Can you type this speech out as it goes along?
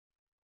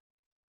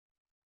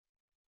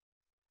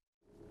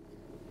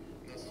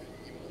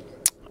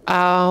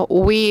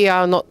We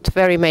are not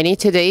very many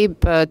today,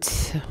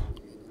 but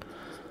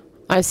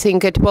I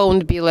think it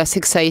won't be less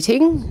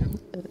exciting.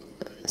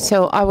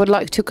 So I would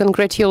like to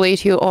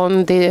congratulate you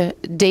on the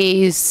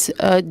day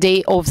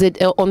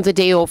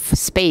of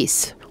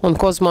space, on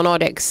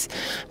cosmonautics,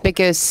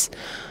 because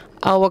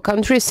our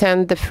country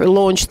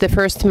launched the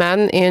first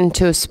man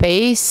into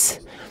space,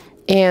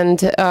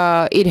 and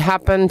it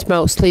happened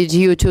mostly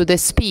due to the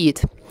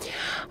speed.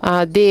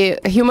 The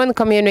human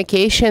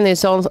communication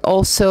is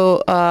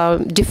also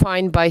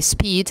defined by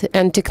speed,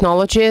 and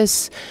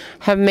technologies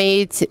have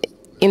made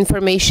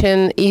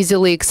information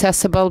easily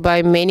accessible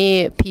by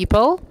many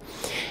people,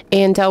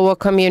 and our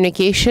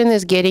communication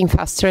is getting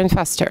faster and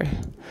faster.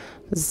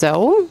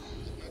 So,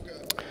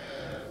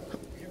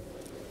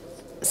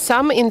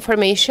 some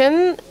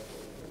information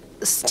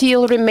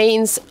still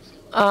remains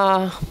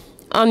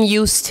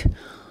unused,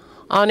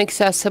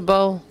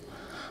 inaccessible,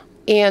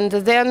 and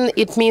then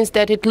it means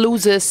that it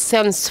loses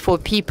sense for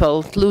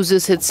people, it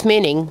loses its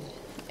meaning.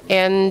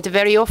 And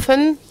very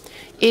often,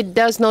 it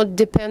does not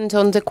depend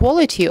on the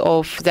quality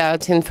of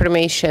that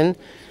information.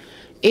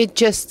 It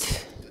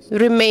just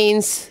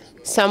remains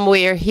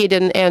somewhere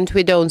hidden and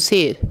we don't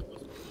see it.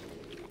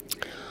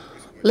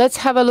 Let's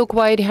have a look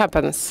why it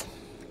happens.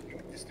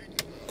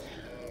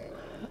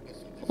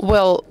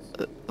 Well,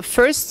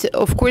 first,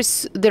 of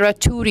course, there are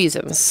two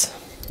reasons.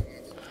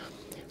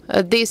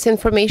 This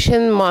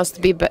information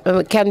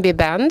can be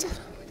banned,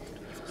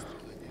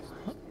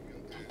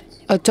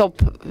 a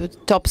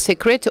top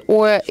secret,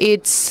 or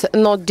it's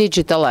not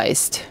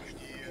digitalized.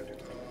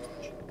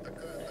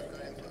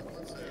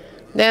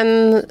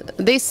 Then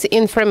this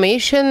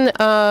information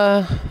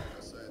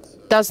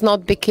does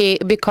not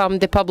become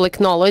the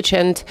public knowledge,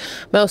 and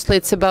mostly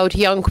it's about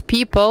young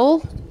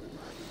people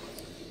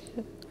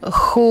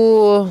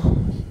who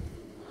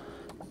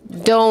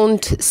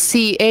don't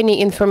see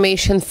any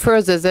information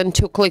further than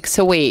 2 clicks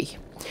away.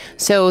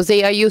 So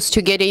they are used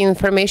to getting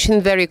information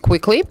very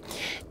quickly,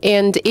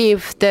 and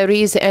if there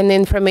is an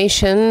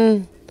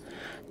information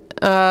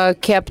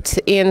kept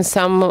in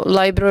some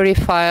library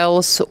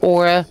files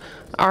or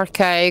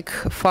archaic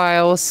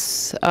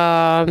files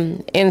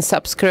in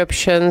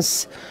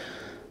subscriptions,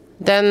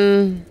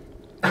 then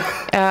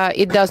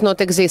it does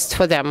not exist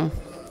for them.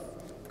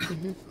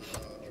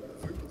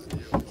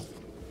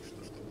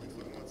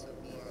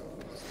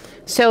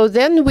 So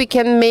then we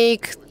can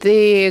make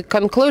the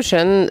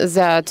conclusion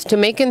that to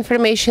make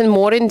information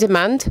more in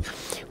demand,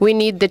 we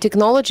need the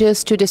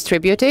technologies to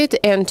distribute it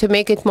and to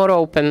make it more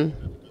open.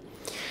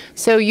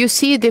 So you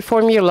see the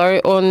formula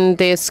on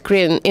the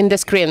screen. In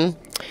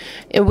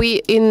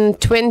in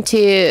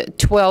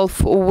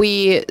 2012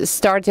 we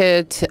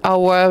started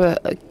our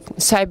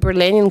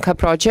CyberLeninka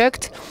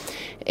project,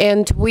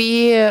 and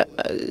we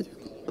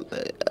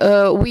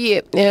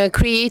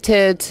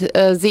created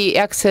the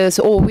access,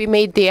 or we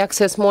made the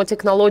access more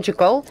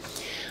technological,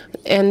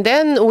 and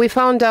then we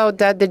found out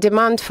that the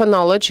demand for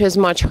knowledge is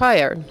much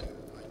higher.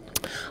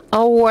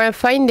 Our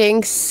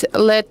findings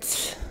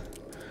let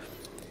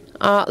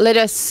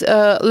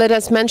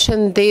us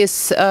mention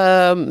this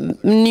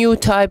new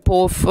type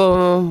of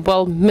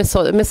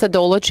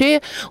methodology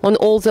on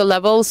all the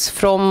levels,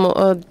 from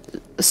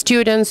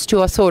students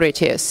to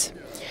authorities.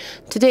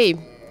 Today,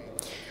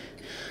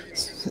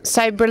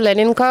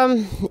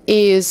 CyberLeninka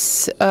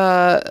is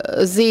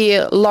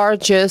the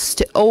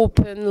largest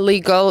open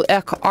legal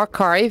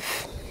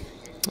archive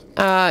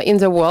in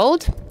the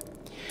world,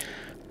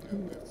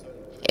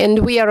 and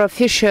we are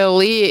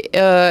officially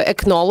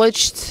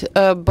acknowledged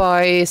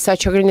by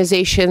such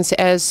organizations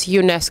as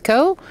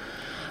UNESCO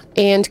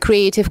and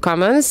Creative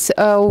Commons,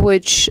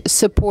 which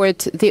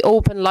support the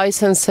open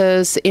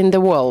licenses in the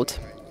world.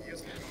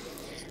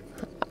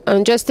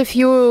 Just a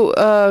few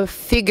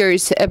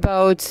figures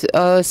about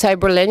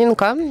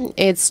CyberLeninka.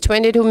 It's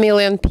 22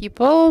 million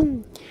people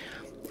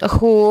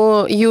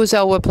who use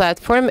our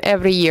platform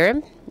every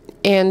year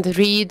and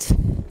read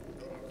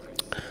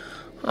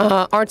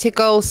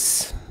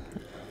articles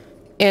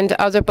and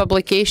other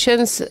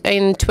publications.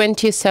 In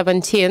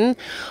 2017,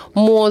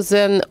 more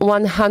than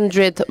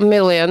 100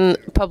 million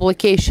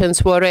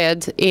publications were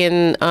read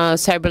in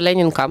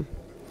CyberLeninka.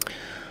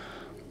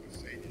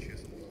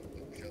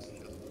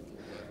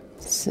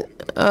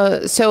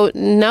 So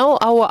now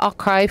our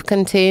archive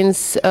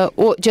contains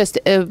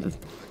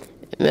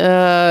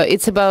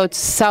it's about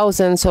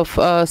thousands of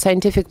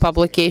scientific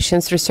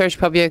publications, research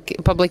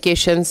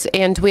publications,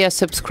 and we are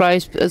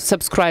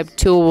subscribed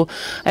to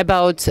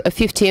about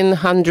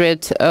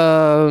 1,500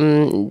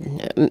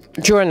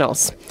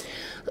 journals.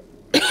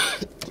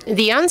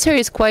 The answer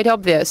is quite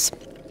obvious.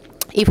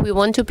 If we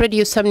want to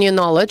produce some new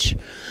knowledge,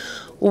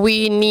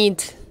 we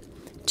need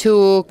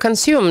to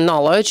consume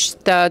knowledge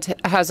that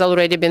has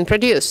already been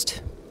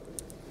produced.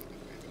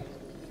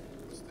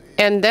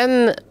 And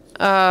then,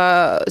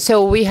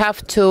 so we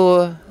have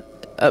to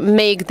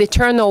make the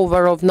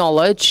turnover of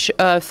knowledge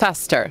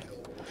faster.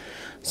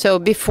 So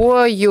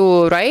before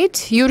you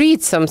write, you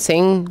read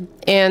something,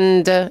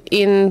 and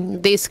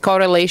in this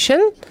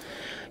correlation,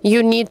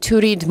 you need to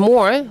read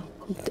more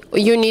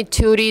you need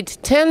to read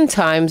 10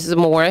 times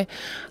more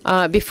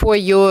before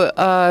you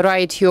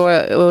write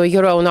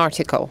your own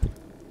article.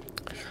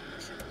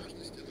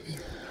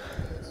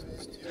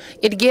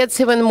 It gets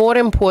even more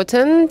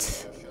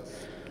important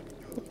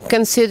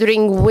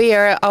considering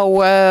where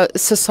our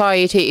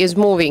society is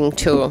moving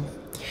to.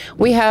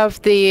 We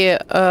have the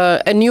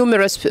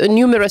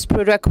numerous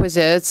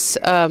prerequisites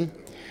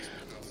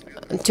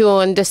to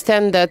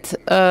understand that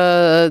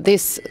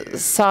this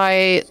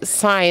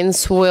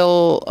science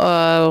will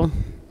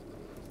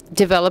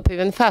develop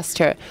even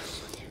faster.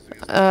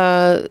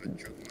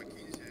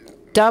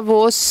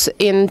 Davos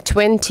in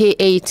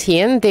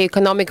 2018, the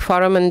Economic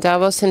Forum in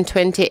Davos in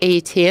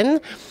 2018,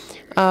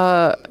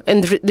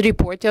 and the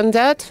report on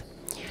that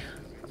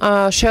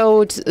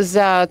showed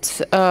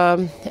that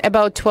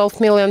about 12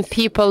 million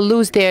people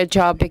lose their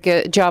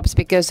jobs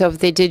because of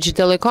the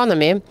digital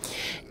economy.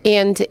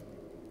 And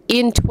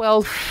in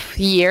 12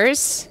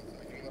 years,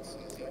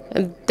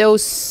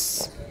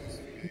 those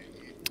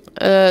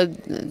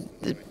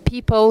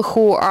people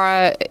who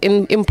are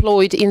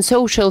employed in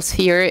social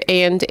sphere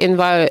and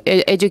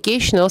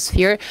educational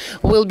sphere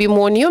will be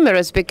more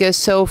numerous, because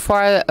so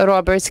far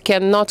robots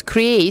cannot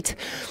create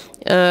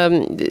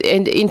and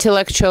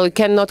intellectually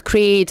cannot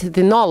create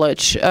the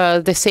knowledge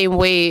the same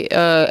way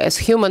as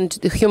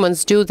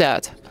humans do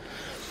that.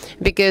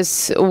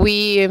 Because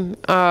we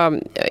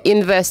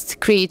invest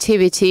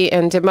creativity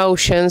and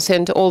emotions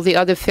and all the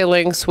other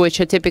feelings which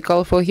are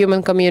typical for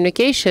human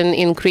communication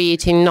in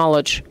creating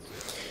knowledge.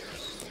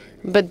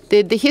 But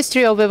the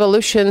history of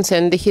evolutions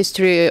and the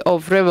history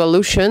of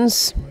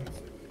revolutions,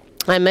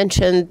 I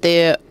mentioned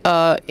the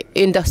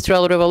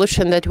industrial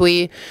revolution that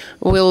we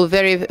will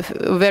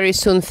very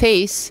soon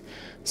face.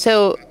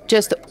 So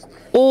just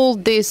all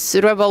these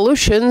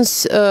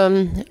revolutions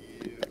can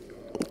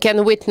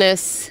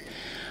witness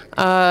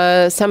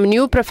some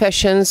new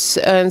professions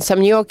and some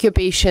new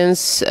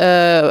occupations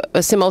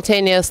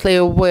simultaneously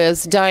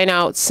with dying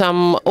out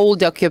some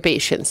old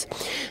occupations.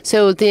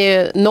 So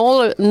the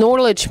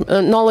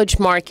knowledge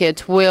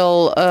market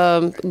will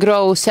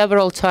grow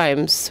several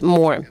times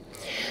more.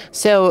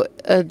 So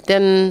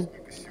then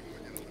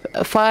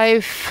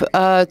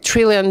 $5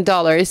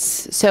 trillion.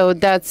 So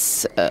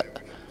that's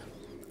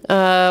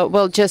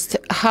well, just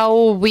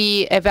how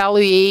we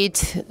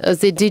evaluate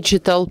the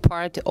digital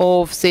part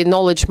of the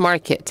knowledge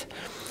market.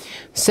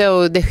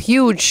 So the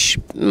huge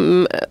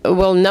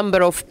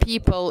number of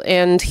people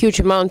and huge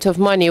amount of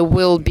money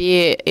will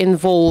be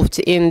involved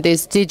in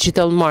this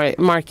digital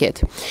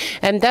market.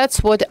 And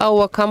that's what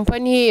our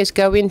company is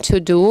going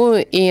to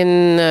do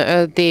in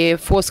the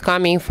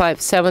forthcoming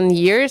 5-7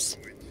 years.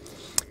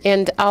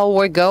 And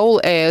our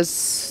goal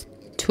is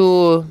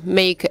to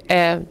make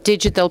a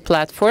digital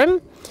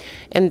platform.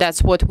 And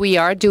that's what we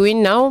are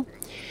doing now.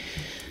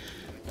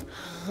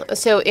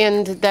 So,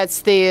 and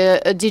that's the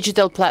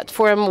digital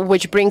platform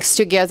which brings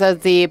together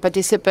the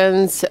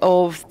participants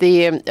of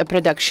the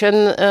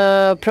production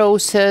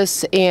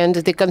process and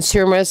the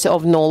consumers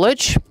of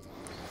knowledge.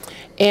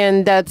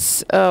 And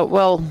that's,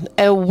 well,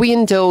 a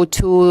window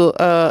to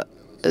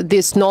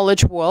this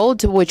knowledge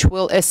world, which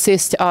will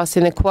assist us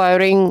in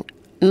acquiring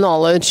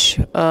knowledge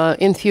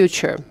in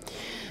future.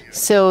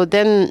 So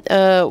then,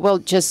 well,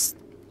 just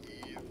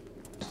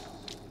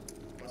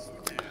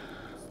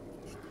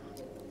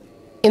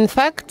in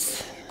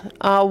fact,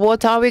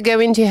 what are we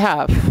going to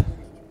have?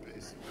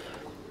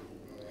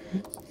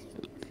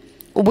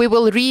 We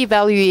will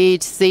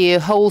reevaluate the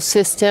whole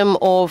system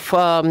of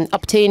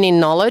obtaining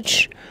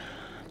knowledge.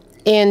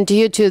 And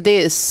due to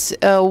this,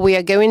 we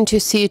are going to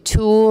see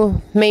two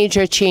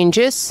major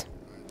changes.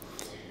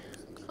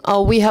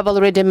 We have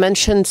already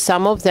mentioned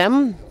some of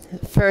them.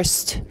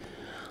 First,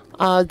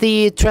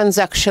 the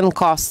transaction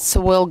costs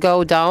will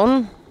go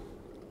down.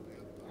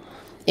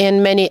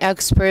 And many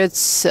experts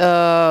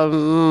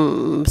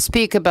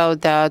speak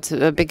about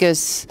that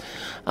because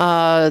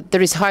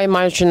there is high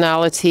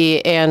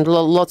marginality and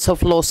lots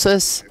of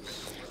losses.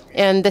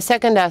 And the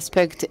second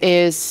aspect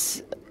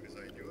is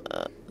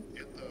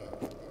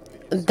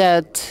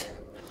that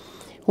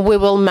we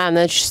will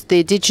manage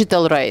the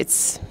digital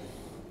rights.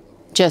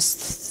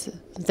 Just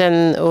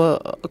then,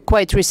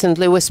 quite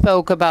recently, we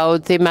spoke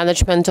about the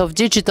management of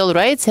digital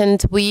rights,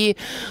 and we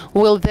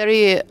will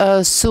very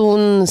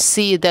soon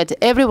see that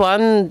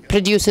everyone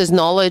produces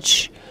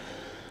knowledge,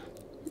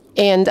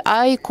 and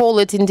I call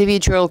it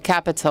individual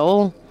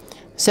capital.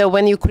 So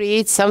when you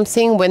create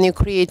something, when you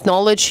create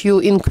knowledge, you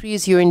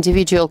increase your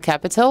individual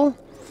capital,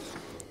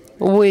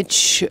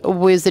 which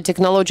with the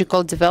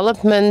technological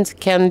development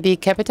can be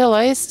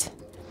capitalized,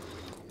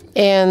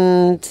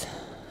 and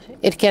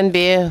it can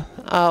be,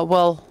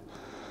 well,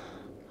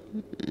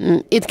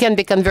 it can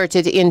be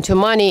converted into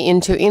money,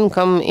 into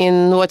income,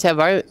 in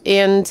whatever.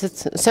 And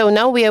so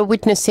now we are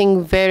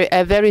witnessing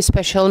a very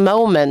special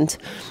moment,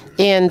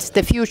 and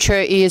the future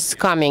is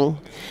coming.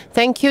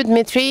 Thank you,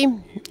 Dmitry.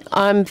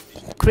 I'm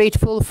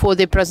grateful for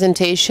the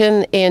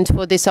presentation and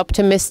for this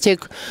optimistic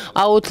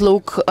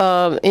outlook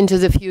into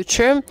the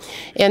future.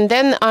 And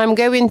then I'm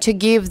going to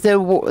give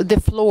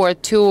the floor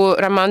to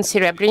Roman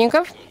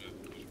Serebrennikov.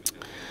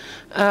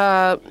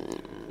 and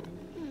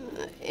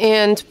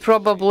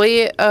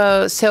probably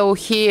so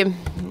he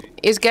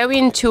is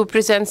going to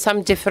present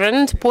some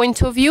different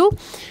point of view,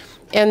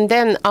 and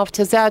then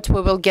after that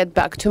we will get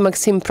back to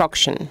Maxim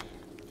Prokshin.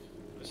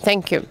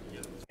 Thank you.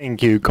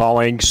 Thank you,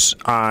 colleagues.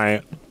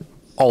 I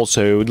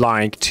also would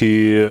like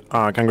to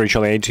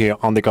congratulate you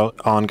on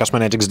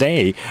Cosmonetics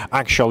Day.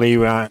 Actually,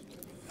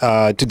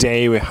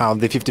 today we have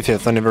the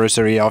 55th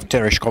anniversary of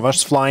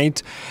Tereshkova's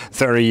flight,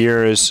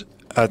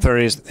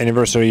 30th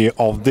anniversary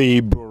of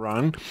the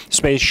Buran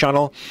space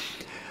shuttle,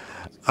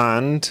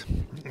 and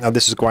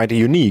this is quite a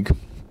unique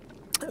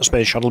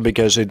space shuttle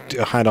because it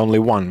had only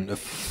one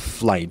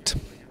flight.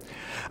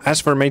 As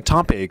for my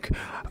topic,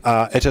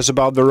 it is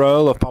about the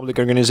role of public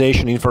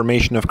organization,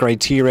 information of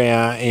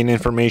criteria in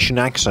information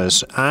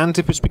access. And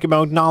if we speak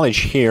about knowledge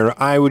here,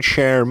 I would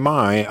share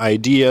my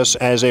ideas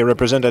as a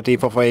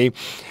representative of a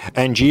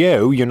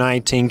NGO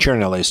uniting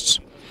journalists.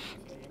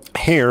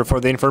 Here,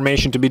 for the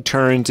information to be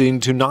turned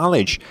into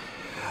knowledge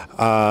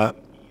and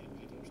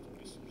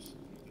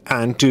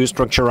to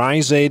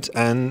structurize it,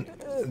 and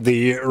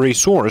the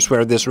resource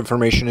where this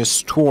information is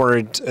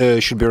stored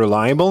should be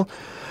reliable.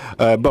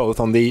 Both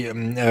on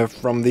the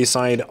from the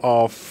side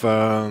of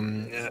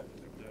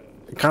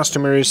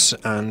customers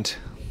and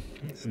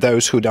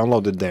those who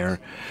downloaded there.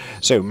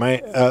 So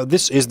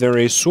this is the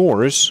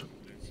resource,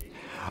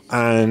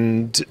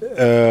 and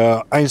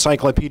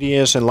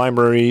encyclopedias and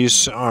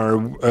libraries are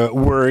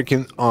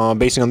working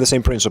based on the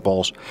same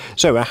principles.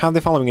 So I have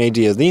the following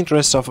ideas. The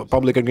interest of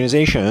public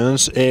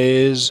organizations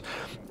is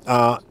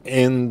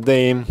in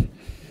the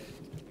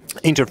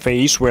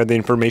interface where the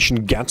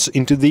information gets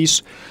into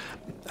these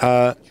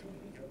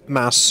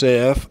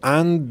massive,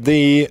 and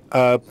the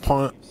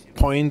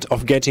point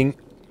of getting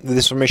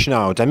this information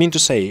out. I mean to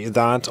say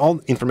that all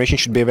information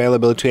should be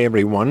available to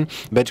everyone,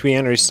 but we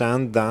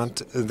understand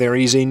that there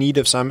is a need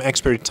of some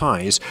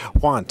expertise.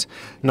 What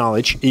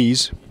knowledge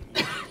is?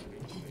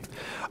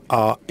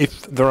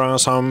 If there are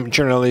some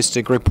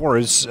journalistic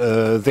reports,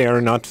 they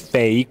are not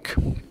fake.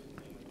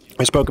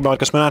 I spoke about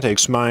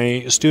cosmetics.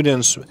 My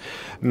students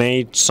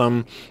made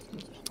some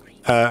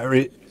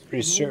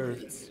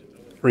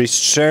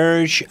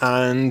research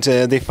and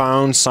they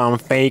found some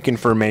fake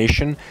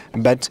information,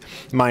 but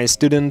my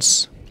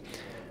students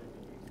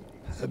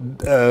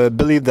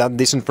believed that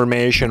this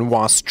information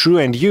was true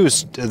and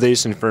used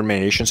this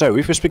information. So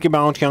if we speak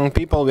about young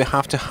people, we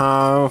have to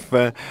have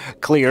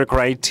clear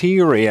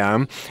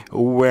criteria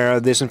where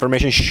this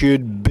information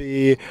should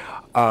be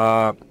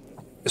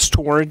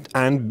stored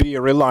and be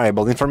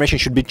reliable. Information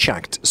should be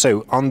checked.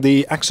 So on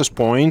the access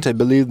point, I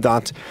believe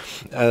that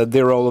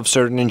the role of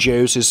certain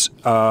NGOs is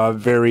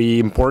very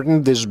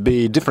important. This would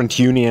be different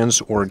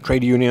unions or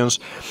trade unions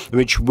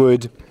which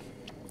would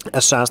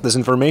assess this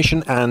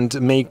information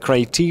and make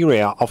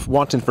criteria of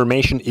what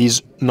information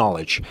is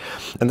knowledge.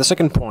 And the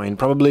second point,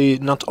 probably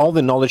not all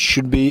the knowledge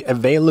should be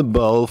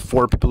available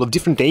for people of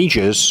different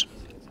ages.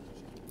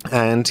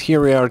 And here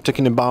we are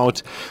talking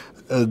about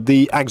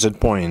the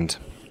exit point.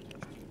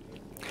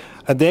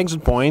 At the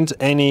exit point,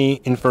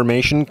 any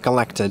information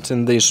collected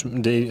in this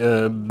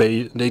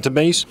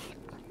database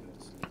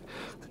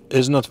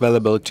is not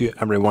available to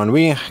everyone.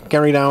 We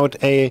carried out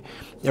a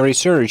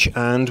research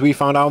and we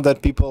found out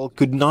that people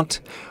could not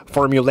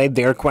formulate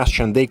their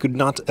question. They could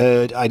not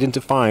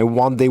identify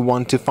what they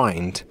want to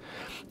find.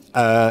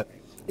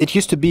 It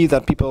used to be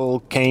that people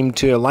came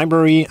to a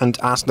library and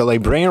asked the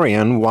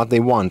librarian what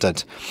they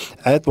wanted.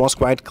 It was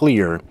quite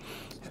clear.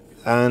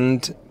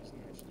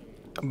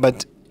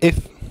 But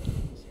if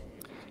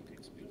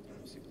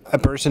a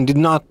person did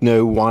not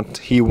know what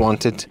he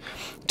wanted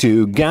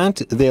to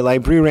get, the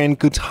librarian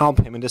could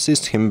help him and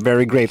assist him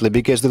very greatly,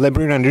 because the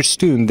librarian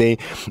understood the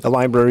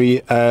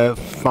library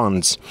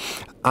funds.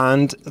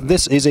 And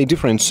this is a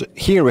difference.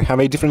 Here we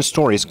have a different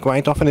stories.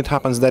 Quite often it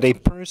happens that a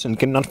person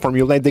cannot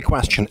formulate the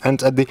question,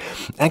 and at the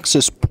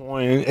exit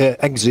point,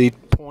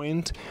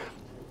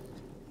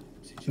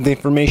 the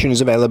information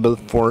is available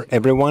for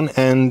everyone.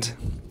 And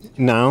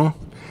now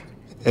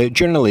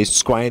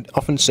journalists quite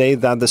often say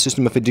that the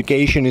system of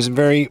education is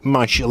very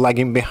much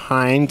lagging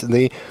behind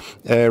the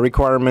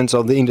requirements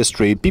of the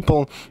industry.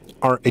 People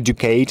are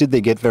educated, they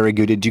get very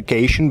good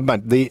education,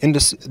 but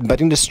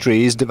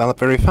industries develop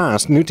very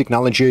fast. New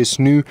technologies,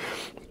 new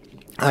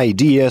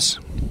ideas,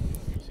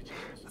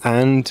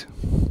 and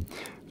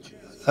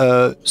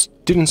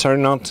students are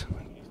not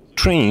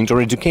trained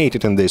or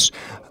educated in this.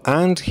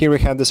 And here we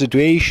have the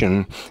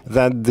situation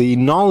that the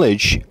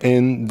knowledge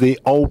in the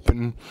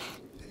open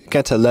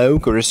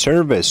catalog or a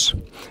service,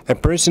 a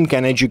person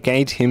can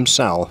educate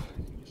himself.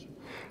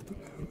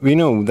 We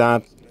know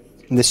that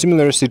the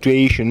similar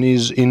situation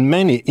is in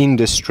many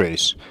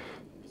industries.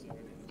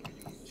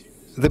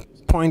 The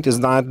point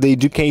is that the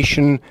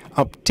education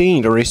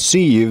obtained or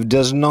received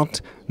does not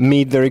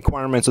meet the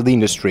requirements of the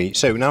industry.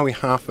 So now we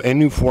have a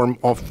new form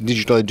of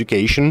digital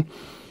education,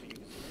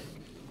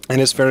 and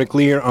it's very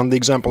clear on the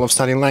example of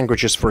studying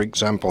languages, for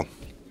example,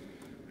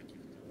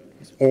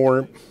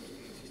 or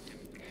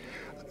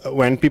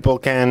when people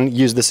can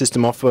use the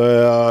system of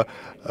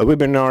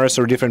webinars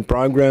or different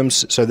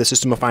programs, so the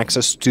system of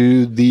access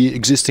to the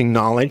existing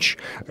knowledge,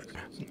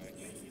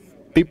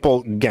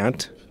 people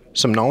get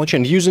some knowledge,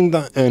 and using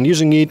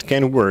it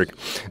can work.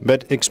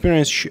 But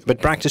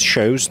practice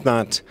shows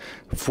that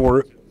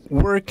for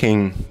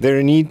working,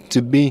 there need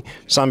to be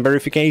some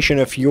verification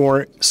of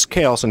your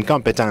skills and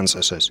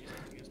competences.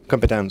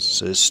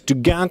 To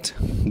get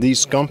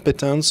these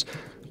competence,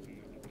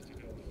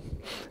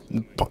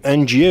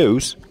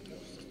 NGOs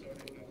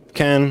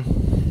can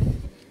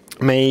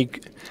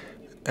make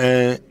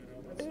a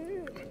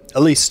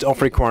list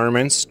of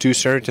requirements to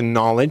certain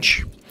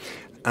knowledge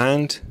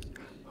and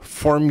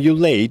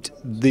formulate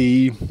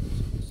the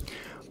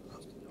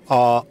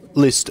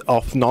list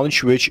of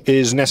knowledge which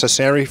is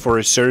necessary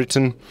for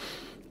certain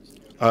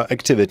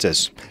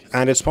activities.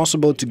 And it's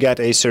possible to get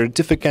a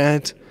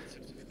certificate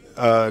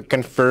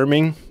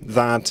confirming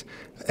that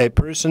a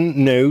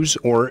person knows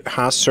or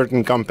has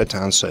certain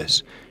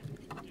competences.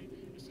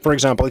 For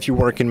example, if you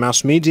work in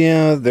mass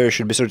media, there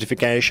should be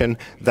certification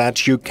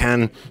that you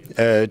can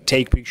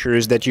take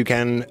pictures, that you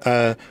can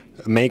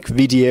make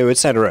video,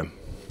 etc.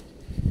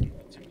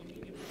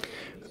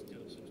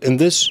 In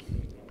this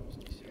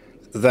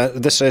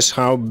is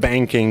how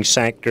banking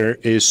sector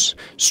is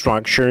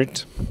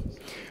structured.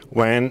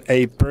 When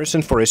a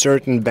person for a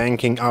certain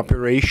banking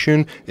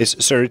operation is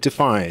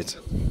certified,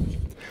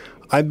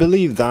 I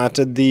believe that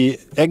at the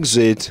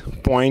exit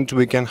point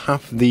we can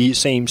have the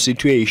same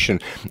situation.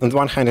 On the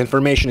one hand,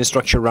 information is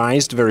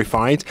structurized,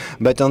 verified,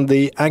 but on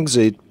the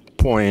exit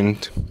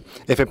point,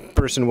 if a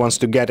person wants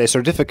to get a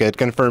certificate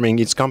confirming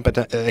his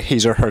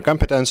or her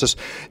competences,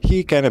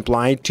 he can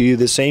apply to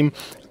the same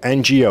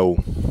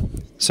NGO.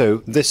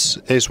 So this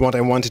is what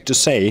I wanted to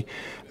say.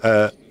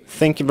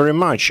 Thank you very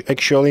much.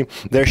 Actually,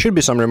 there should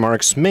be some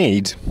remarks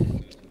made.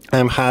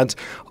 I'm head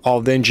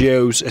of the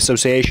NGOs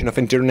Association of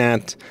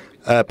Internet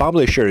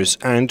Publishers,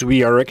 and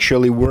we are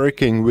actually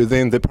working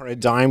within the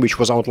paradigm which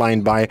was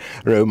outlined by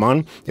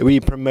Roman. We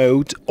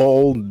promote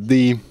all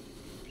the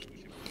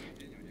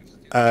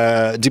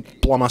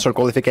diplomas or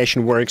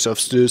qualification works of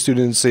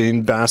students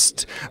in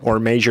best or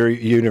major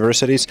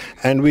universities,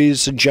 and we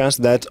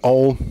suggest that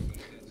all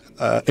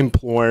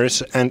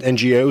employers and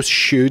NGOs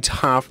should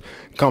have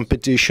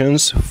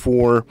competitions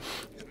for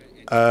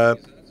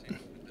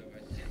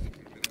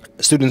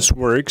students'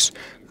 works,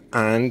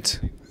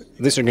 and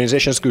these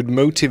organizations could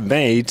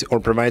motivate or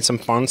provide some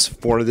funds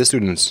for the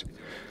students.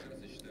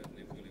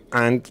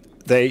 And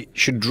they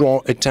should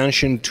draw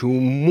attention to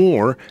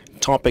more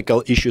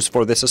topical issues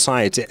for the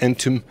society and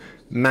to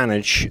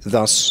manage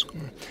thus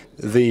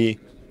the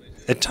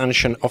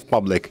attention of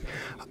public.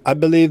 I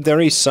believe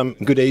there is some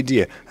good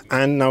idea.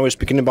 And now we're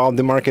speaking about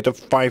the market of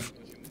 5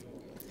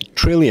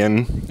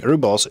 trillion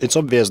rubles. It's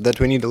obvious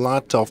that we need a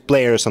lot of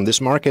players on this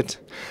market,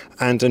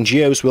 and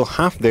NGOs will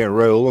have their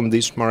role on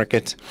this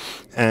market.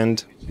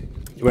 And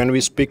when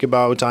we speak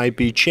about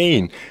IP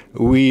chain,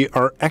 we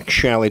are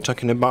actually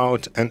talking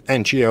about an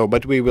NGO,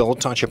 but we will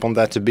touch upon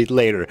that a bit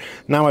later.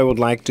 Now I would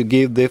like to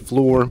give the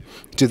floor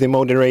to the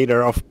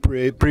moderator of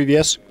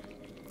previous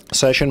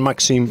session,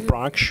 Maxim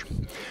Praksh,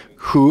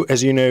 who,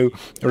 as you know,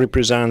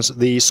 represents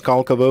the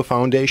Skolkovo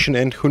Foundation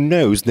and who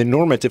knows the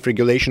normative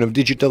regulation of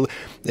digital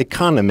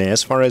economy.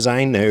 As far as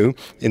I know,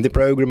 in the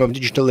program of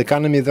digital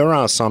economy, there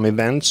are some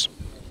events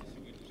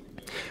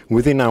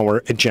within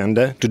our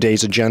agenda,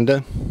 today's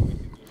agenda,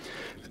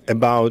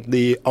 about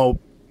the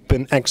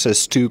open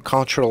access to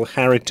cultural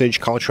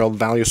heritage, cultural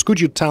values. Could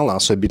you tell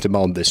us a bit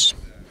about this?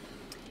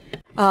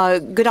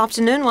 Good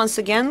afternoon once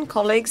again,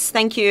 colleagues.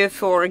 Thank you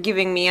for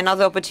giving me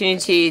another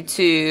opportunity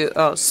to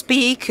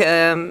speak.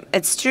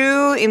 It's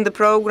true, in the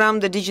program,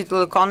 the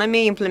digital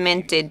economy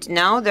implemented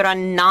now, there are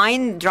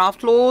 9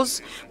 draft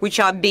laws which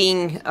are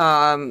being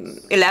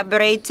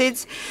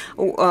elaborated.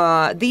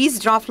 These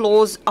draft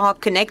laws are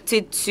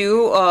connected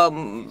to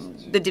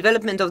the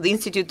development of the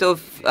Institute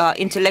of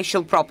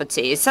Intellectual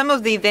Property. Some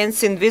of the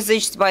events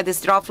envisaged by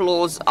these draft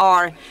laws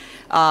are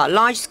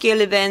large-scale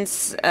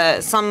events,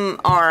 some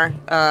are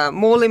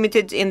more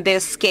limited in their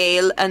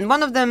scale, and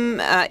one of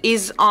them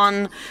is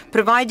on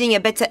providing a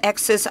better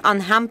access,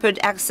 unhampered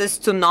access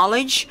to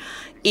knowledge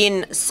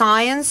in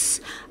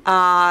science,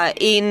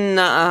 in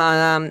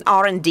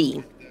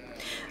R&D.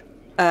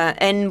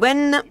 And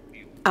when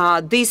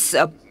this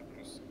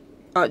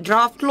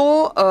draft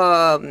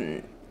law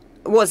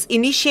was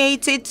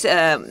initiated,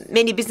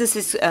 many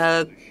businesses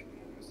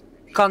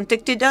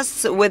contacted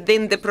us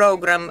within the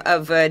program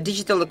of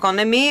digital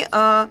economy,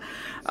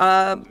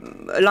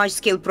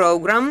 large-scale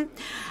program.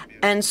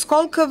 And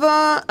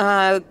Skolkovo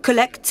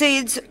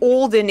collected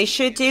all the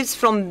initiatives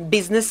from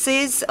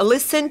businesses,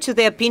 listened to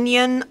their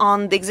opinion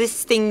on the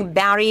existing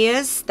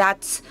barriers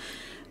that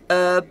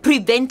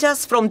prevent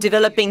us from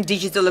developing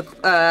digital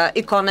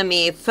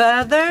economy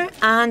further.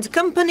 And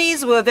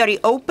companies were very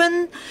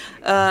open,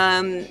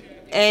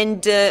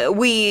 and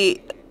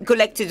we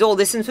collected all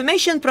this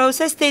information,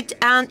 processed it,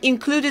 and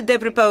included their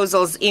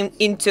proposals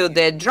into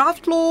the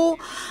draft law.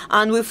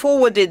 And we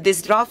forwarded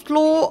this draft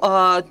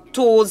law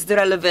towards the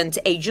relevant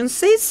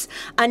agencies.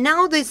 And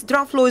now this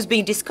draft law is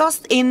being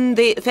discussed in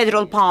the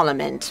federal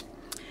parliament.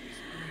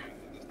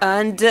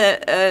 And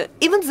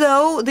even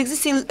though the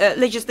existing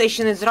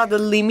legislation is rather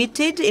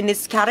limited in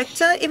its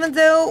character, even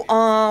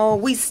though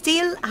we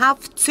still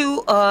have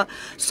to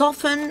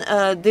soften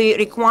the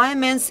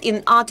requirements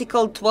in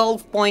Article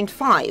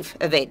 12.5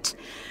 of it.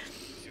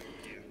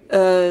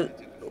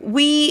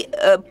 We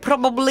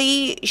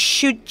probably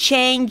should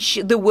change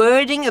the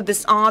wording of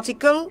this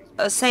article,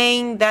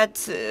 saying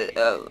that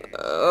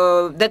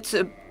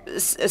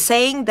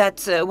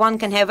one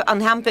can have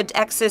unhampered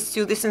access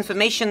to this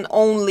information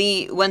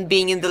only when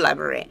being in the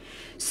library.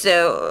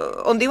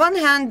 So, on the one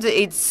hand,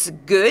 it's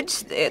good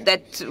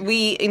that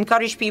we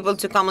encourage people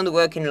to come and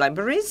work in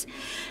libraries,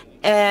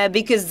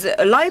 because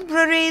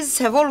libraries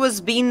have always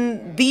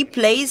been the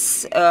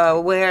place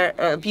where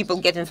people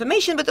get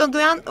information. But on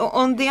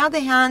the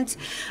other hand,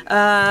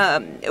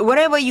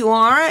 wherever you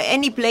are,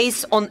 any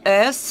place on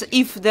Earth,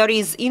 if there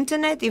is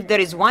internet, if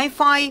there is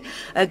Wi-Fi,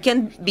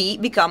 can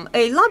become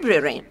a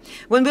library.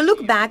 When we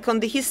look back on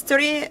the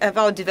history of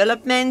our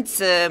development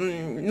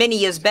many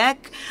years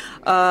back,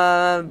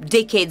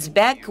 decades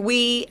back,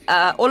 we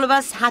all of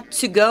us had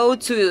to go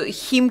to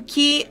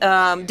Khimki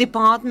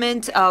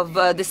department of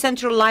the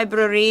Central Library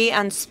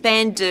and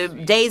spend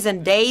days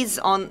and days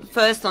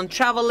first on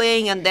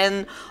traveling and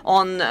then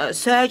on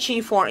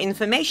searching for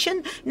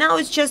information. Now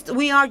it's just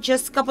we are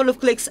just a couple of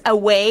clicks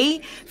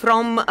away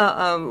from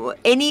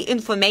any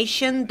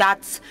information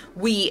that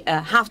we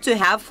have to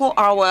have for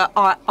our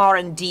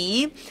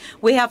R&D.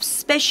 We have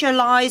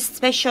specialized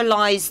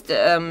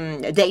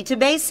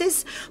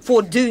databases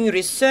for doing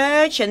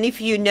research, and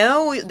if you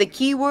know the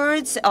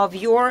keywords of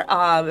your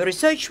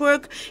research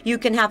work, you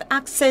can have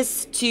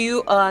access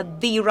to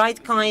the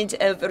right kind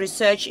of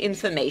research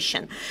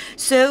information.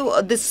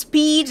 So the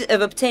speed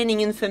of obtaining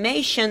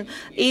information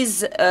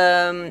is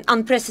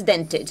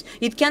unprecedented.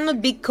 It cannot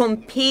be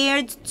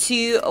compared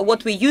to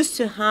what we used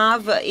to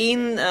have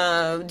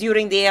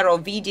during the era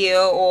of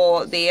video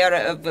or the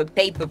era of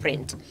paper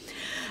print.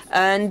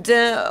 And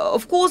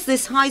of course,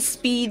 this high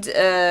speed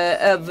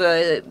of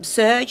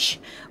search,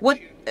 what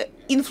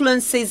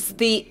influences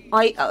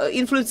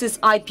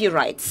IP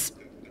rights.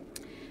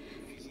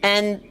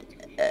 And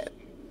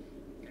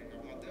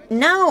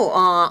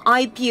now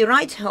IP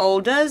right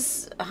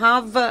holders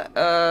have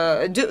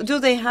do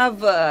they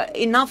have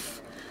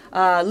enough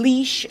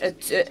leash,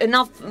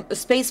 enough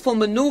space for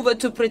maneuver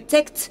to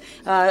protect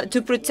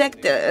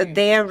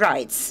their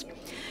rights?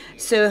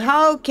 So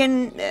how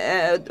can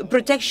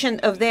protection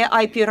of their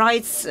IP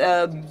rights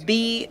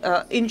be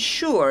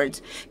ensured?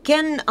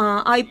 Can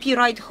IP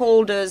right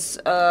holders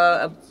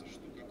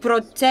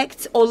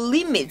protect or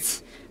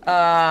limit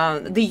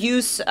the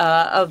use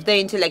of their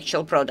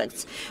intellectual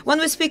products? When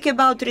we speak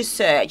about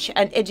research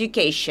and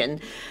education,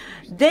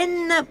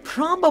 then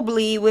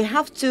probably we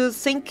have to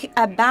think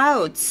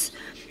about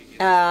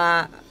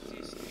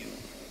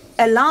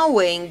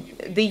allowing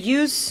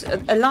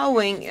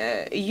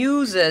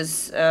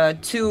users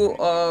to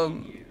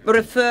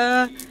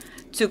refer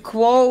to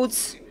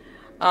quote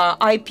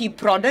IP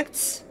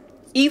products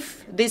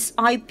if these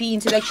IP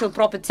intellectual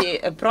property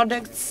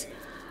products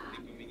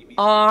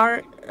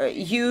are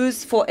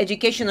used for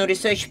educational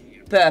research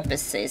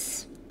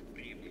purposes.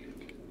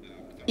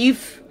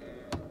 If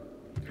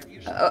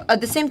at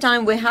the same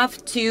time, we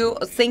have to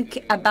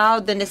think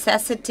about the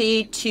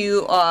necessity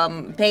to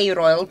pay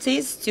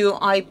royalties to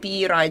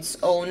IP rights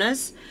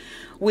owners.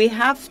 We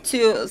have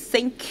to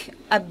think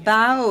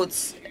about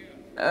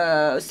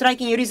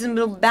striking a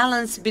reasonable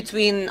balance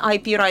between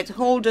IP right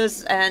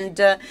holders and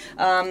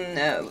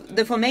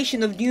the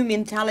formation of new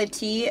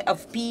mentality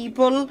of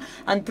people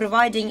and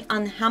providing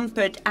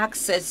unhampered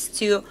access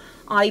to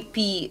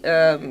IP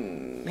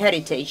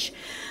heritage.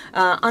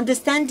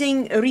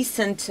 Understanding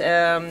recent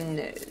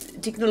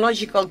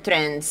technological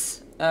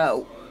trends,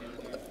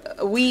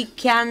 we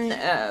can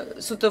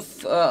sort of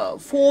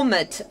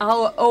format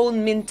our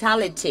own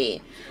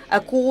mentality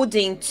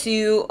according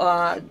to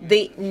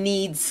the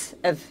needs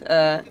of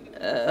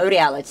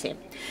reality.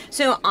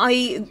 So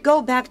I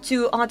go back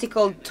to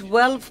Article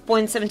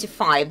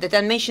 12.75 that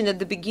I mentioned at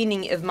the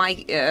beginning of my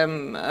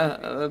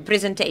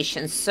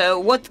presentation. So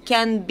what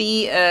can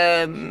be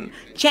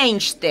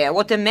changed there?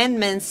 What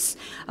amendments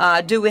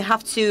do we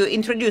have to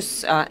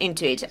introduce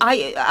into it?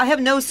 I have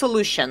no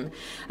solution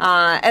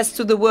as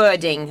to the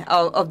wording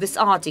of this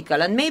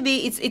article, and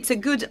maybe it's a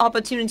good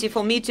opportunity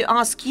for me to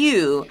ask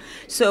you.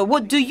 So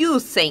what do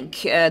you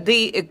think?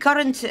 The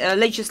current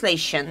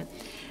legislation,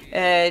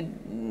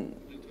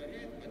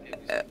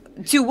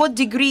 to what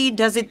degree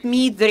does it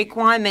meet the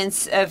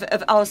requirements of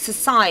our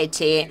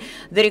society,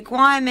 the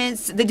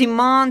requirements, the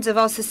demands of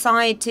our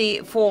society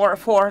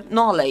for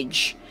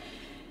knowledge?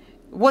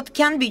 what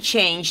can be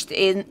changed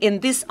in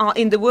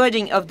the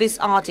wording of this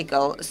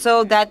article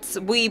so that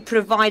we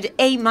provide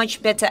a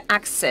much better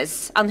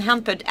access,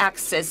 unhampered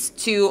access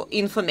to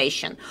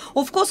information?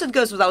 Of course, it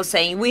goes without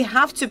saying we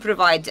have to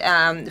provide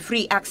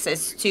free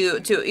access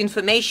to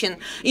information,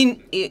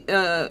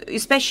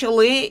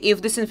 especially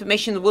if this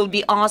information will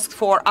be asked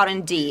for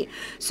R&D.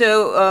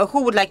 So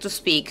who would like to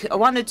speak?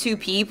 One or two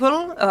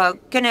people?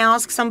 Can I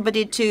ask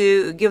somebody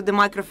to give the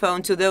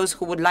microphone to those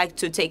who would like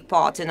to take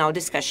part in our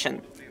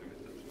discussion?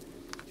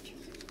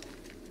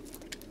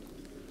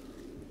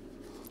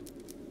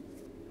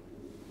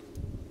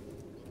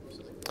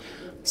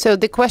 So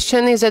the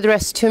question is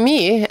addressed to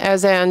me,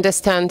 as I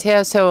understand.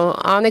 Yeah, so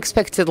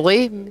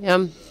unexpectedly.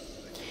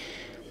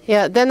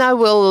 Yeah, then I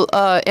will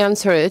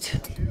answer it.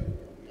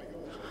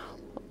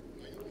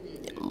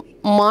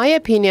 My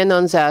opinion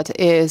on that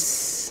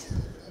is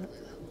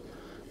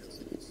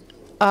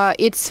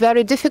it's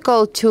very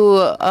difficult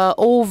to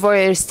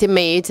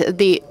overestimate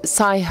the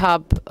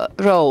Sci-Hub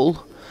role,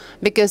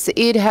 because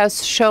it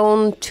has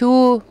shown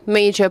two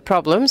major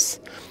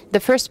problems. The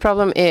first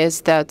problem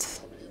is that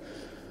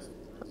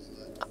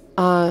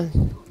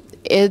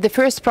the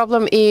first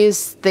problem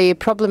is the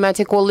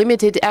problematic or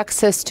limited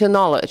access to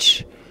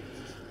knowledge.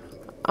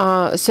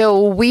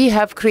 So we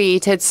have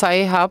created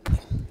Sci-Hub,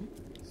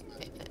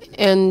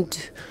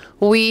 and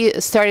we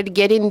started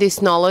getting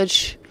this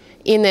knowledge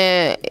in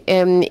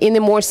a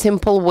more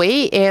simple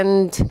way,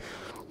 and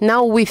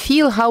now we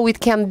feel how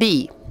it can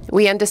be.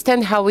 We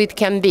understand how it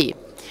can be.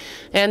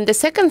 And the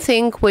second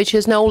thing, which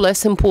is no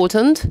less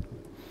important,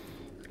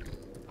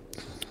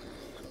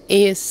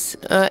 is,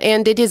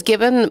 and it is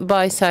given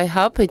by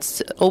Sci-Hub,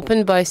 it's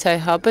opened by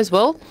Sci-Hub as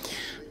well.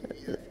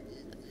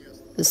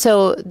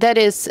 So that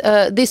is,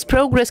 this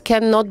progress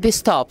cannot be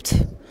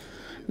stopped.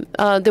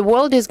 The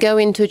world is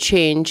going to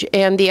change,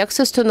 and the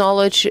access to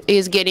knowledge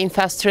is getting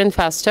faster and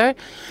faster.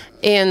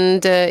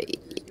 And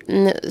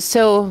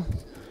so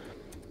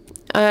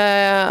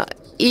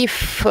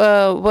if,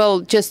 well,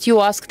 just you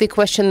ask the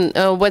question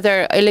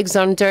whether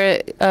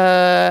Alexandra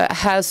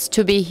has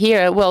to be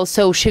here. Well,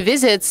 so she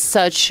visits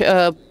such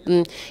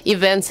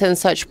events and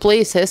such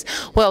places.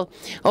 Well,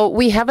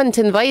 we haven't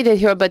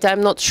invited her, but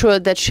I'm not sure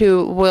that she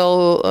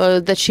will,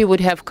 that she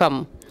would have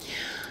come.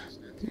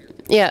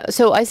 Yeah,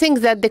 so I think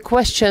that the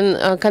question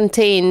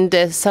contained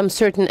some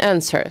certain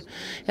answer.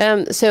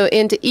 So,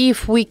 and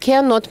if we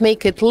cannot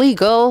make it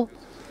legal,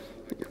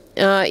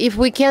 if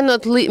we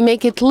cannot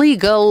make it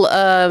legal,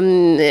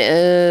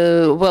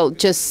 well,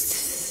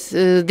 just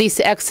this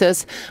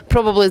access,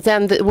 probably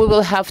then we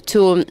will have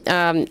to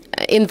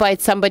invite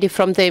somebody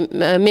from the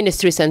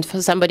ministries and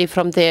somebody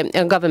from the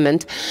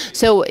government.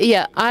 So,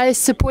 yeah, I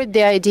support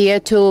the idea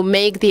to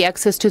make the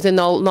access to the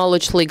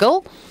knowledge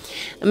legal.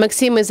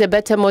 Maxim is a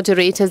better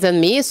moderator than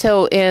me,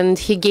 so, and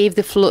he gave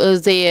the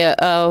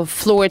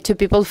floor to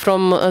people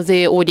from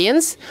the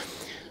audience.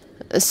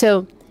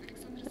 So,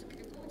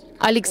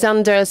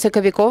 Alexandra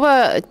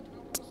Sokovikova,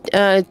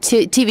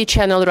 TV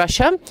channel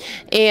Russia,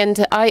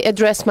 and I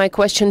address my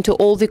question to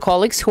all the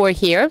colleagues who are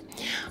here.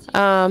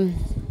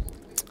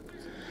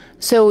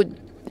 So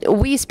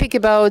we speak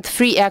about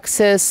free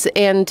access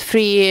and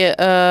free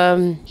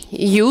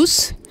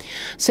use.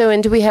 So,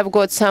 and we have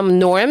got some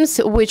norms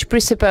which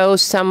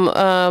presuppose some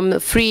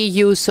free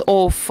use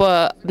of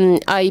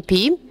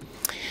IP.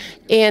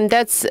 And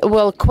that's,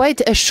 well,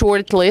 quite a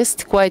short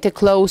list, quite a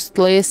closed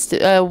list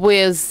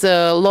with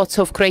lots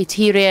of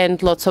criteria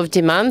and lots of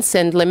demands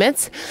and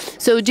limits.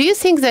 So do you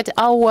think that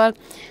our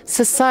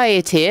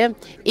society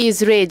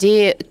is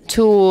ready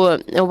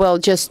to, well,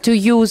 just to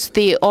use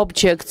the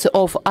objects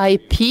of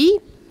IP,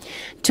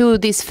 to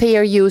this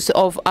fair use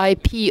of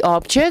IP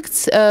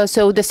objects,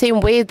 so the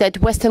same way that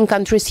Western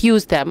countries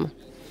use them?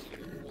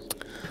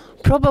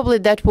 Probably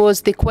that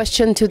was the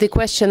question to the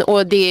question,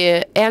 or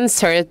the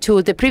answer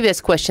to the previous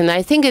question.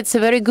 I think it's a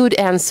very good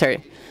answer.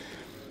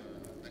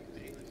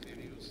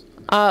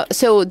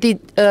 So the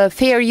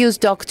fair use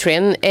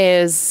doctrine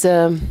is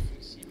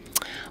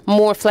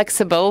more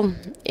flexible,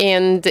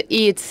 and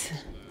it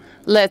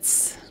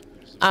lets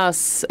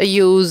us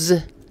use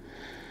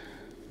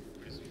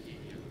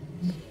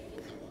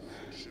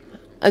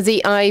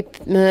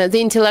the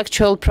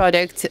intellectual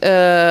product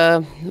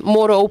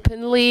more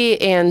openly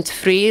and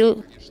free.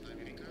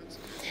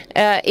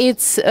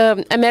 It's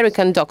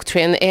American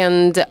doctrine,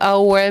 and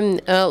our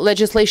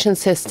legislation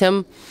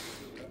system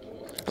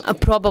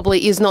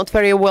probably is not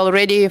very well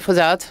ready for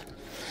that.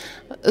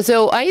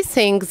 So I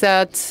think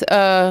that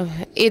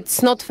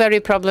it's not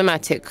very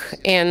problematic.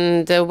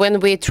 And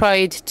when we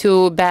tried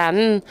to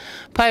ban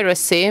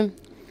piracy,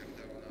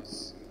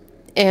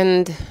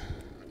 and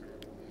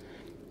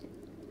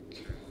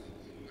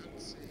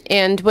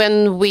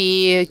when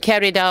we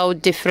carried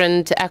out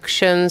different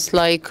actions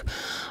like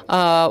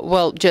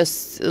well,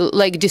 just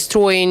like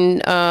destroying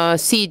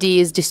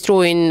CDs,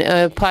 destroying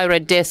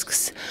pirate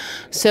discs.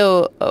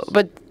 So,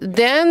 but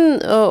then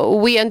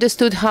we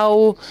understood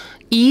how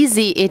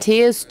easy it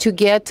is to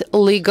get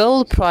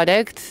legal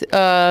product,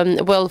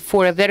 well,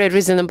 for a very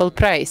reasonable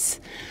price.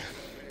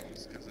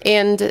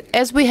 And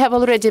as we have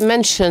already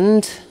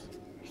mentioned,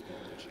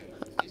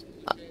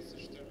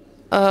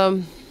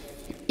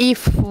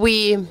 if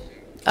we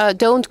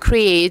don't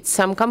create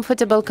some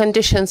comfortable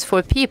conditions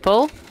for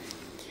people,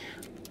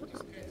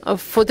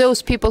 for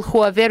those people who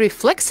are very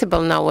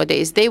flexible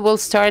nowadays, they will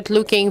start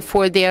looking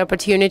for the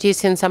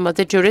opportunities in some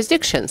other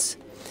jurisdictions.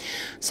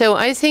 So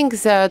I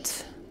think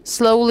that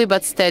slowly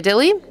but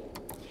steadily,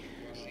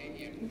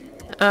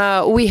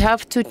 we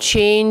have to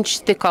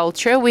change the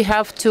culture. We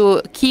have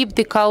to keep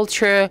the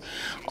culture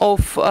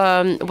of,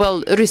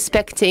 well,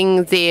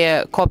 respecting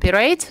the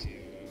copyright.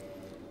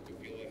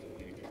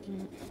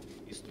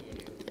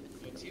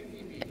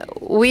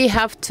 We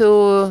have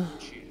to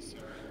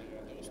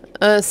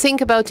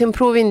think about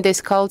improving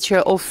this culture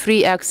of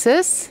free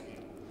access.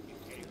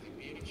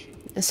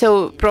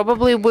 So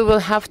probably we will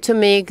have to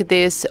make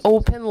this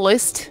open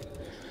list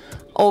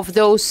of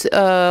those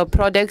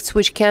products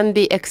which can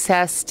be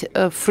accessed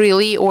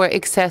freely or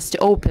accessed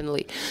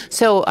openly.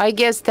 So I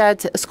guess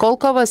that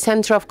Skolkovo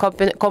Center of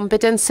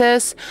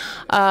Competences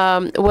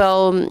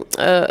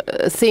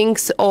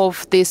thinks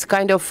of this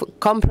kind of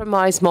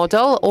compromise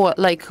model, or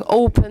like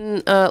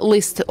open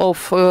list of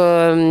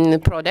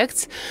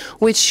products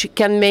which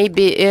can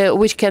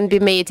be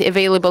made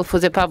available for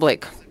the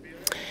public.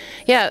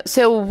 Yeah,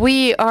 so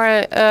we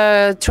are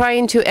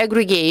trying to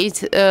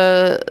aggregate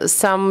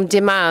some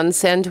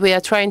demands, and we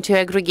are trying to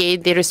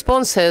aggregate the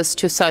responses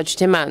to such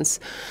demands.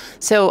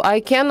 So I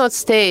cannot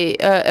stay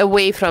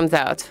away from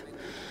that.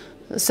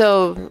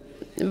 So,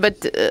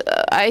 but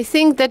I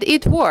think that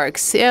it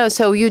works. Yeah,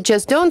 so you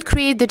just don't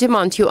create the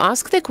demand. You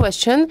ask the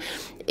question,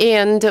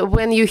 and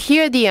when you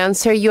hear the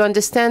answer, you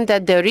understand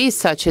that there is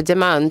such a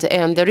demand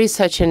and there is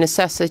such a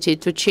necessity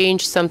to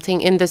change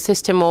something in the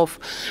system of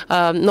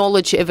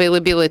knowledge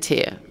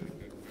availability.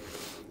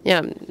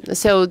 Yeah.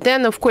 So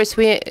then, of course,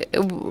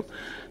 then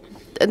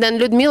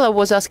Lyudmila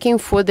was asking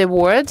for the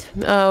word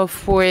oh,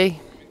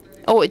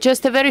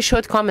 just a very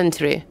short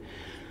commentary.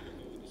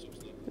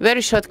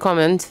 Very short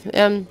comment.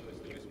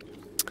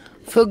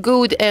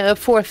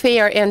 For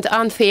fair and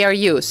unfair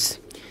use.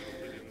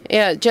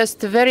 Yeah,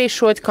 just a very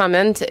short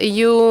comment.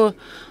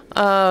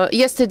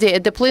 Yesterday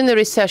at the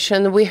plenary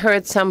session, we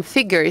heard some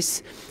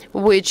figures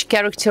which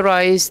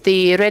characterize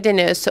the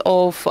readiness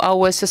of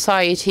our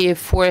society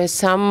for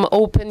some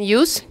open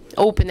use,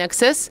 open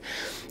access.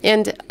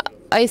 And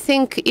I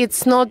think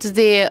it's not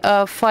the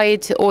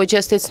fight, or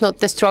just it's not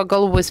the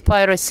struggle with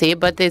piracy,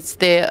 but it's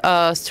the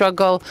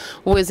struggle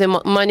with the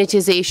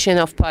monetization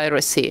of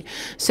piracy.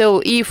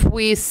 So if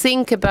we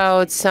think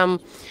about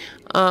some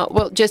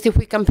well, just if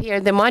we compare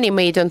the money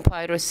made on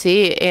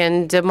piracy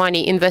and the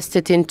money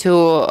invested into,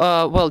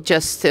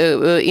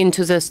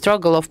 into the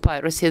struggle of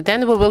piracy,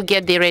 then we will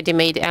get the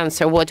ready-made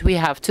answer, what we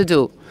have to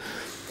do.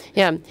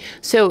 Yeah.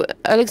 So,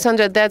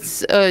 Alexandra,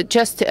 that's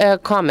just a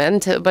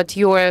comment, but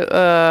you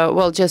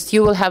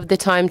will have the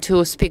time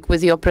to speak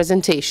with your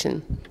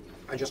presentation.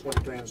 I just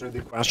wanted to answer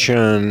the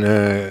question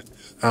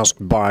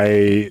asked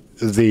by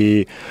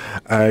the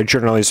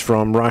journalist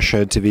from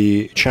Russia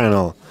TV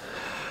channel.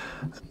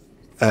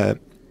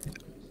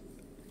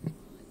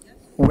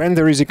 When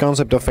there is a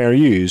concept of fair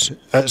use,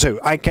 so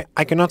I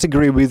cannot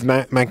agree with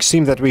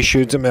Maxime that we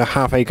should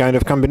have a kind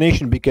of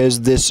combination, because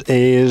this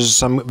is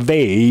some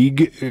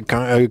vague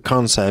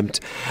concept.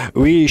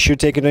 We should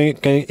take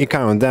into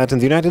account that in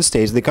the United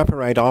States, the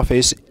Copyright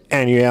Office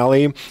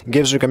annually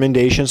gives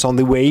recommendations on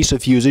the ways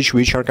of usage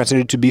which are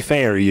considered to be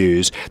fair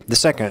use. The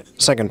secondly,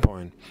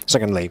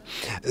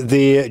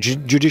 the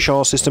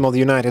judicial system of the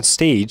United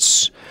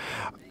States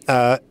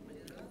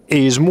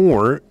is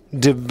more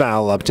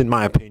developed, in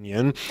my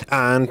opinion,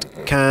 and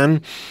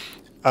can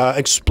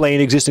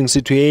explain existing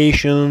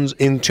situations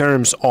in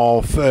terms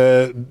of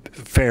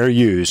fair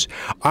use.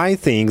 I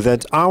think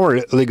that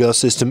our legal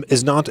system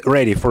is not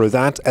ready for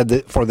that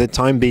for the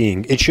time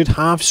being. It should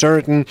have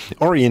certain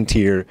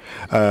orientation.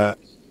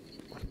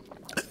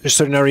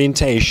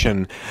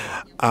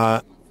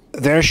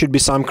 There should be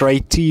some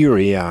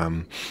criteria.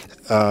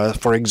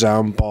 For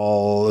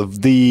example,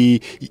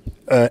 the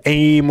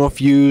aim of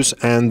use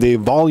and the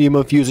volume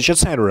of usage,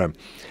 etc.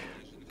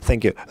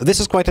 Thank you. This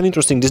is quite an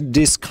interesting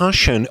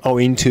discussion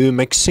owing to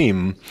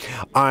Maxime.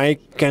 I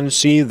can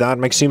see that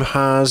Maxime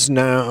has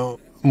now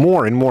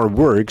more and more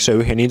work, so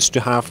he needs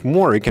to have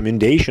more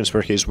recommendations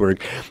for his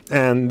work,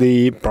 and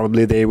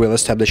probably they will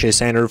establish a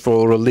center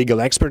for legal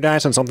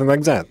expertise and something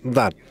like that.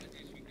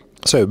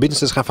 So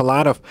businesses have a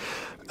lot of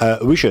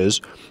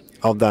wishes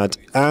of that.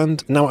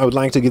 And now I would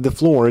like to give the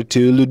floor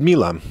to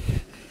Lyudmila.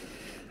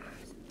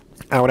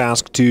 I would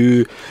ask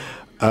to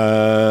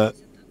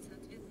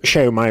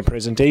show my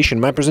presentation.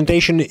 My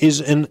presentation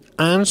is an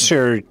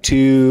answer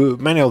to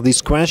many of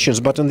these questions,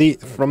 but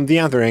from the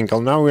other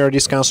angle. Now we are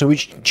discussing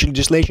which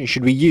legislation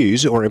should we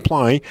use or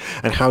apply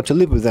and how to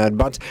live with that.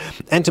 But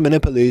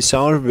Antimonopoly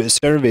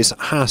service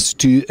has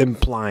to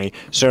imply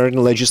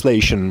certain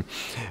legislation.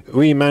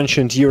 We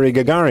mentioned Yuri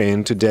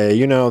Gagarin today.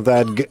 You know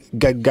that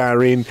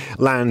Gagarin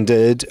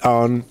landed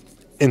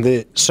in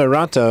the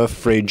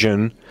Saratov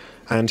region,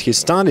 and he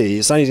studied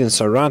in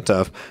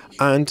Saratov,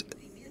 and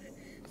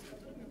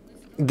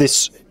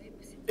This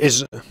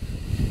is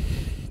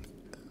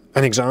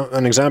an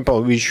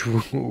example which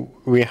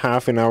we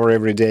have in our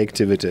everyday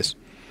activities.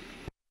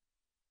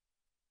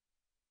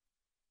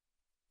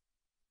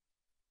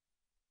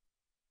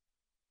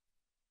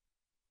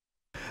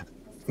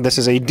 This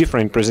is a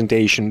different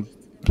presentation.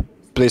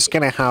 Please,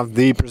 can I have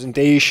the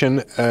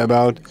presentation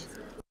about...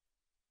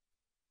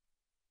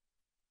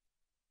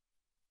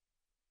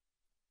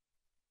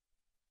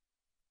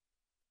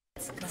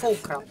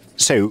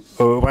 So,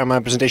 where my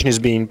presentation is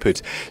being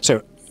put.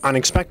 So,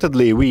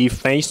 unexpectedly, we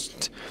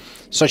faced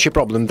such a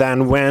problem.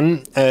 Then,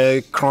 when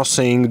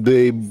crossing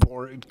the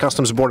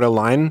customs border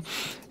line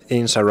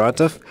in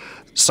Saratov,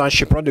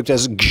 such a product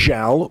as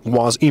gel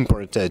was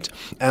imported,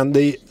 and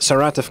the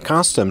Saratov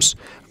customs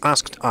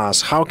asked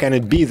us, how can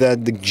it be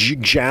that the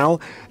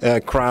gel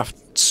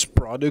crafts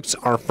products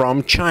are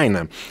from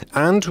China?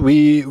 And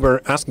we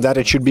were asked that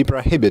it should be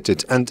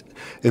prohibited. And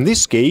in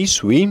this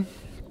case, we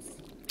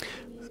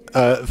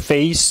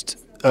faced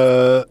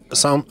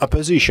some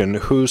opposition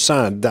who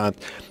said that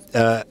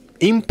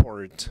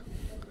import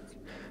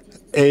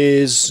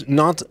is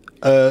not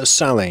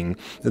selling.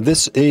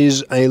 This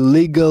is a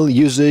legal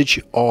usage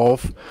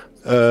of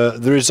the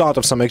result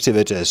of some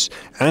activities.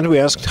 And we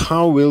asked,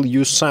 how will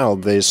you sell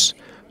these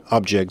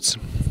objects?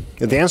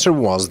 The answer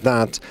was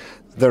that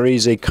there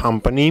is a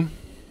company,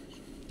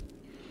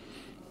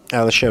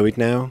 I'll show it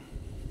now,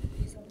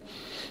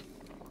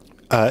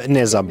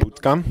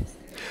 Nezabudka,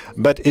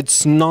 but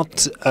it's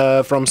not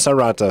from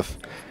Saratov.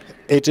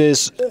 It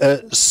is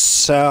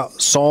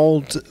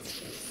sold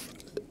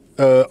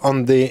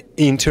on the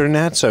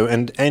internet. So,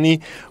 and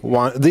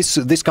anyone,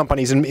 this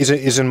company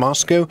is in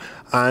Moscow,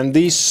 and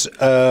this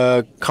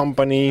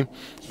company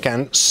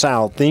can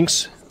sell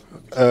things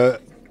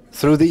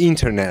through the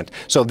internet.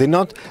 So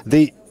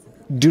they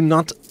do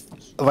not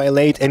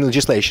violate any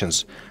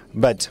legislations.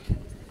 But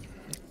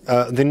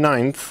the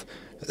 9th,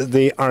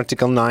 the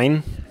Article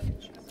 9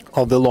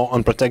 of the Law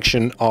on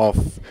Protection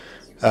of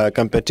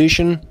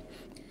Competition,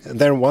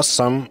 there was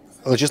some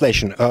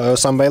legislation,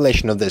 some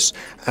violation of this.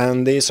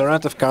 And the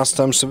Saratov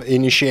Customs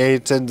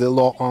initiated the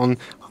law on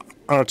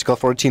Article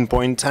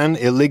 14.10,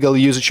 illegal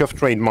usage of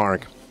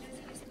trademark.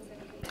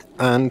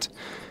 And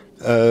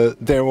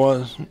there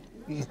was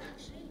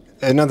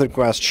another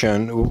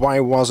question, why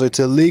was it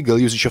illegal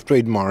usage of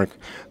trademark?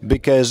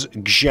 Because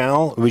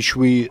gel which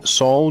we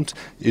sold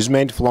is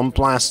made from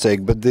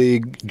plastic, but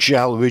the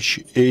gel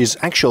which is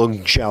actual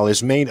gel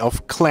is made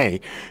of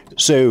clay.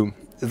 So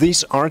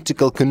this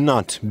article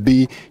cannot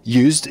be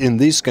used in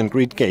this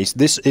concrete case.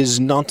 This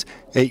is not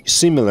a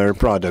similar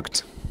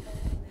product.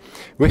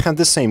 We had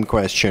the same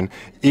question.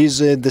 Is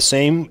it the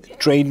same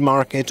trade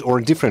market or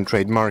different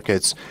trade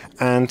markets?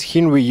 And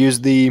here we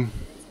use the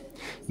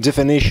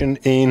definition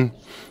in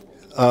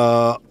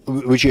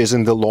which is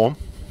in the law,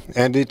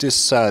 and it is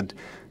said,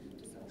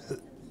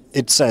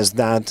 it says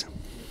that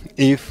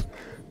if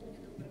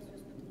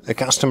a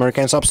customer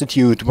can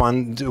substitute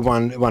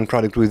one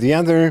product with the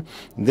other,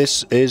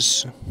 this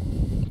is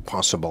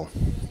possible.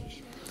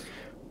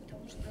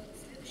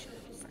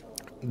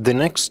 The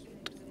next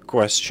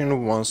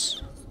question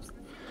was,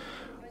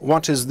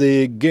 what is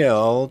the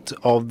guilt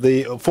of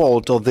the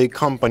fault of the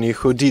company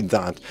who did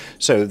that?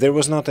 So there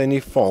was not any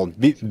fault.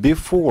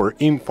 Before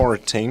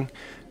importing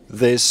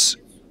these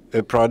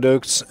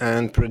products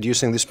and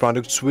producing these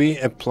products, we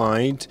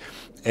applied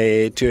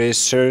to a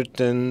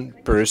certain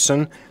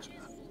person,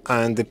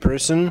 and the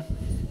person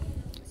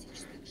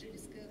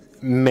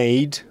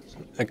made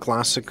a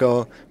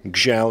classical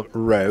gel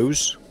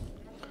rose.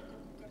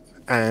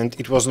 And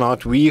it was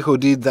not we who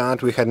did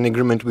that. We had an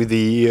agreement with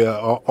the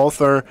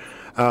author.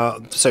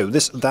 So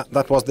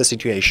that was the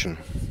situation.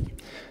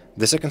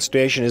 The second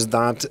situation is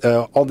that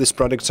all these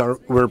products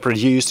were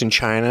produced in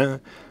China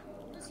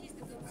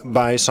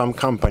by some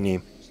company,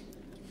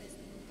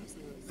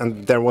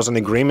 and there was an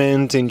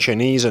agreement in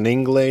Chinese and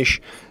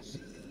English,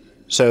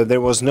 so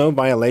there was no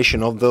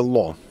violation of the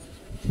law.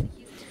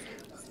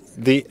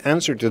 The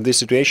answer to this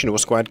situation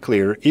was quite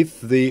clear.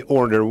 If the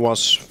order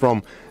was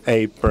from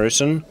a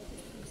person,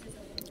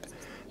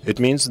 it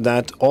means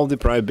that all the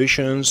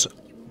prohibitions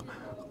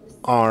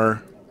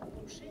are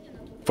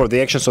for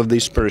the actions of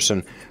this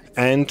person,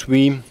 and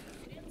we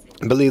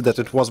believe that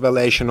it was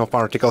violation of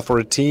Article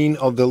 14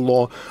 of the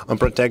Law on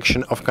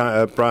Protection of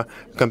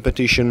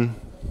Competition.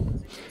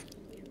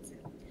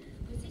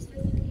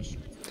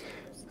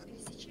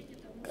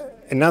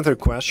 Another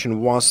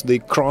question was the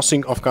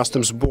crossing of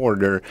customs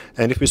border,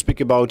 and if we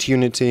speak about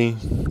unity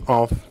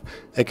of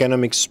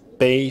economic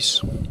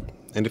space,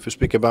 and if we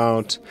speak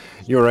about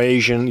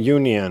Eurasian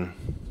Union,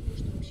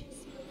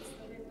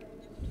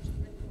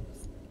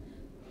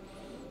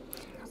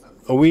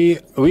 we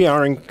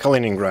are in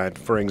Kaliningrad,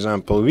 for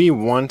example. We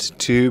want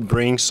to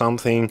bring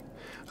something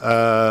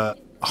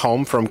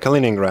home from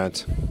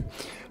Kaliningrad.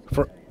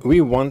 Do we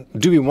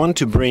want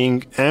to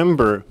bring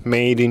amber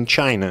made in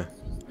China?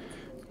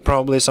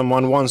 Probably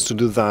someone wants to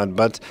do that,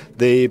 but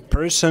the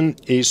person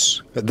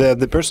is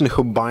the person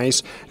who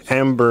buys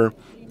amber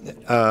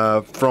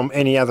from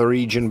any other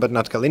region but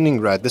not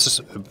Kaliningrad. This is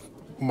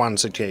one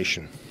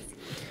situation.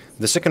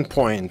 The second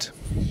point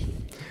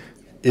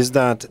is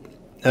that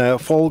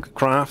folk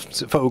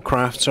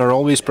crafts are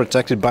always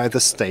protected by the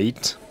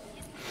state.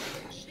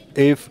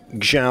 If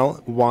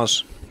gel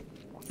was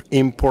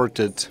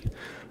imported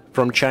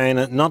from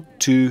China, not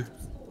to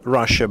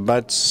Russia,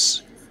 but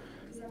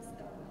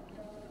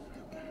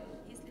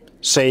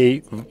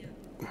say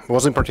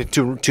was imported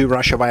to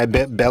Russia via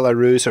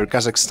Belarus or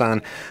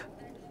Kazakhstan,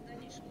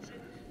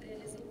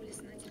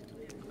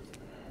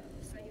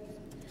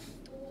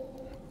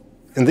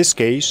 in this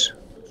case,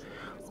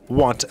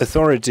 what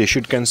authority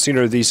should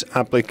consider this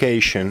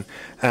application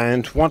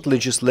and what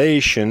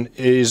legislation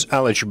is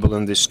eligible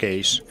in this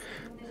case?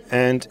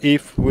 And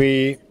if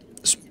we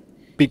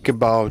speak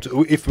about,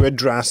 if we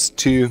address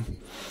to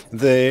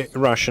the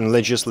Russian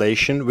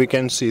legislation, we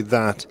can see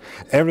that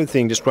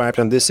everything described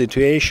in this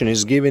situation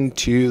is given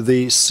to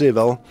the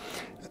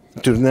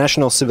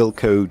National Civil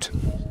Code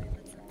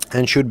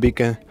and should be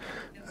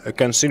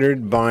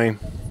considered by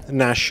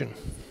national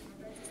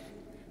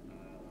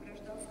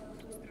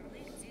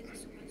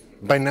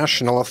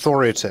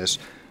authorities.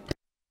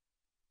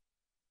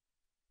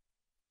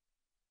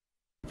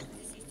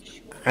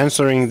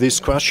 Answering this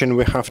question,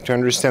 we have to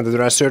understand that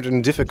there are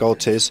certain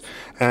difficulties,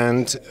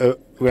 and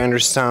we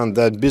understand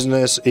that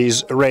business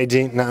is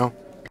ready now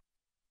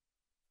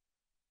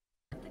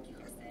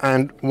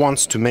and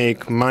wants to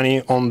make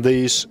money on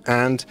this,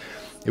 and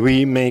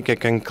we make a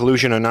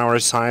conclusion on our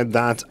side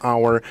that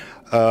our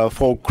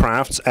folk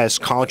crafts as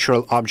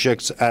cultural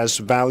objects, as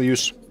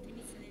values,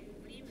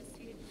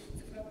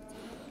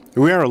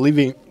 we are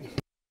living.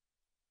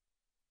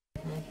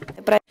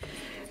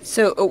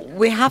 So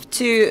we have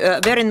to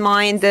bear in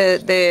mind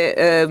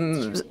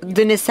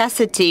the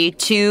necessity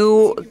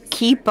to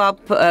keep up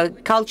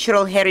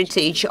cultural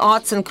heritage,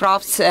 arts and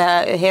crafts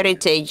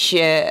heritage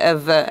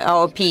of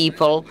our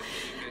people,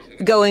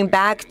 going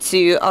back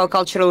to our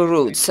cultural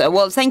roots.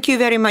 Well, thank you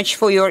very much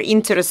for your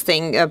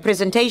interesting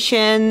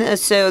presentation.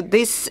 So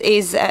this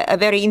is a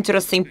very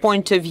interesting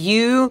point of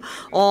view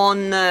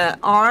on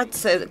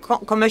arts,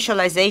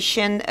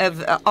 commercialization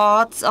of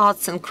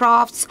arts and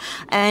crafts,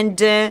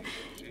 and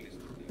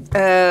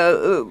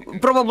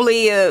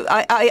probably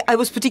I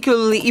was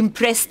particularly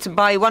impressed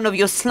by one of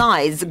your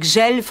slides,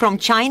 gel from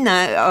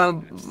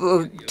China,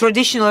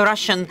 traditional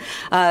Russian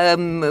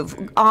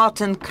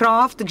art and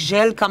craft,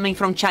 gel coming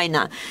from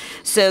China.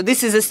 So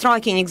this is a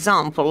striking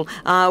example.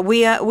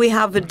 We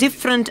have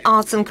different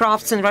arts and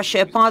crafts in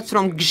Russia apart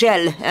from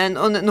gel, and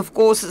of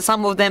course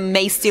some of them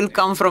may still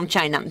come from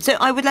China. So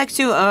I would like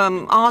to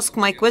ask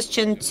my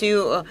question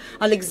to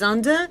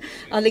Alexander.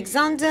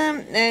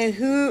 Alexander,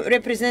 who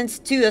represents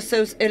two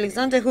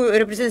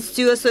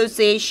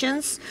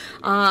associations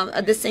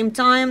at the same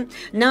time.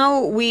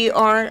 Now we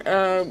are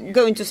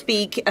going to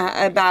speak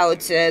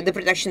about the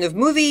production of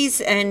movies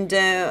and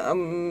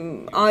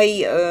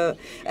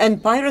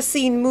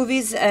piracy in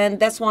movies, and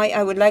that's why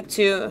I would like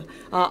to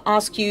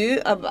ask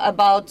you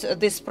about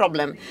this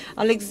problem.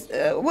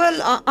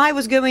 Well, I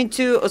was going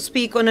to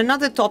speak on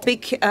another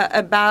topic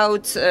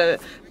about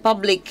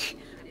public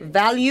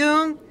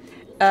value.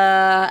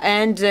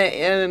 And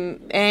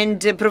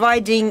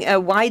providing a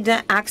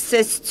wider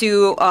access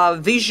to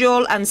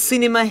visual and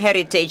cinema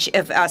heritage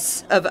of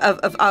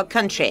our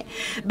country.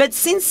 But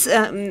since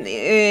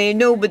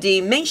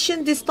nobody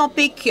mentioned this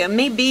topic,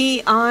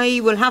 maybe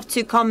I will have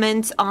to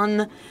comment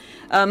on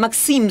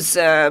Maxim's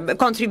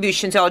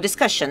contribution to our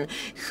discussion,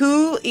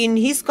 who in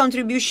his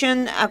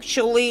contribution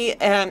actually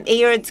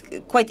aired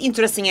quite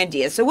interesting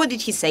ideas. So what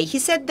did he say? He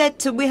said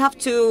that we have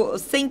to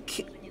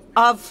think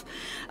of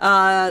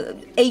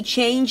a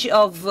change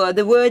of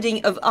the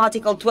wording of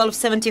Article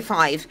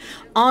 1275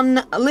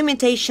 on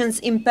limitations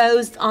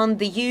imposed on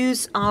the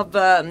use of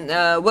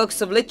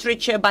works of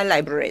literature by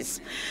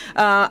libraries.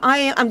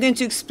 I am going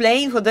to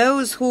explain for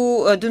those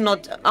who are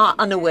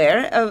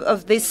unaware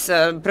of this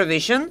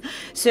provision.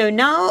 So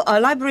now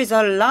libraries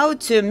are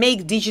allowed to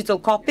make digital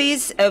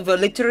copies of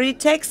literary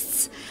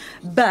texts,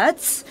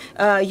 but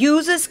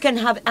users can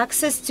have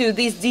access to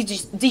these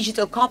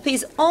digital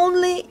copies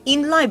only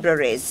in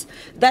libraries.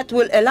 That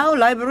will allow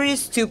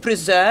libraries to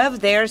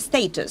preserve their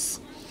status.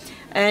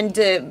 And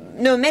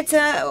no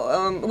matter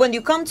when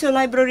you come to a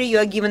library, you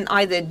are given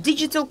either a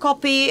digital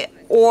copy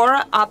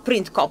or a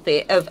print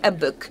copy of a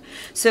book.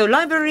 So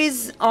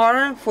libraries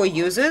are for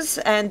users,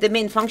 and the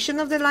main function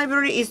of the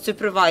library is to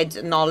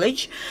provide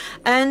knowledge.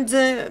 And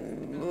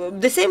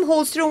the same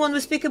holds true when we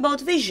speak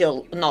about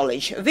visual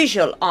knowledge,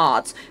 visual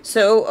art.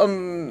 So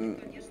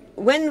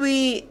when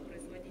we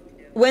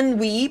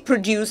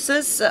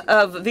producers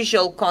of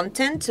visual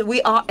content,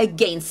 we are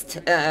against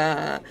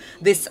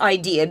this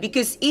idea,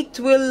 because it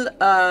will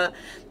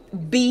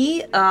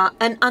be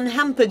an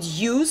unhampered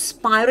use,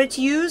 pirate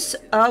use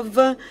of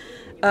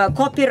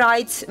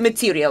copyright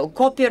material,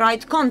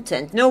 copyright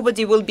content.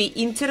 Nobody will be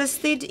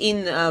interested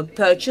in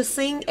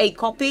purchasing a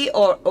copy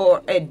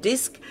or a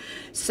disc.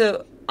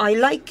 So I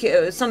like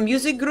some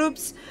music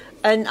groups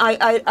and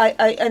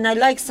I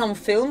like some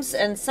films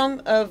and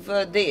some of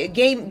the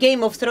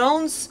Game of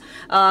Thrones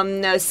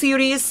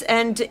series.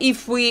 And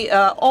if we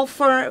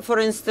offer, for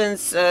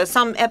instance,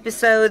 some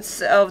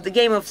episodes of the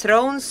Game of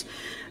Thrones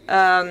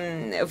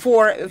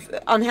for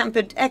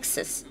unhampered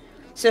access,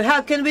 so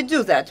how can we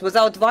do that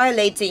without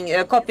violating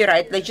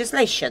copyright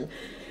legislation?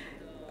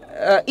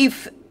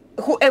 If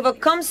whoever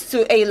comes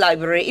to a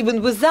library,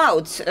 even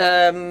without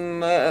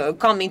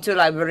coming to a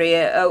library,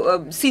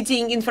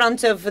 sitting in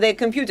front of their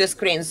computer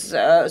screens,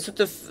 sort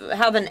of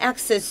have an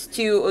access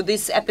to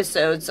these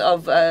episodes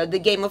of the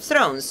Game of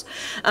Thrones.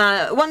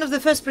 One of the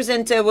first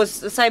presenters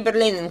was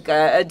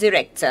CyberLeninka,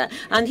 director,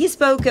 and he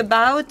spoke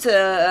about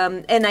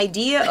an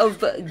idea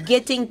of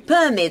getting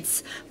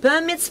permits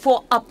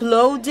for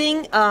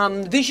uploading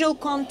visual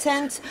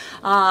content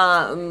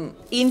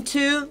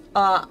into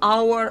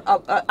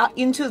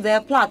into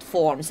their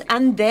platforms,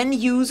 and then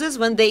users,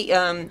 when they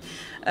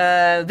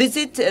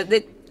visit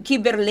the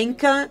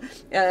CyberLeninka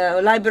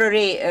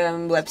library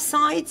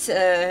website,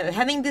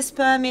 having this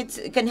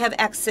permit, can have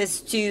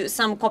access to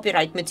some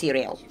copyright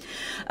material.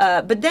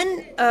 But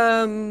then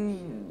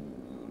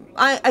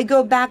I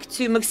go back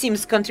to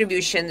Maxim's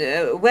contribution,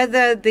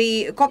 whether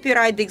the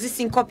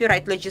existing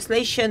copyright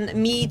legislation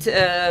meet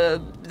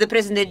the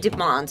present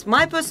demand.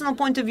 My personal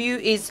point of view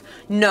is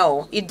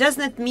no, it does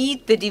not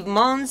meet the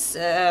demands,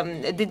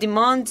 the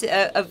demand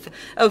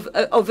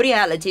of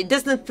reality. It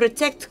does not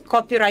protect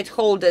copyright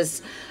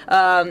holders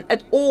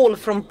at all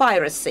from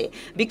piracy,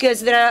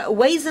 because there are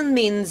ways and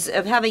means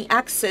of having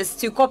access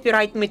to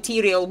copyright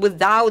material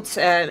without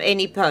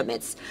any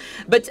permits.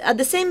 But at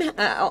the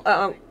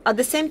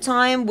same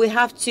time, we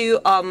have to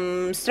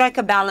strike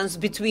a balance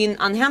between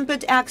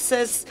unhampered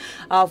access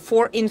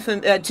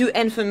to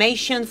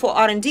information for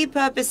R&D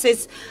purposes,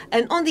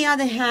 and on the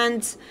other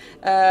hand,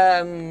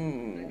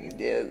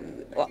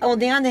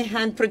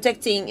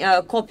 protecting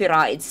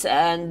copyrights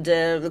and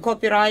the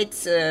copyright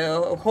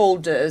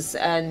holders,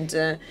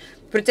 and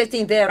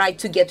protecting their right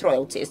to get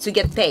royalties, to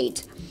get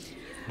paid.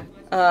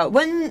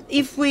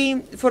 If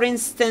we, for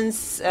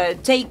instance,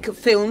 take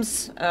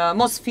films,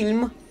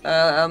 Mosfilm,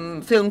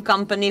 film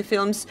company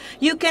films,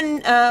 you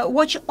can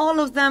watch all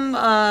of them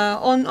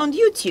on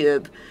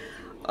YouTube.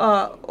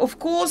 Of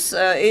course,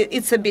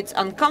 it's a bit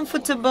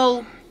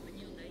uncomfortable,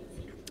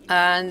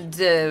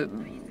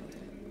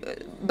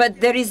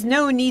 but there is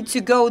no need to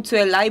go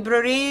to a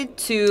library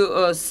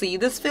to see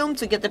this film,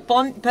 to get a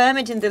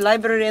permit in the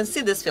library and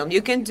see this film.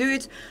 You can do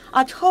it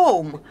at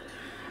home,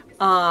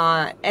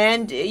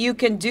 and you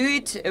can do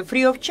it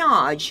free of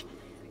charge.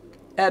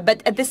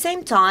 But at the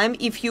same time,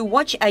 if you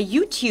watch a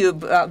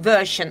YouTube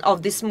version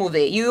of this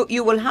movie,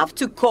 you will have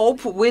to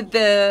cope with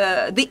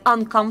the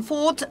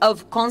uncomfort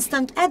of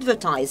constant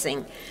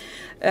advertising.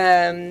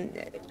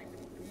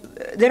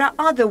 There are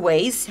other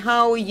ways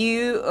how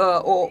you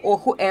or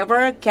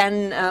whoever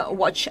can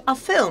watch a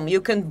film.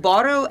 You can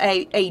borrow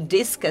a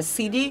disc, a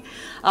CD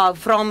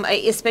from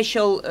a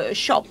special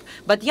shop.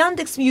 But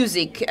Yandex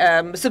Music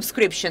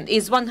subscription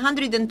is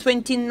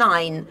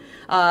 129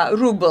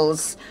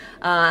 rubles.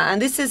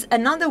 And this is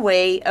another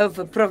way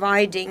of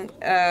providing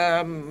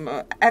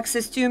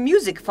access to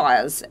music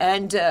files.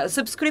 And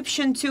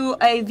subscription to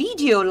a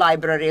video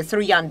library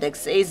through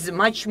Yandex is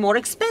much more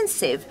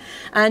expensive,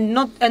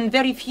 and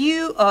very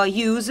few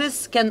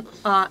users can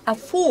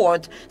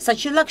afford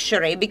such a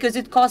luxury, because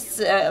it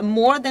costs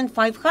more than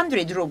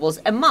 500 rubles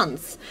a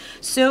month.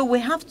 So we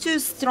have to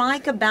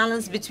strike a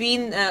balance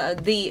between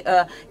the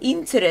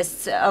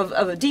interests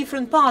of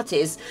different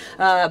parties,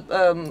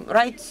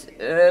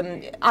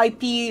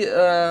 IP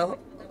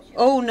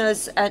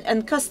owners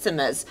and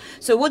customers.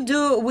 So what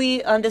do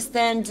we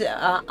understand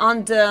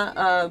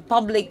under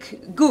public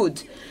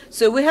good?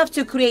 So we have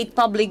to create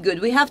public good.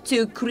 We have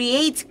to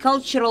create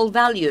cultural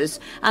values,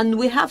 and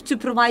we have to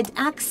provide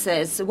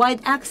access,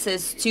 wide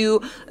access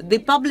to the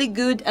public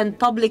good and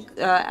public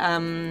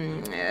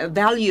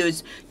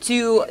values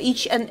to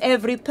each and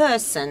every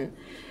person.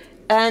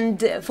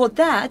 And for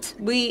that,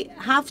 we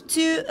have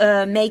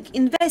to make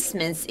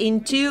investments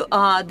into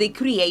the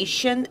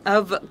creation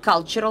of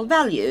cultural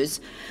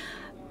values.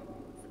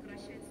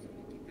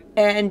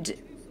 And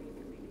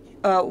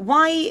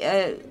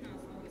why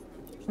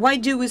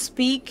do we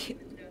speak?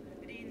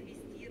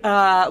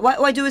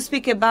 Why do we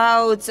speak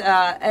about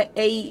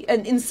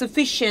an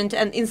insufficient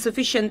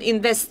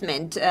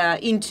investment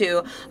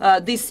into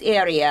this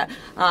area?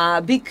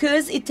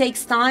 Because it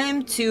takes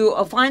time to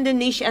find a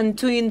niche and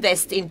to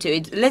invest into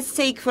it. Let's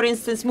take, for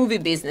instance, movie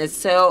business.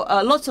 So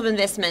lots of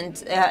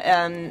investment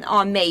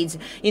are made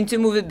into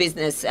movie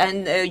business,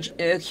 and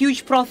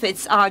huge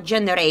profits are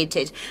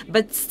generated.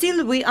 But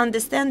still, we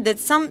understand that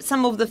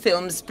some of the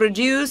films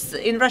produced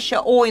in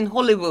Russia or in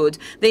Hollywood,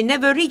 they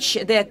never reach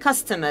their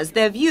customers,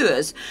 their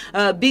viewers.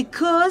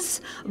 Because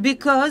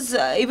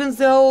even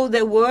though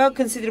there were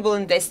considerable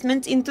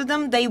investment into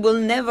them, they will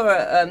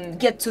never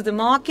get to the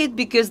market,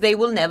 because they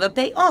will never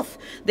pay off.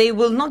 They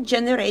will not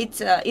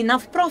generate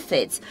enough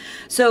profits.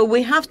 So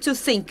we have to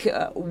think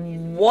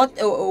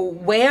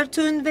where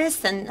to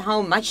invest and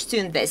how much to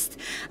invest.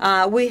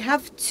 We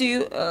have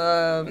to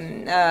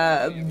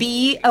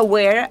be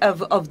aware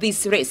of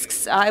these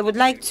risks. I would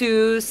like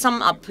to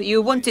sum up.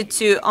 You wanted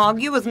to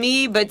argue with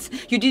me, but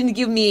you didn't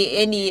give me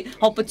any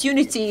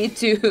opportunity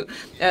to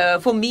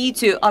for me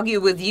to argue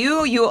with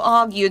you. You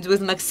argued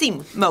with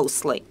Maxim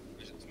mostly.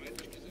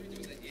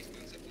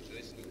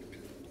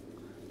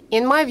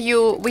 In my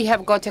view, we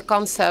have got a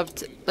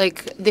concept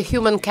like the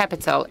human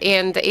capital,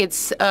 and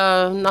it's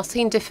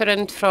nothing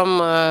different from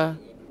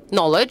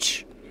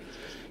knowledge.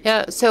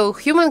 Yeah, so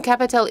human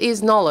capital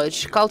is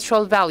knowledge,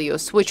 cultural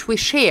values, which we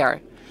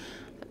share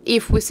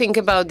if we think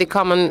about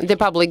the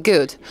public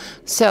good.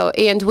 So,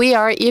 and we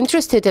are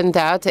interested in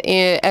that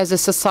as a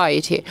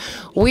society.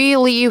 We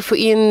live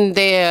in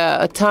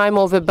the time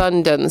of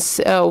abundance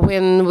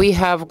when we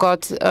have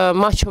got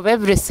much of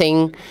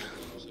everything.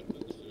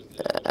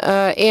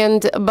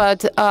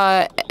 But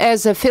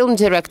as a film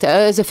director,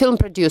 as a film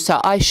producer,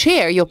 I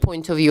share your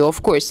point of view,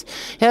 of course.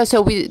 Yeah,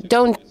 so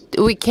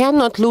we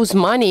cannot lose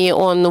money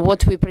on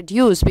what we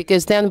produce,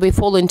 because then we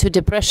fall into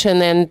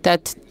depression, and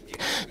that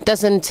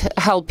doesn't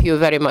help you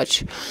very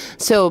much.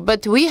 So,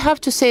 but we have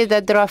to say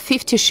that there are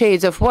 50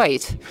 shades of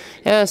white.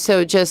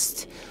 So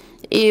just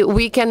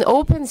we can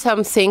open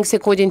some things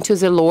according to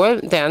the law,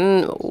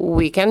 then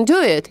we can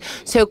do it.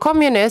 So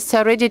communists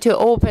are ready to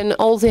open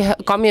all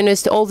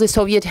the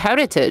Soviet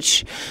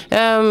heritage.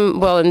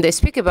 Well, and they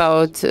speak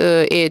about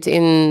it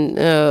in,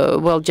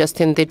 well,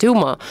 just in the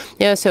Duma.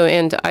 Yeah, so,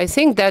 and I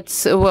think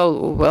that's,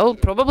 well,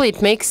 probably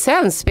it makes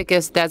sense,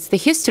 because that's the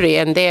history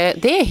and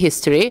their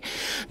history.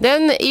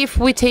 Then if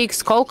we take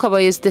Skolkovo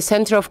as the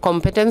center of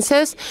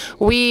competences,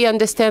 we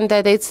understand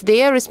that it's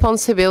their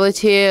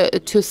responsibility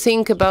to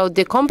think about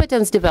the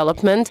competence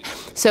development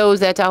so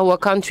that our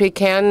country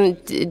can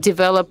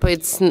develop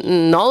its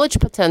knowledge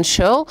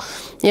potential.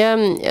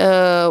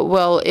 Yeah,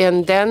 well,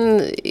 and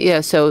then,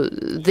 yeah, so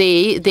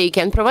they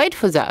can provide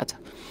for that.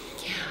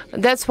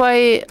 That's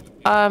why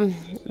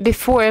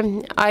before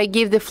I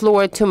give the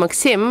floor to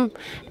Maxim,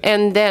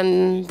 and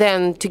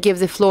then to give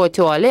the floor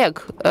to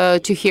Oleg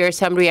to hear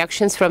some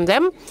reactions from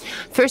them,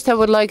 first I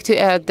would like to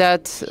add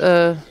that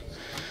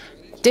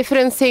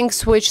different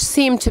things which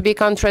seem to be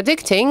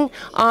contradicting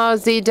are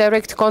the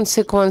direct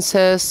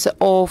consequences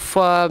of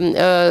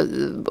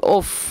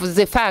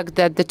the fact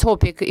that the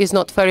topic is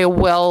not very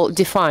well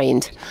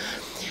defined.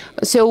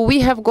 So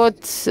we have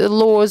got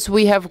laws,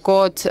 we have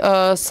got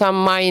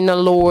some minor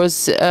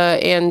laws,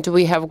 and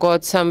we have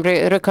got some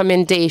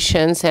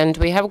recommendations, and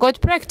we have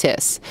got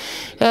practice.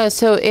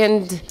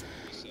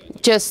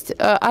 Just,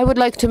 I would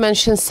like to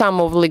mention some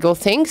of legal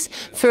things.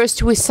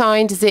 First, we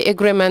signed the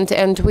agreement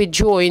and we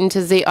joined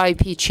the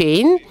IP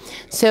chain.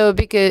 So,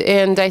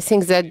 and I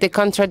think that the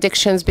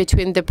contradictions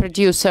between the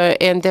producer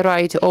and the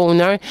right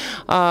owner,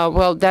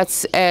 well,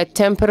 that's a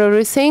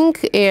temporary thing,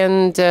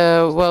 and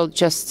well,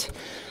 just.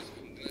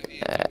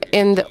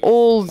 And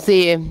all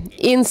the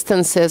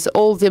instances,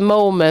 all the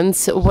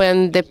moments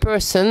when the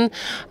person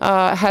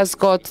has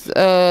got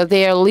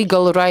their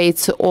legal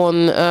rights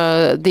on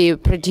the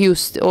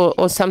produced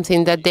or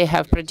something that they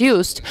have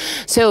produced,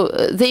 so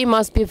they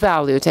must be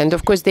valued, and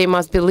of course they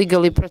must be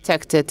legally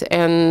protected,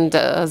 and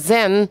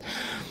then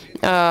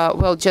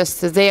well,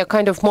 just they are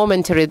kind of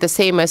momentary, the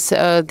same as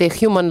the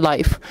human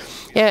life.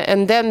 Yeah,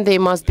 and then they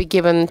must be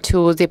given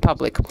to the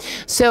public.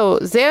 So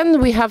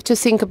then we have to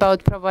think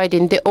about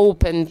providing the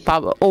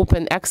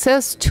open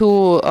access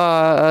to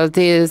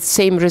the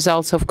same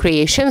results of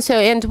creation. So,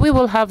 and we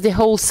will have the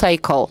whole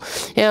cycle,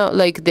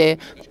 like the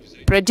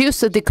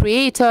producer, the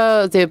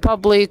creator, the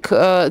public,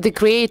 the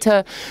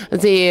creator,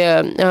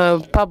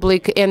 the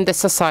public, and the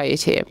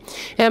society.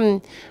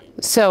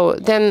 So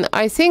then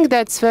I think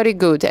that's very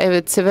good.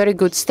 It's a very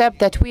good step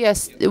that we are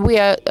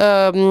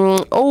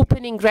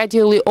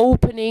gradually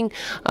opening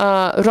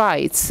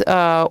rights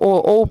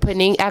or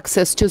opening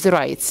access to the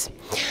rights.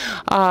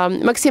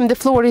 Maxim, the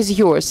floor is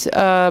yours.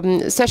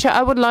 Sasha,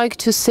 I would like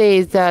to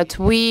say that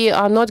we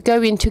are not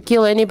going to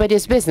kill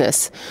anybody's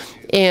business,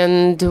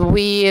 and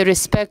we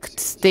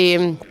respect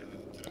the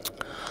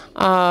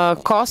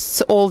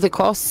costs, all the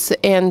costs,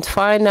 and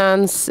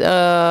finance,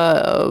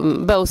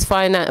 both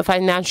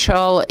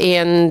financial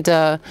and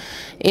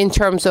in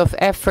terms of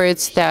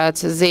efforts that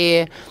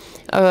the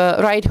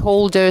right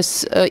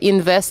holders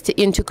invest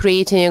into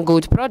creating a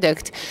good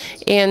product.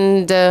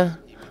 And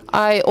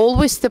I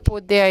always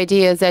support the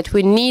idea that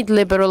we need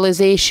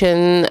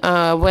liberalization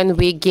when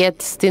we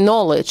get the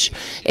knowledge,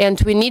 and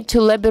we need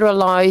to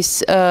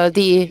liberalize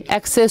the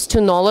access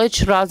to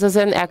knowledge rather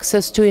than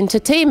access to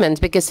entertainment,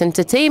 because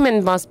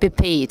entertainment must be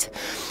paid.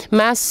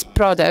 Mass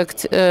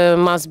product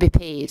must be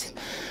paid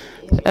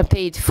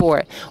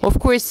for. Of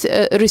course,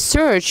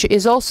 research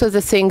is also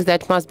the thing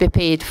that must be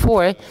paid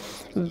for.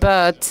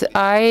 But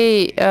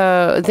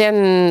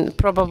then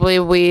probably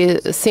we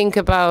think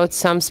about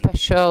some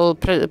special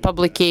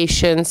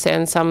publications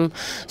and some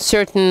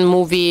certain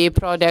movie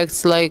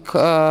products like,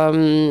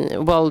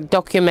 well,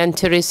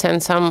 documentaries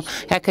and some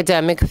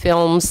academic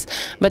films,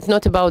 but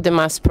not about the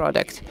mass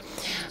product.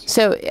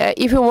 So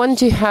if you want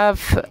to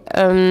have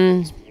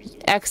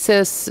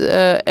access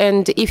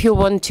and if you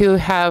want to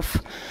have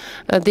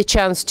the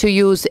chance to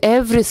use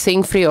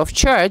everything free of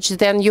charge,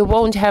 then you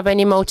won't have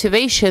any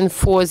motivation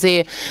for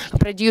the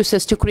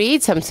producers to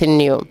create something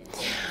new.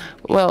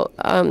 Well,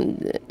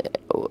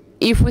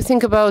 if we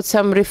think about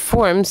some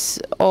reforms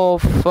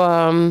of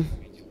our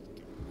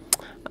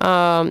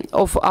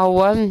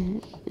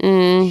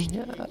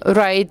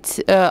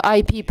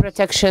IP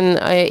protection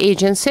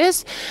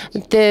agencies,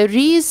 there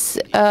is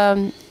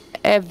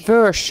a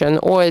version,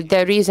 or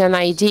there is an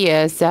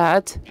idea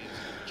that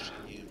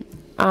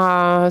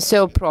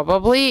so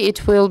probably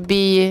it will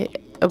be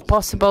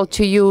possible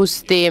to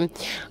use the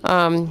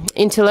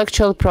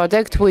intellectual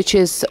product which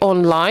is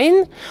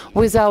online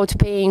without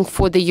paying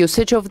for the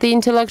usage of the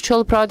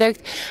intellectual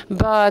product,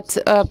 but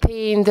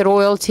paying the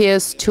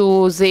royalties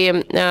to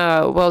the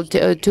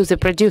to the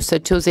producer,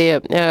 to the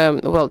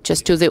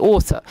just to the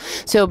author.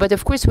 So, but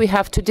of course we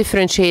have to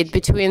differentiate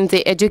between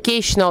the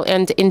educational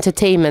and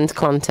entertainment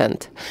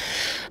content.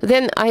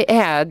 Then I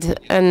add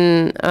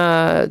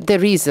the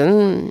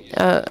reason.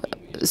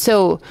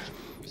 So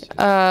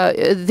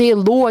the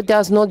law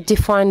does not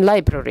define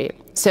library.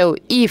 So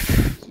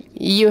if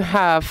you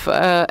have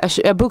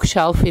a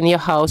bookshelf in your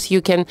house,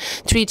 you can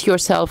treat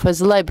yourself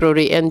as a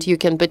library and you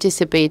can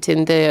participate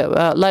in the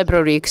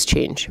library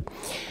exchange.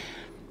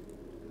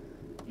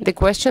 The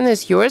question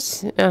is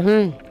yours.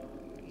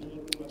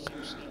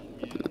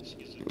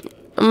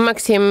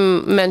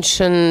 Maxim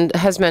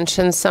has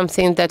mentioned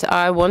something that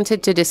I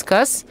wanted to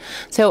discuss.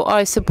 So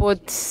I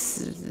support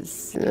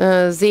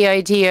the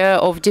idea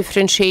of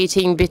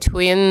differentiating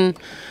between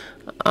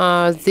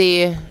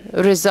the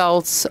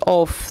results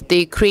of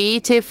the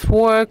creative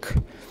work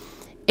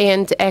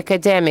and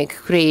academic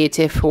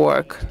creative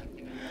work,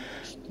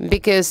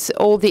 because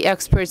all the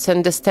experts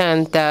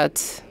understand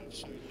that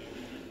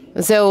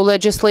though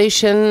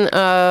legislation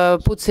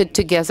puts it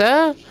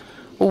together,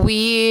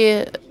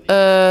 we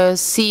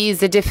see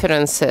the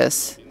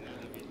differences.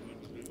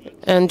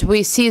 And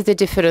we see the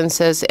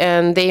differences,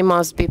 and they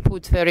must be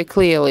put very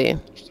clearly.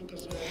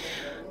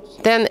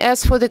 Then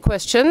as for the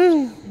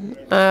question,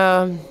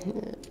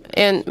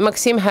 and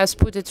Maxim has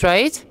put it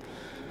right,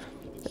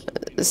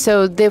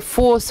 so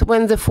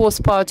when the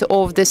fourth part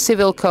of the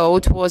civil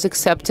code was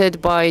accepted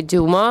by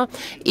Duma,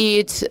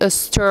 it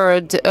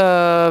stirred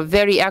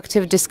very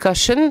active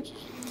discussion,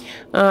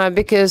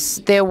 because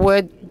there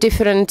were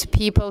different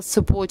people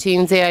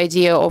supporting the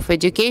idea of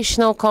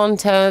educational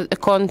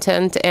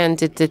content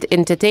and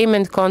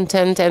entertainment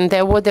content, and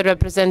there were the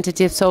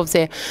representatives of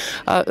the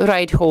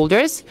right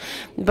holders.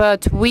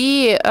 But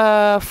we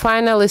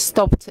finally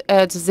stopped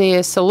at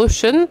the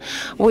solution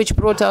which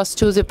brought us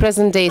to the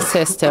present-day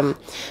system.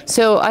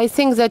 So I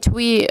think that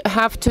we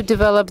have to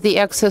develop the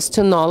access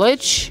to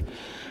knowledge,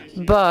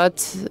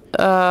 but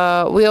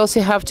we also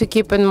have to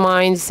keep in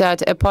mind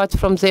that apart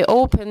from the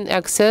open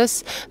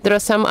access, there are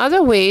some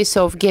other ways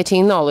of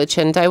getting knowledge,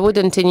 and I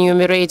wouldn't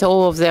enumerate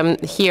all of them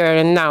here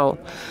and now.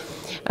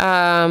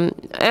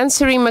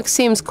 Answering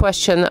Maxim's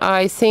question,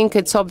 I think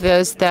it's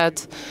obvious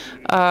that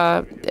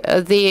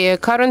the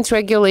current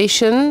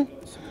regulation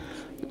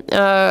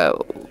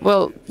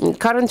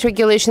current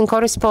regulation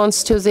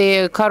corresponds to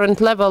the current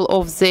level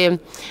of the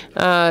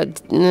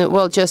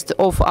just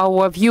of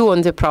our view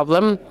on the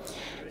problem.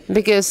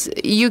 Because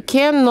you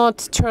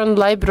cannot turn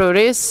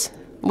libraries,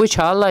 which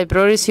are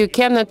libraries, you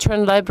cannot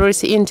turn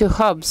libraries into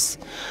hubs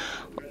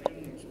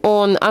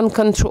on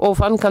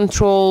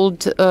uncontrolled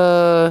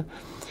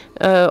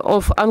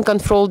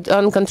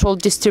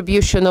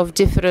distribution of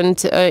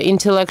different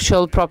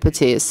intellectual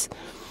properties,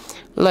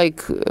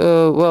 like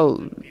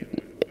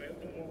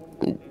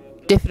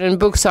different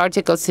books,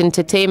 articles,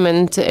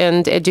 entertainment,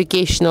 and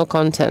educational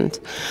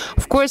content.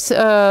 Of course,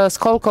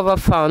 Skolkovo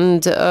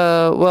Fund,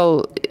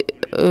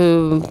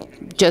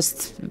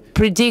 just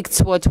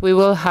predicts what we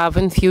will have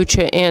in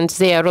future, and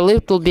they are a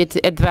little bit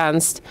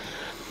advanced.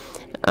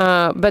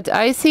 But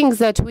I think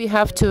that we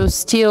have to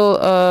still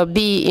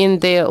be in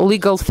the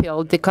legal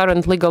field, the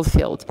current legal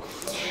field.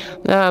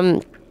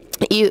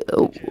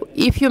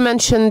 If you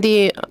mention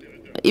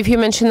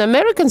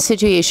American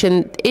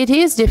situation, it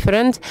is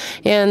different,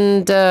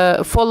 and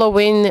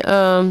following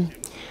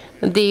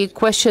the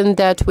question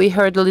that we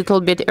heard a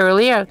little bit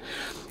earlier.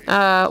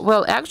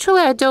 Well,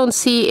 actually, I don't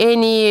see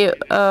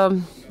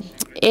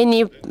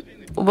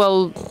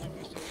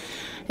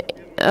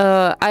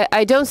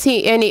I don't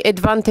see any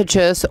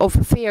advantages of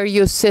fair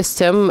use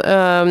system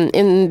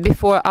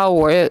before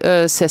our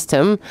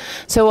system.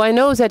 So I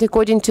know that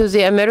according to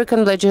the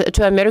American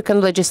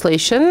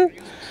legislation,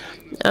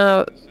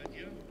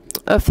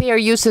 fair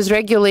use is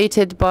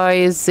regulated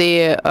by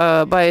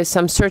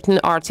some certain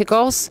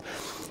articles,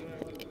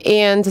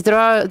 and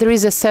there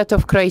is a set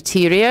of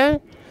criteria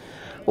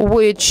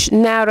which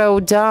narrow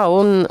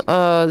down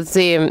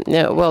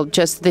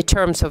just the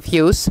terms of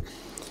use.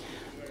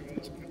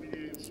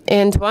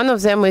 And one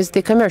of them is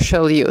the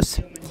commercial use.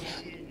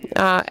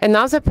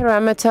 Another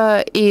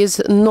parameter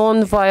is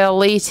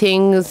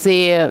non-violating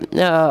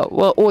the,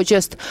 or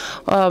just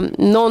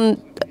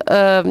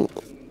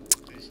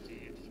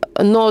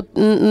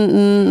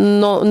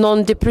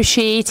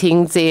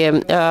non-depreciating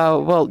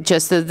the,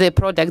 just the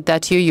product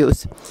that you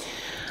use.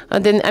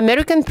 And then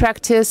American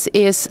practice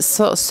is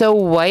so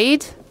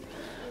wide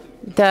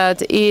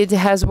that it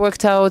has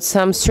worked out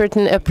some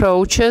certain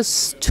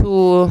approaches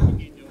to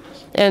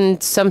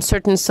and some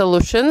certain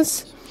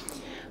solutions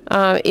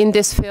in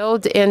this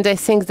field. And I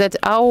think that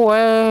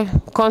our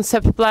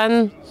concept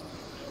plan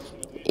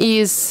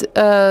is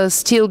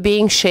still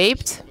being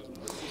shaped.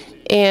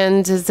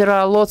 And there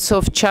are lots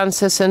of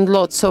chances and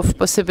lots of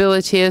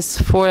possibilities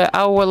for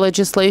our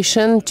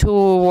legislation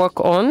to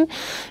work on.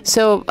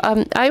 So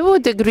I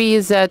would agree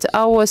that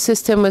our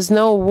system is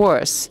no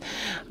worse.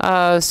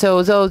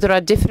 So though there are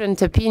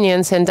different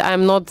opinions, and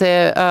I'm not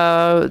the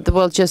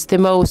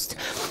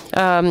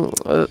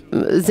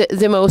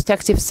most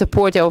active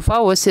supporter of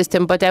our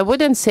system, but I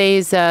wouldn't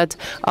say that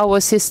our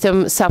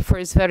system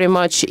suffers very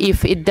much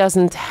if it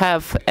doesn't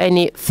have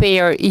any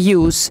fair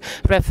use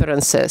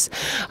references.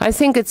 I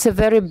think it's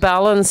a very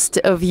balanced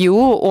view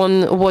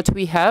on what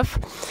we have.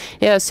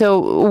 Yeah,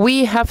 so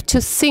we have to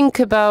think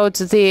about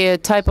the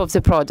type of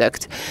the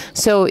product.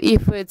 So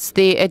if it's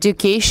the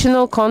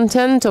educational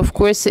content, of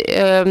course,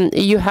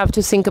 you have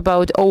to think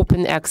about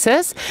open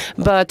access,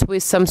 but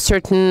with some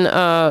certain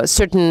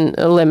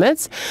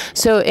limits.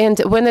 So, and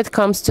when it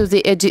comes to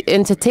the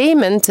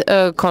entertainment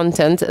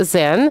content,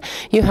 then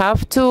you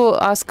have to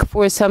ask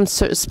for some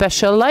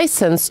special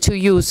license to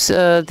use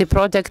the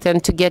product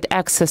and to get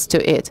access to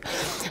it.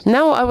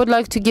 Now I would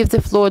like to give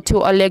the floor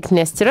to Oleg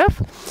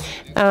Nesterov,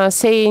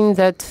 saying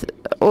that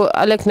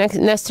Oleg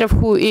Nesterov,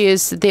 who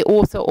is the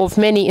author of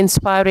many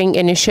inspiring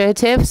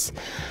initiatives.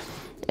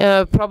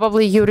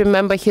 Probably you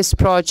remember his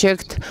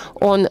project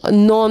on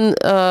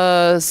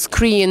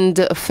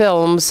non-screened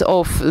films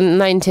of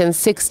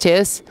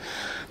 1960s.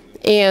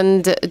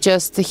 And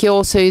just he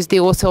also is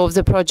the author of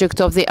the project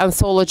of the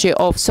anthology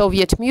of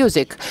Soviet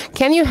music.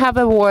 Can you have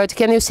a word,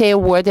 can you say a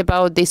word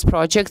about these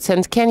projects,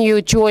 and can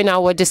you join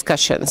our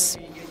discussions?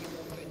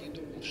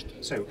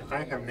 So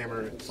I have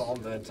never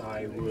thought that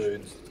I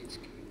would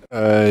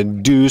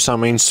do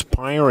some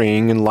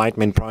inspiring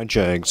enlightenment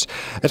projects.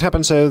 It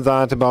happened so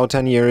that about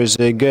 10 years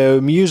ago,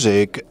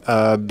 music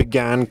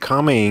began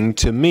coming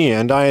to me,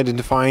 and I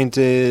identified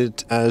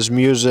it as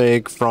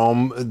music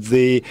from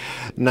the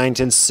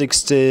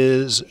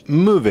 1960s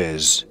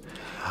movies.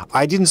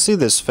 I didn't see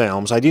these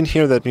films, I didn't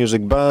hear that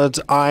music, but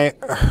I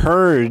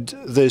heard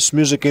this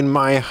music in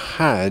my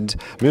head,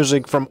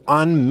 music from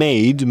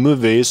unmade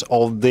movies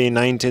of the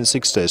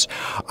 1960s.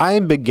 I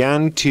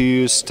began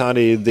to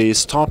study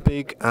this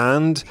topic,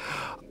 and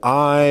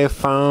I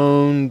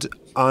found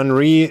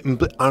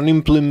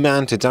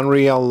unimplemented,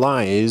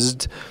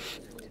 unrealized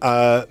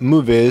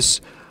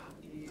movies.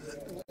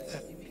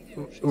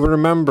 We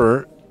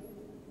remember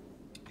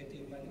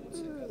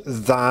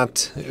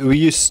that we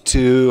used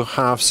to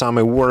have some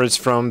awards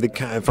from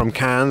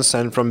Cannes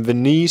and from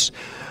Venice,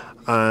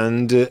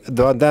 and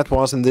that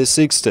was in the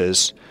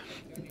 60s.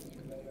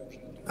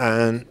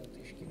 And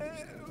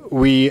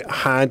we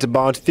had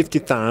about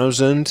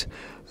 50,000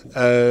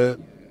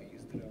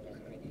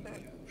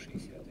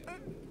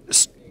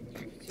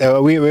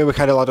 we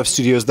had a lot of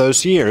studios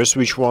those years,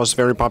 which was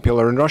very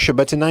popular in Russia.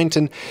 But in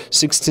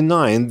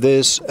 1969,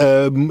 this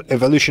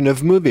evolution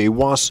of movie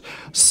was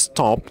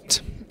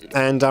stopped,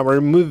 and our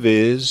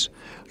movies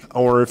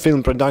or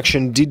film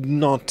production did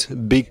not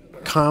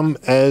become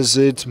as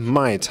it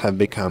might have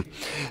become.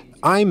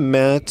 I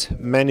met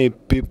many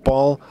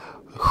people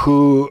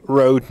who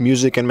wrote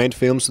music and made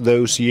films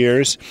those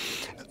years,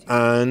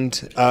 and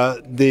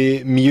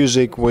the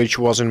music which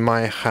was in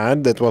my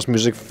head, that was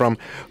music from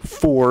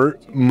 4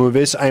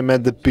 movies. I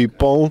met the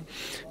people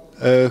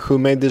who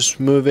made these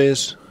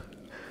movies,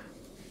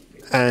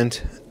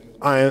 and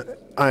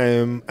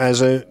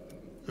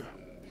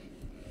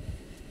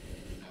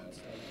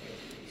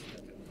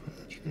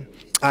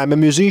I'm a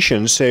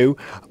musician, so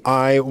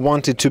I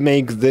wanted to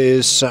make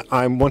this.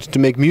 I wanted to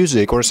make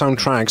music or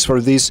soundtracks for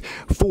these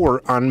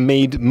 4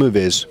 unmade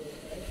movies.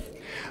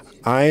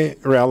 I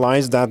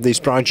realized that this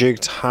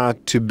project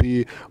had to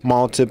be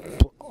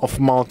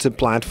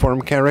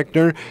multi-platform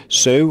character,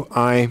 so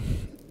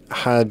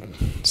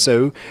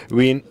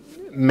we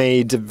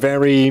made a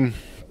very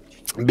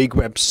big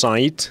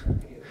website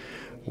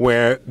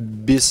where,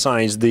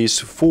 besides these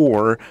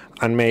 4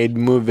 unmade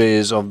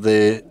movies of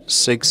the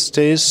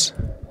 60s,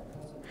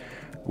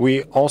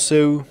 we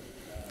also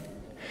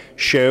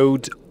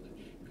showed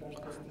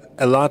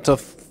a lot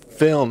of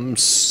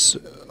films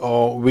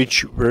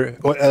which were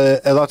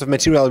a lot of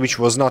material which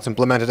was not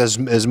implemented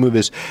as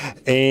movies.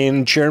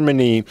 In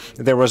Germany,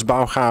 there was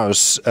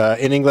Bauhaus.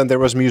 In England, there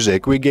was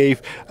music. We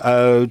gave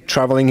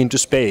traveling into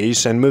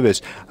space and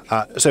movies.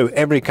 So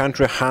every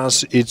country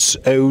has its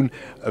own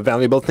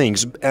valuable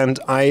things. And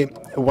I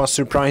was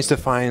surprised to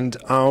find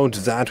out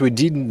that we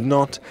did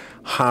not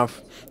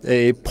have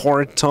a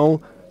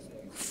portal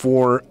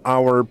for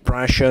our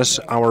precious,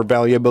 our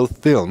valuable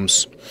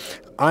films.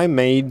 I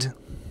made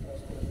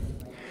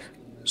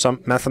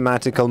some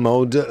mathematical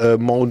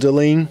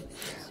modeling.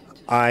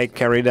 I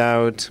carried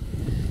out,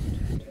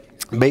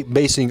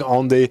 basing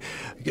on the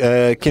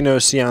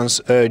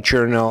Kinoscience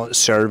journal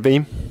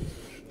survey.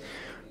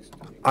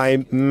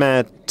 I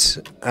met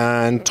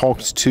and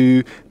talked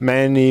to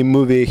many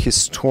movie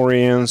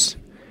historians,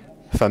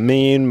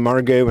 Famin,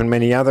 Margot, and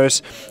many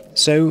others.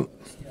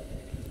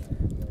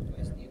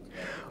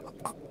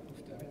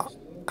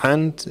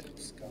 And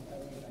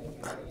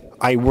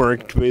I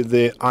worked with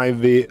the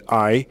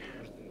IVI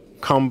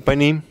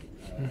company,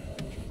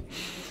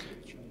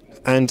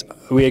 and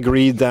we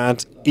agreed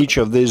that each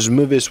of these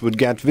movies would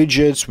get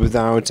widgets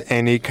without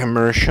any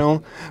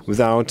commercial,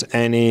 without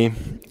any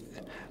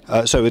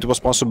so it was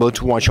possible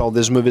to watch all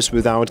these movies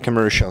without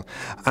commercial.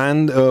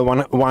 And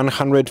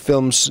 100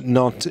 films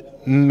not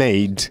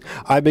made.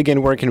 I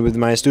began working with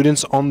my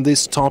students on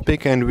this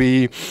topic, and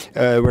we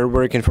were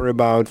working for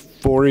about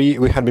 40.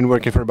 We had been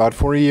working for about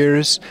 4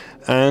 years,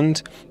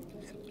 and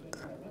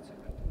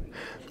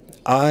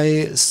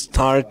I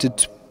started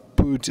to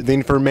put the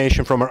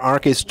information from our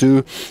archives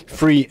to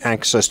free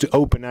access, to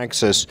open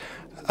access,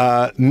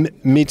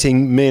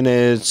 meeting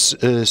minutes,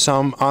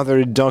 some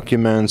other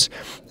documents,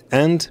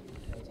 and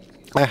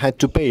I had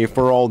to pay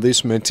for all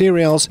these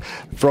materials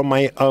from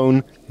my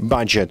own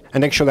budget.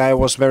 And actually I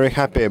was very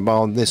happy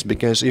about this,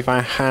 because if I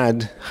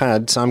had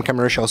had some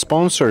commercial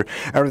sponsor,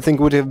 everything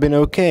would have been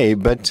okay.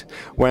 But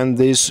when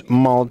this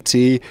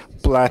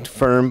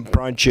multi-platform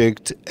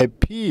project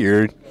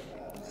appeared,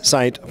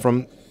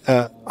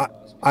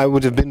 I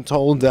would have been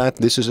told that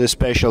this is a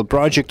special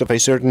project of a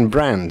certain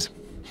brand.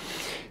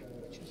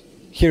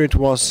 Here it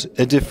was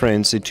a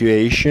different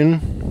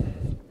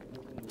situation.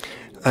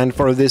 And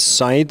for this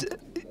site,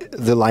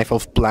 The Life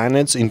of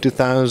Planets, in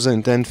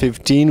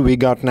 2015, we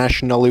got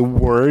national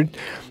award,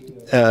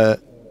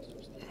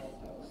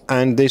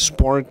 and this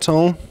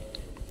portal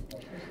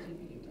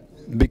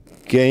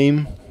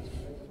became,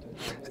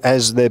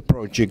 as the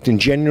project in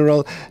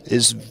general,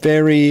 is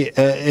very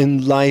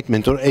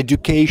enlightenment or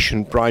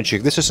education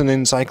project. This is an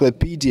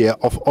encyclopedia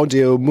of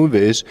audio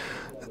movies,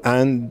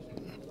 and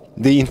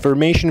the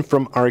information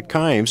from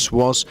archives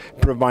was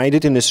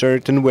provided in a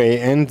certain way,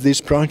 and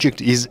this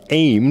project is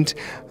aimed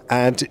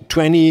at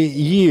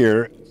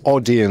 20-year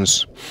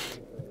audience.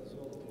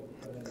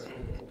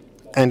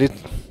 And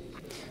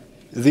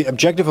the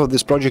objective of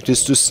this project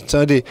is to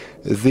study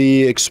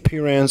the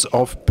experience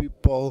of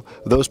people,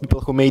 those people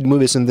who made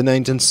movies in the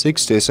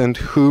 1960s and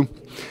who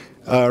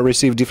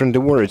received different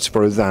awards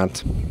for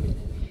that.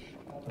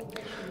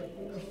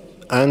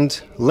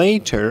 And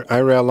later I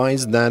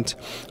realized that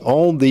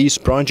all these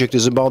projects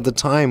is about the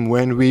time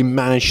when we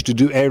managed to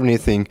do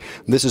everything.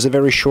 This is a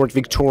very short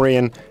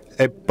Victorian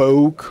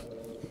epoch,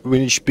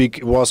 which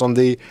was on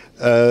the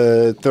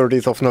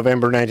 30th of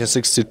November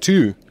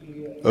 1962,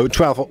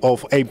 12th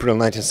of April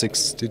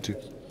 1962.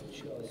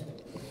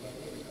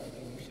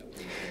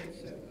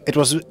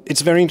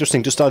 It's very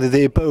interesting to study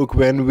the epoch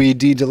when we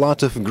did a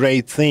lot of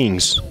great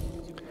things.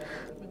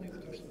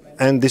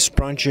 And this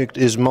project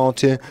is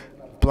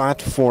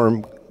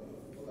multi-platform,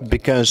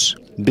 because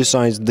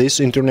besides this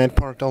internet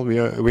portal,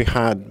 we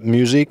had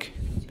music,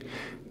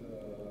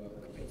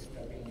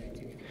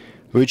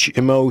 which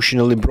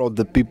emotionally brought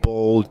the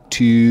people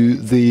to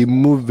the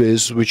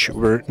movies which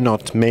were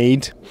not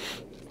made,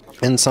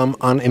 and some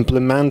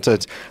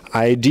unimplemented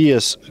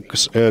ideas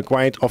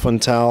quite often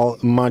tell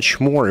much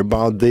more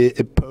about the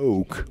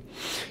epoch.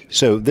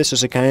 So this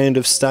is a kind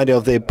of study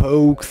of the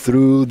epoch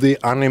through the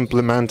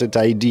unimplemented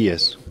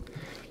ideas.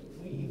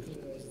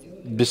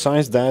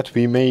 Besides that,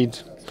 we made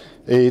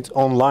it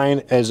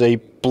online as a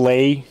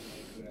play,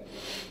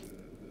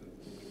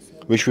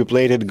 which we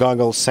played at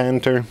Gogol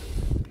Center,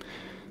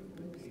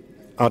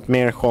 at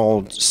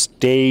Meyerhold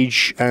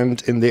stage,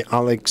 and in the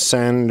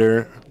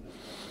Alexander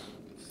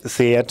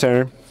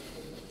Theater.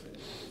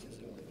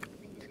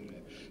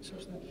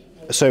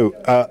 So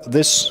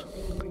this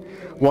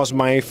was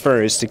my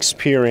first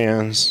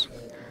experience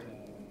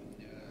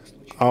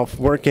of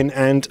working,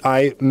 and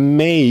I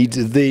made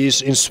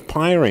this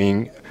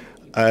inspiring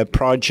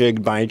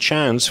project by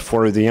chance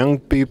for the young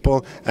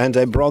people, and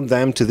I brought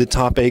them to the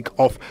topic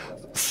of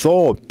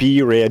Thaw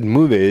period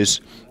movies,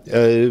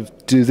 to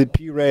the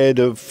period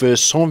of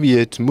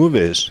Soviet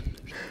movies.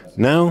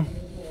 Now,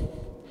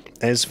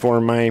 as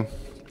for my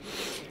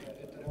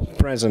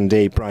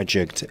present-day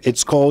project,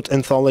 it's called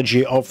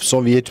Anthology of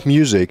Soviet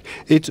Music.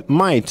 It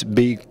might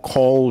be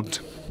called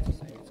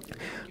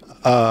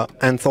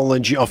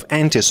Anthology of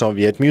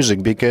Anti-Soviet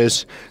Music,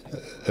 because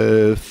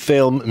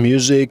film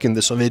music in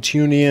the Soviet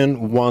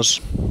Union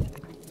was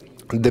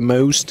the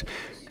most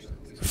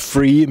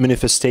free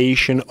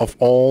manifestation of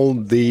all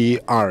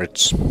the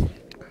arts.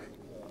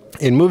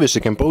 In movies, a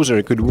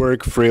composer could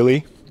work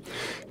freely,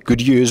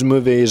 could use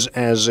movies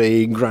as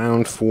a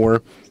ground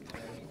for,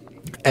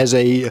 as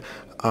a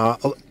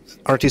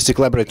artistic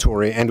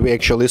laboratory, and we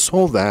actually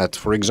saw that.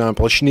 For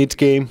example,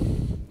 Schnitke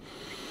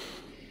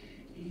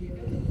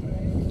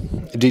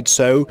did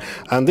so,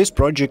 and this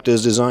project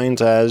is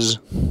designed as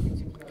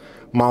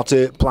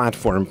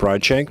multi-platform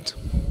project,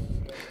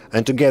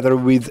 and together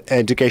with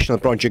educational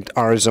project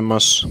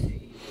Arzamas,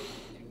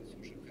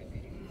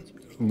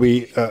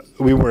 we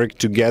worked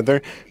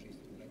together.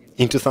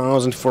 In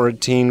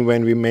 2014,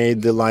 when we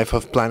made the Life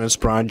of Planets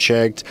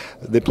project,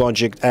 the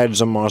project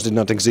Arzamas did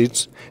not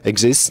exist.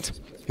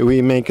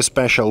 We make a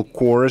special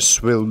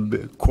course. Will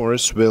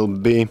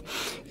be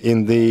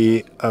in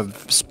the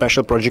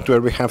special project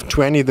where we have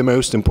 20 the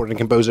most important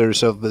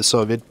composers of the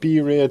Soviet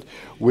period.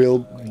 Will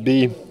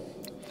be.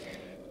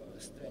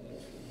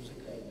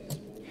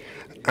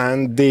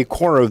 And the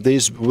core of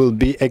this will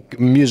be a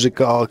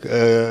musical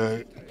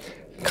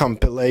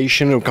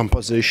compilation or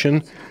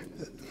composition.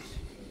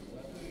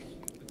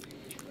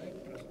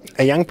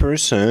 A young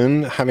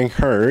person, having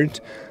heard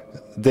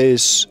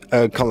this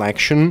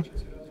collection,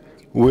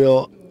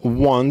 will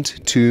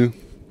want to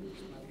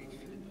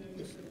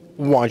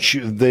watch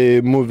the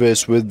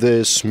movies with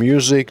this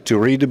music, to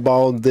read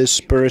about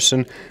this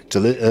person, to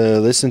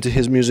listen to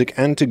his music,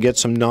 and to get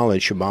some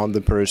knowledge about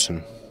the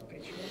person.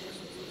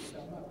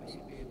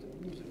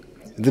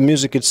 The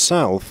music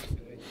itself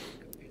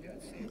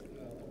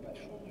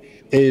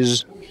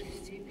is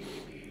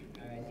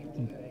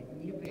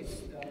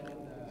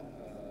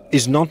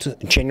not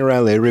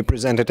generally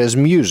represented as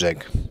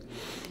music.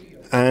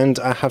 And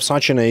I have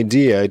such an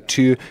idea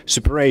to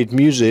separate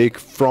music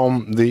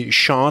from the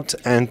shot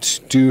and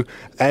to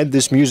add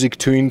this music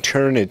to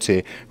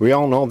eternity. We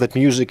all know that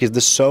music is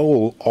the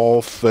soul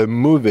of a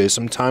movie.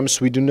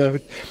 Sometimes we do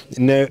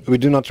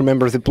not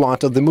remember the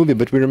plot of the movie,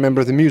 but we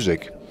remember the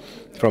music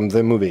from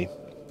the movie.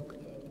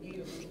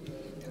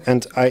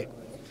 And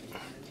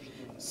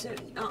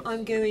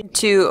I'm going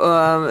to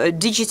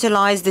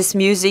digitalize this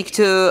music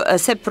to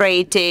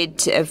separate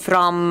it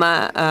from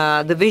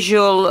the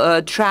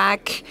visual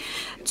track,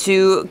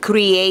 to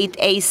create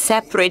a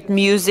separate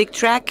music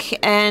track,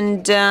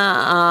 and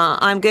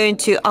I'm going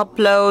to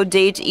upload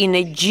it in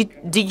a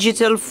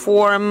digital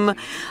form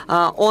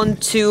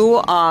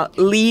onto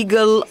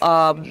legal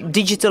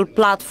digital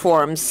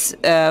platforms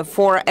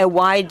for a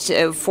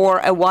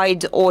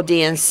wide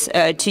audience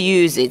to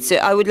use it. So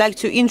I would like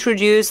to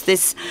introduce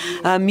this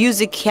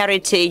music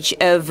heritage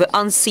of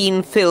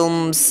unseen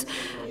films,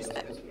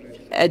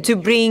 to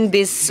bring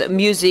this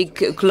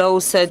music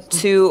closer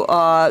to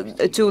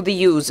the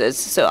users.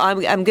 So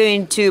I'm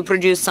going to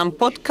produce some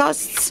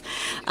podcasts,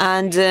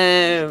 and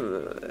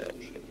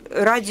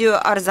Radio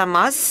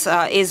Arzamas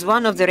is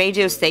one of the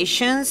radio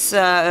stations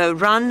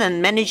run and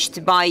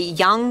managed by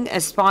young,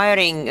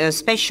 aspiring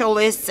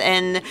specialists,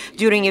 and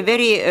during a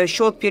very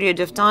short period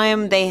of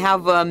time they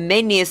have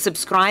many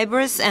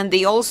subscribers, and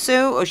they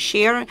also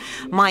share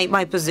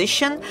my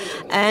position,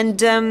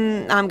 and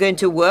I'm going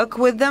to work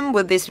with them,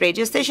 with this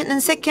radio station.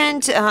 And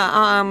second,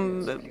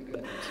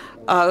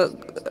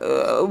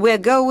 we're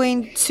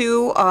going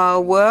to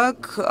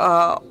work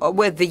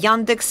with the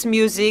Yandex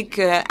Music,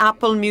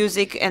 Apple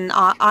Music, and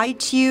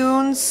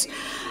iTunes,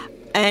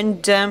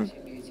 and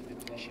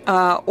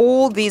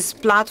all these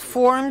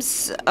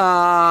platforms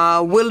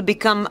will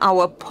become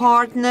our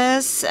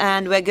partners,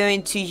 and we're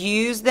going to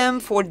use them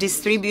for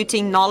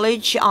distributing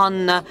knowledge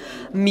on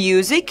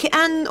music.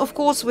 And of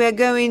course, we're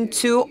going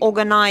to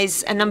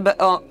organize a number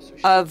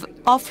of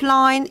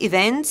offline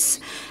events,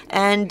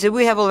 and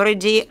we have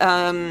already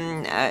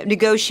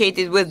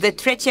negotiated with the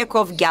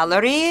Trishchenko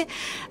Gallery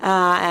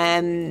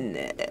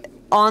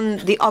on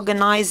the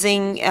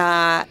organizing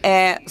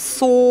a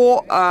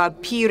Thaw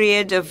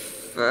period of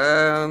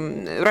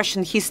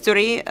Russian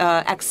history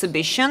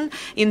exhibition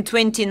in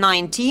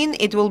 2019.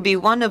 It will be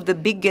one of the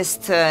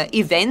biggest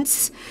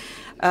events.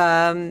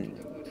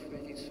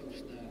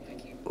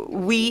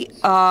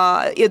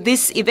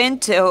 This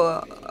event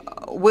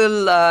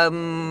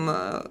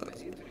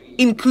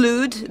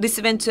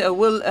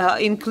will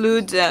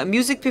include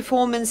music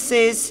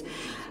performances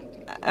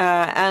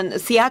and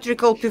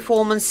theatrical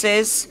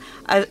performances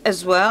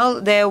as well.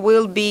 There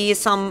will be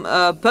some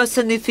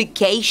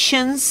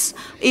personifications,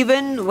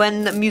 even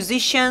when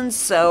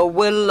musicians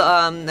will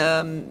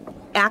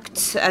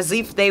act as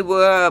if they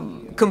were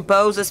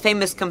composers,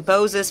 famous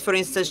composers, for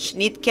instance,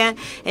 Schnitke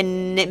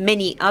and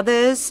many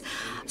others.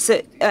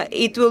 So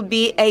it will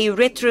be a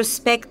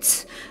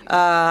retrospect,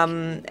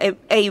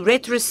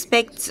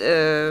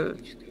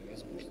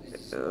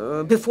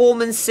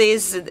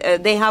 performances.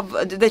 They have,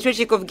 the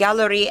Trishchenko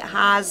Gallery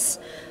has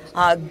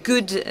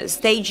good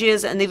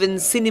stages and even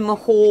cinema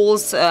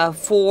halls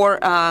for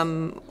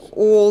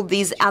all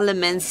these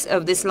elements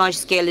of this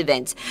large-scale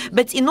event.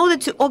 But in order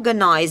to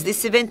organize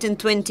this event in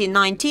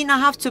 2019, I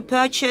have to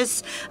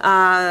purchase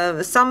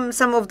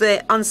some of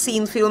the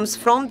unseen films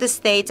from the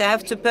state. I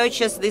have to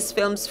purchase these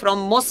films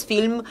from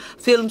Mosfilm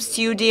film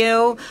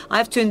studio. I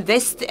have to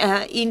invest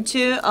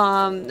into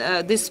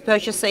this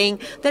purchasing.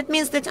 That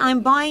means that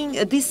I'm buying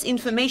this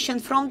information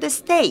from the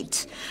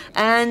state,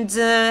 and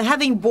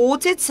having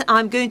bought it,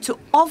 I'm going to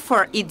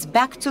offer it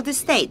back to the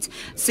state,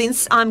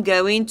 since I'm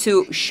going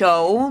to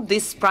show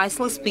these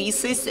priceless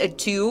pieces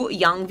to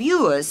young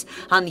viewers,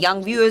 and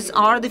young viewers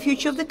are the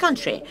future of the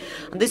country.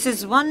 This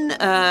is one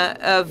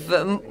of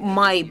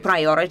my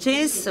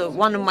priorities,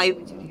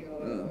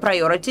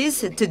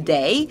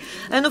 today.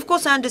 And of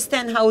course, I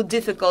understand how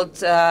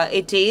difficult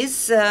it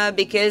is,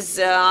 because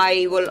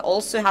I will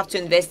also have to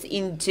invest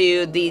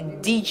into the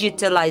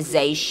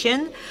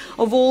digitalization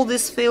of all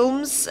these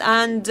films.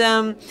 And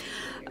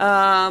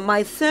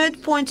my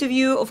third point of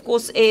view, of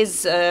course,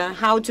 is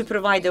how to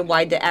provide a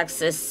wider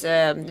access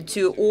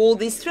to all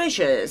these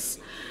treasures.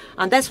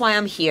 And that's why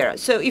I'm here.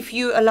 So if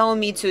you allow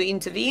me to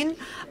intervene,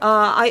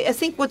 I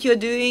think what you're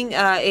doing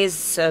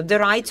is the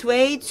right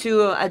way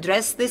to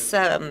address this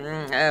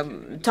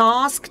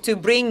task, to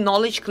bring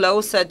knowledge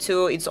closer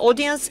to its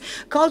audience.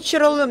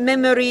 Cultural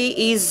memory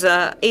is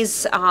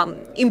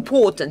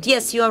important.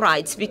 Yes, you're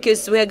right,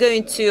 because we are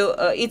going to,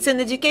 it's an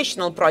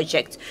educational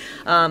project,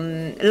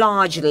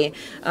 largely.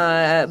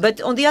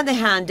 But on the other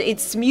hand,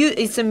 it's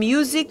a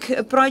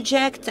music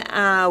project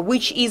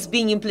which is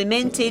being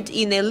implemented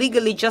in a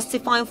legally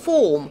justified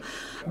form,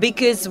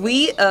 because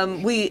we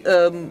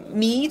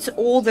meet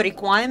all the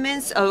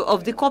requirements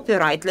of the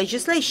copyright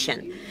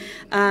legislation,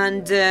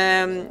 and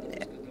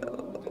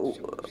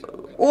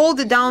all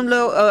the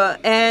download,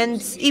 and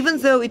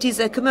even though it is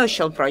a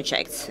commercial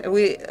project,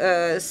 we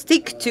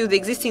stick to the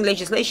existing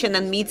legislation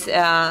and meet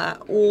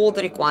all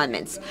the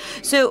requirements.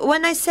 So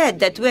when I said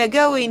that we are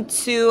going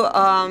to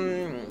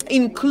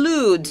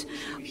include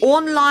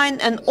online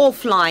and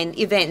offline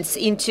events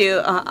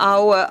into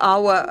our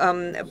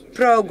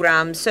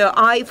program. So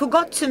I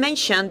forgot to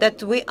mention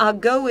that we are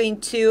going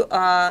to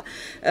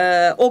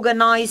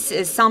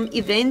organize some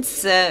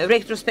events,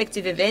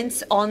 retrospective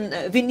events on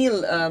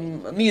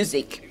vinyl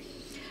music.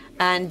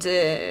 And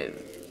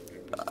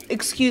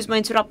excuse my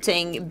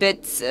interrupting,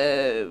 but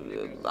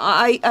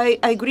I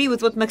agree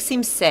with what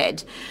Maxim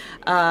said.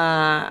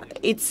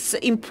 It's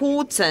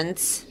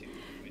important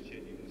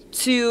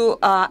to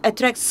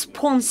attract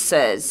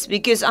sponsors,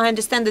 because I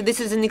understand that this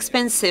is an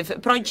expensive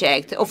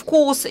project. Of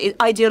course,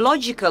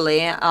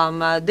 ideologically,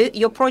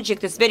 your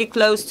project is very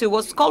close to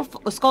what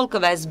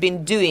Skolkovo has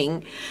been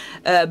doing,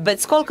 but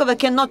Skolkovo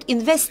cannot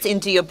invest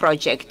into your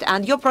project,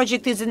 and your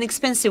project is an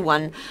expensive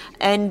one.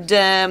 And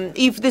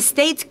if the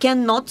state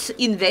cannot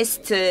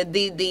invest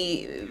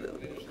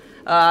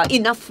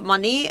enough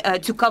money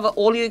to cover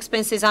all your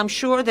expenses, I'm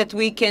sure that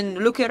we can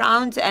look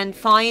around and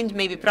find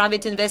maybe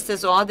private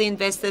investors or other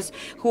investors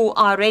who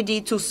are ready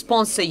to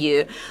sponsor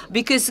you,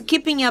 because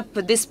keeping up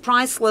this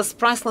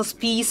priceless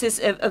pieces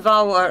of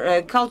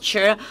our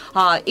culture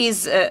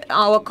is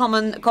our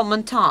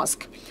common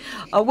task.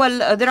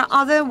 Well, there are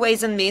other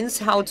ways and means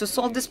how to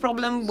solve this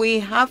problem. We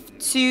have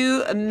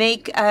to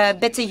make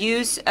better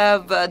use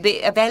of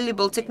the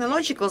available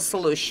technological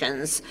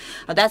solutions.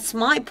 That's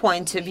my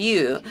point of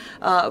view.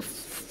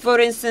 For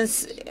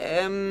instance,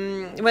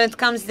 when it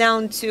comes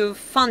down to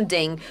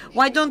funding,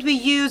 why don't we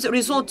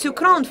resort to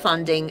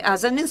crowdfunding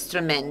as an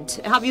instrument?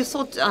 Have you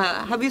thought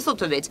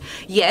of it?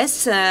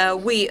 Yes,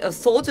 we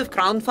thought of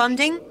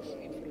crowdfunding.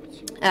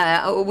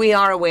 We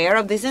are aware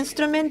of this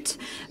instrument,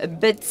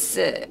 but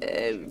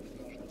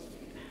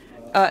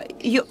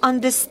you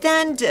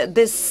understand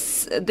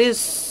this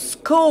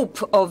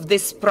scope of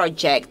this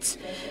project.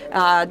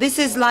 This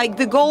is like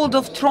the gold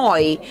of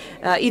Troy.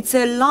 It's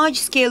a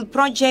large-scale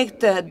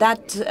project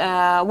that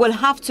will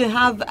have to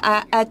have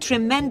a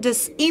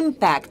tremendous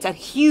impact, a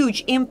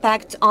huge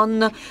impact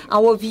on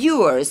our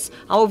viewers.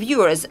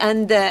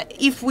 And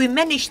if we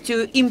manage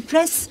to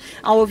impress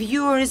our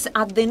viewers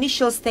at the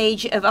initial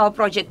stage of our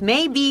project,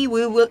 maybe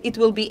it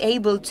will be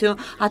able to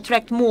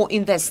attract more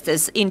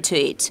investors into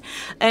it.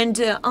 And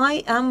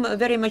I am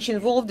very much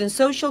involved in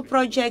social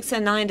projects,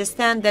 and I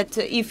understand that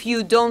if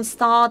you don't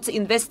start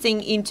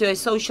investing into a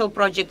social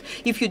project,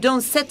 if you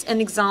don't set an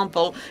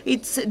example,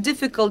 it's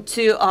difficult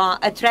to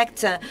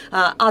attract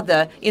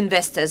other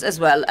investors as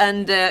well.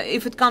 And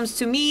if it comes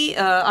to me,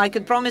 I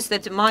can promise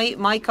that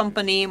my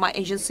company, my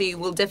agency,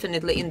 will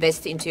definitely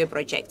invest into your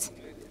project.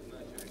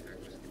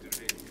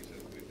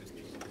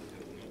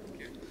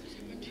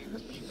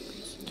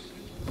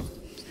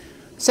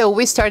 So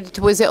we started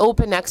with the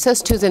open access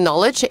to the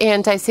knowledge,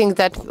 and I think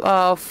that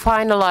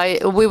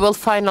we will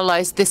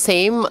finalize the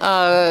same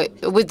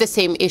with the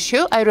same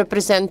issue. I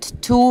represent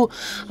two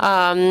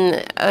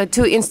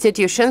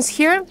institutions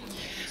here,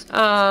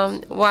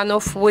 one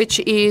of which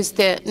is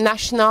the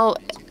National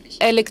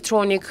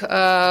Electronic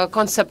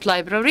Concept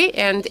Library,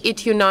 and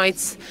it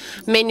unites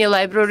many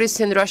libraries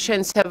in Russia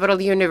and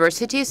several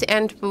universities,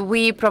 and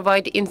we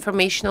provide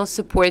informational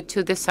support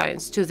to the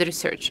science, to the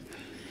research.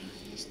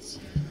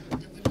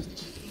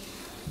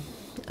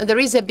 there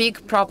is a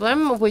big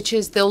problem, which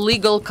is the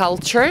legal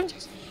culture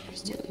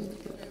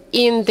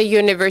in the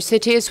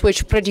universities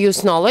which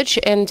produce knowledge,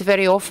 and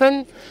very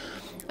often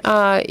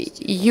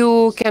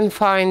you can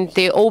find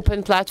the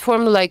open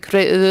platform like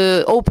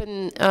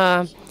open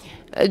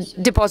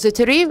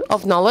depository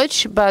of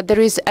knowledge, but there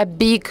is a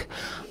big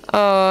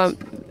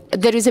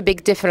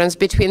difference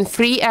between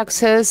free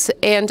access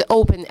and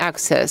open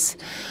access.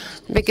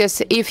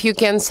 Because if you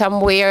can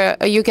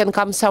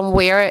come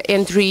somewhere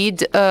and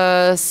read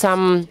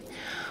some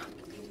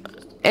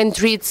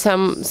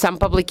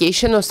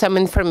publication or some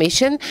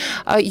information,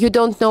 you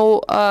don't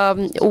know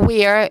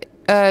where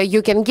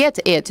you can get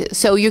it.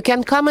 So you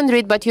can come and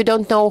read, but you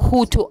don't know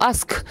who to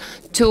ask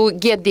to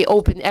get the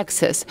open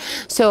access.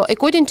 So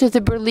according to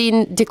the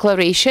Berlin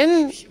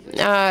Declaration,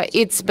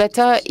 it's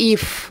better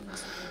if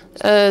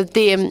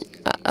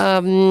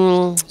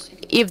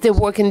the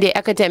work in the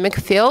academic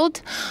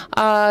field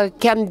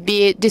can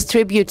be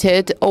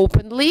distributed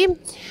openly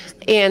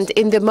and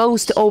in the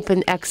most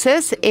open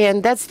access,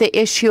 and that's the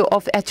issue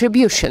of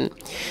attribution.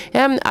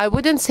 I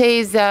wouldn't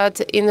say that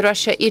in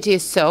Russia it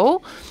is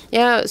so.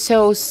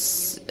 So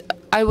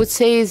I would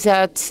say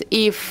that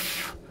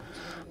if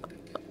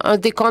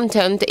the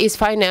content is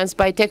financed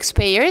by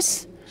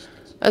taxpayers,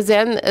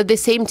 then the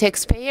same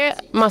taxpayer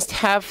must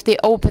have the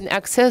open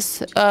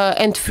access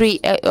and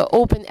free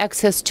open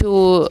access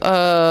to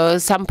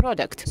some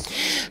product.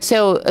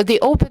 So the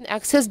open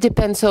access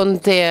depends on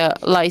the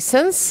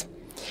license,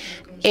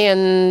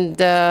 and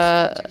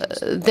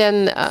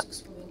then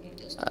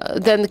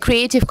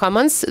Creative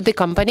Commons, the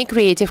company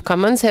Creative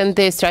Commons and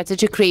the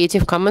strategy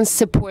Creative Commons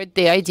support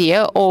the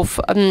idea of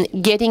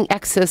getting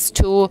access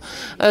to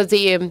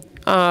the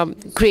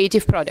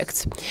creative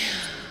products.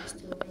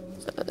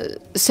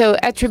 So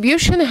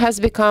attribution has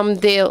become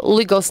the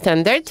legal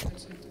standard,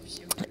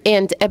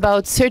 and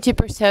about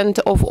 30%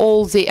 of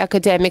all the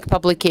academic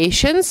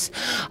publications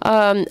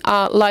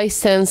are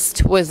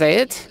licensed with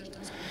it.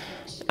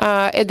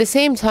 At the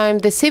same time,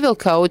 the civil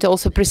code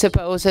also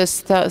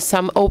presupposes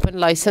some open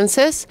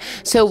licenses,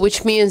 so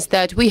which means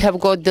that we have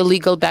got the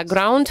legal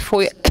background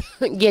for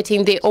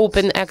getting the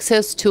open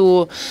access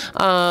to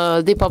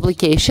the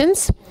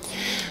publications.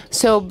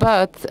 So,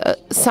 but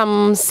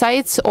some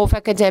sites of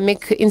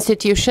academic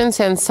institutions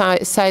and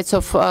sites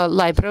of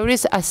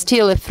libraries are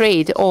still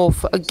afraid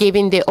of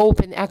giving the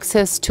open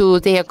access to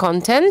their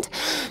content,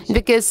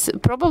 because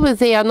probably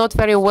they are not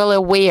very well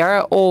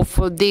aware of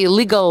the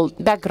legal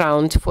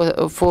background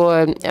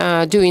for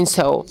doing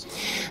so.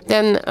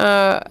 Then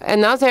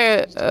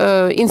another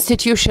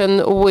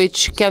institution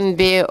which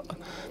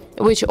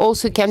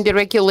also can be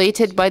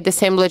regulated by the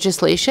same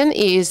legislation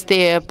is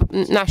the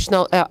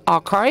National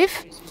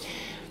Archive.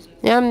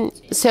 I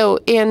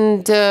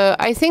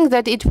think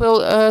that it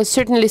will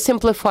certainly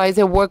simplify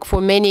the work for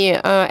many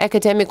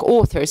academic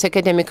authors,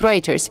 academic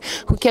writers,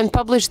 who can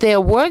publish their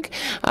work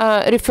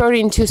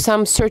referring to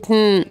some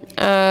certain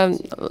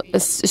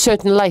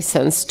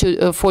license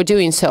for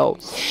doing so.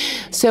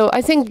 So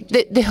I think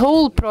the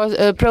whole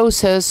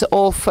process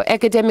of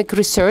academic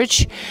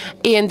research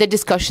and the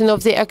discussion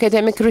of the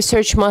academic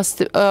research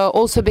must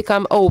also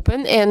become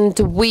open, and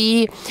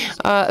we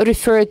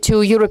refer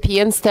to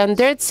European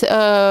standards,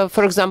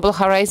 for example,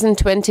 Horizon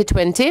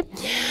 2020,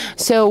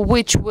 so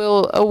which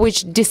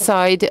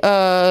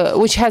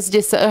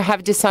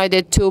have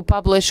decided to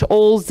publish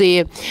all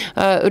the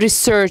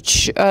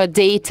research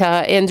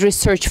data and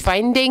research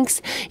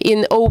findings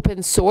in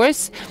open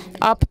source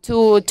up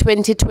to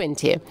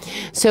 2020.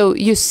 So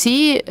you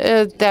see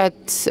that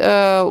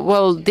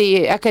well,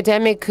 the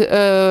academic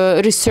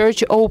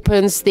research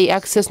opens the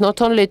access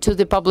not only to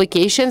the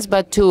publications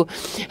but to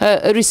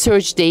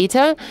research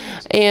data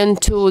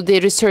and to the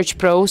research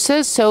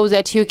process, so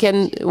that you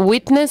can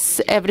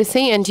witness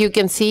everything and you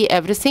can see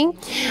everything.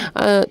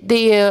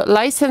 The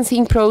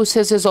licensing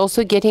process is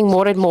also getting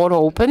more and more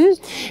open,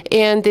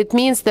 and it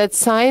means that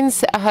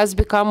science has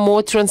become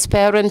more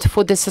transparent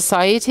for the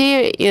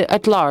society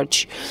at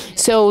large,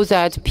 so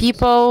that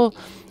people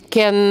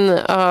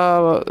can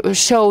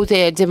show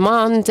their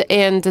demand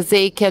and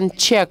they can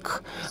check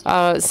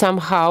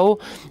somehow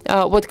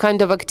what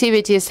kind of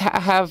activities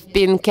have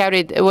been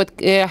carried, what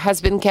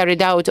has been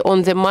carried out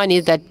on the money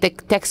that the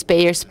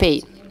taxpayers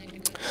pay.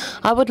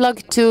 I would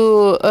like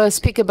to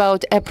speak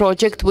about a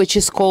project which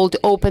is called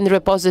Open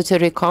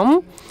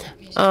Repository.com.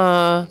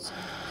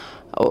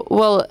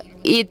 Well,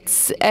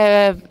 it's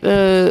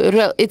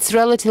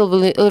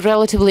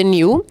relatively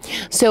new.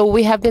 So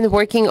we have been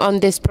working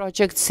on this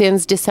project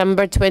since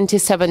December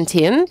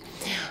 2017.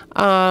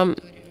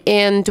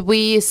 And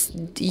we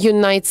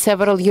unite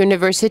several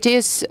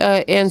universities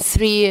and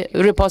 3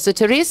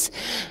 repositories.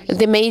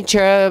 The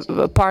major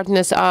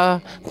partners are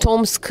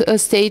Tomsk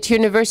State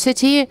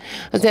University,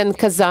 then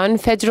Kazan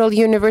Federal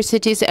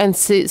Universities, and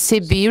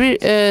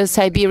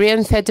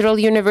Siberian Federal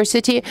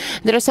University.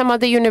 There are some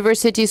other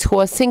universities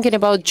who are thinking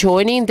about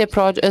joining the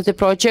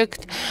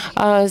project.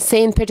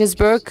 St.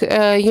 Petersburg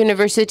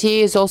University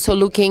is also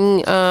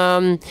looking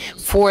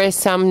for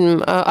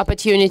some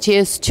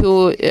opportunities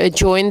to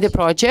join the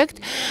project.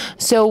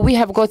 So we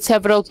have got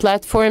several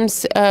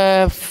platforms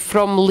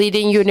from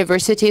leading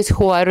universities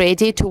who are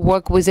ready to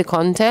work with the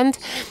content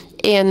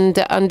and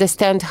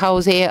understand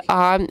how they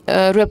are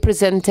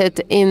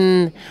represented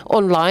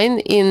online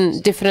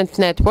in different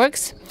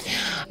networks.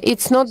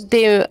 It's not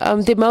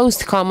the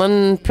most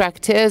common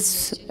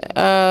practice,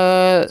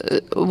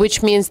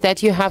 which means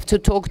that you have to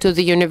talk to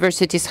the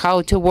universities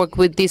how to work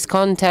with this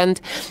content,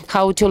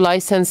 how to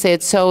license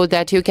it so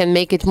that you can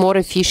make it more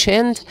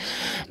efficient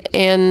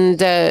and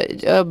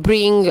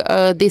bring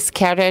this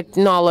scattered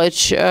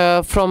knowledge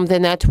from the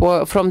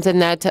network, from the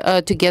net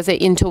together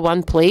into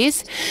one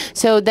place.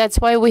 So that's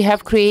why we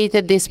have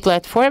created this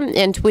platform,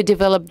 and we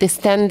developed the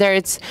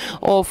standards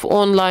of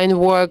online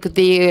work,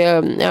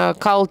 the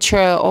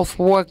culture of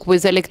work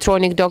with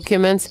electronic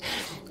documents.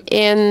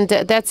 And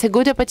that's a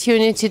good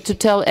opportunity to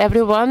tell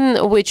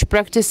everyone which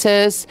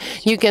practices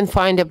you can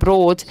find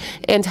abroad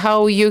and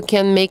how you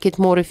can make it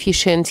more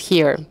efficient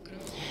here.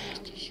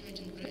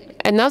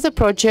 Another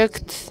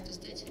project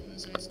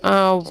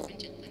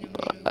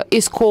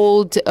is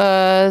called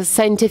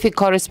Scientific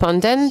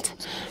Correspondent.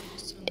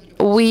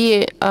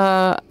 We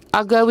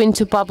are going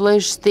to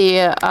publish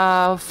the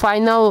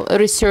final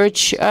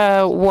research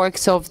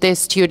works of the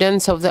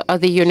students of the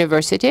other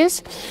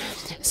universities,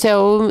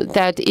 so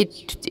that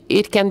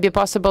it can be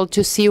possible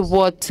to see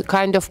what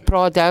kind of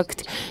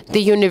product the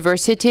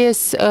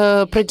universities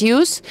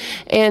produce,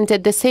 and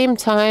at the same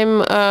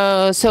time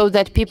so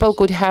that people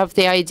could have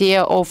the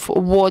idea of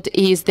what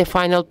is the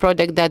final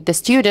product that the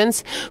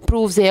students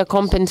prove their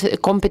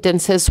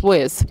competences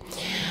with.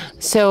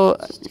 So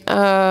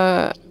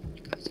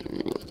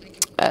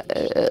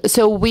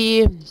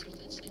we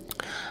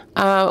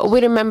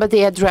remember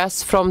the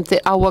address from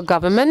our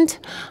government,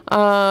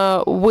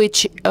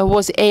 which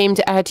was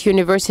aimed at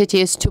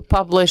universities to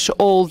publish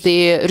all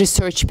the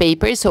research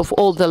papers of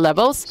all the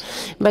levels.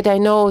 But I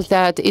know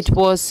that it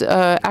was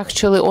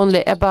actually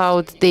only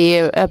about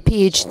the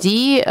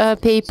PhD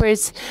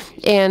papers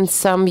and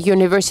some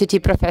university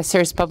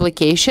professors'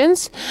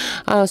 publications,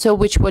 so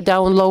which were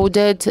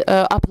downloaded,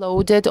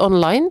 uploaded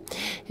online.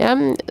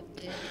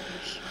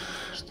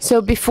 So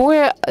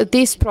before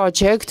this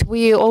project,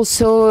 we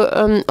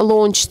also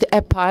launched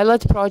a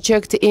pilot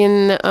project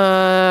in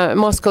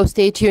Moscow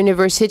State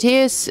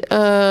University.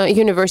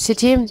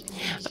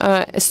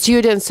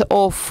 Students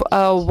of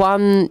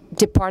one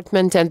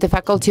department and the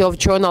Faculty of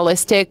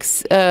Journalism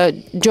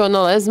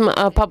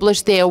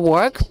published their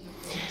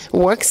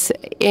works,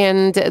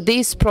 and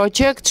this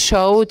project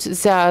showed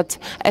that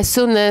as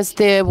soon as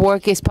the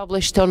work is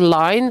published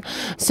online,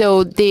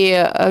 so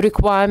the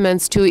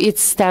requirements to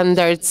its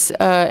standards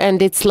and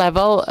its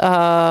level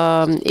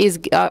are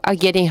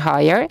getting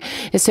higher,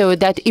 so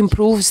that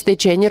improves the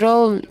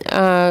general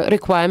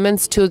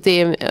requirements to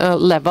the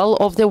level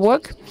of the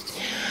work.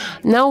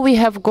 Now we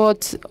have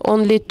got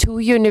only 2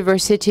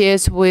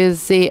 universities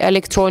with the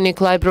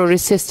electronic library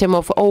system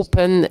of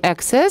open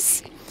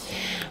access.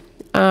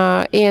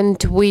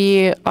 And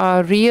we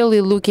are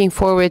really looking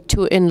forward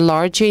to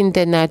enlarging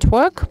the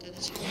network.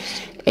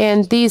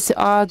 And these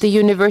are the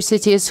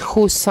universities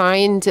who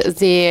signed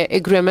the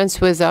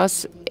agreements with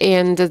us,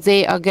 and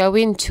they are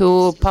going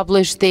to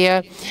publish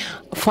their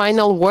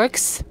final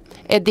works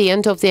at the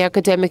end of the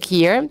academic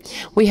year.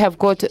 We have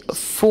got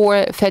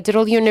 4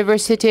 federal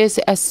universities,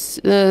 as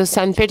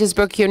St.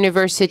 Petersburg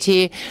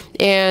University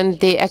and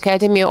the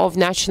Academy of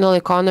National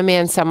Economy,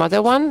 and some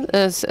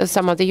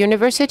other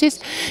universities.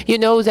 You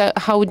know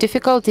how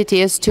difficult it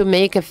is to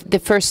make the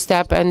first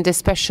step, and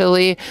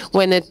especially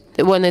when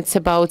it's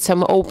about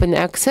some open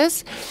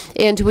access.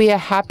 And we are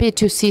happy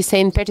to see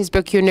St.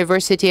 Petersburg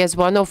University as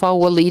one of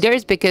our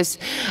leaders, because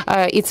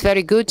it's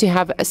very good to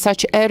have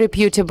such a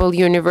reputable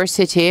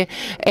university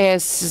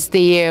as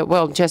the,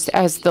 well, just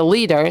as the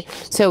leader,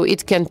 so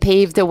it can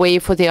pave the way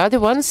for the other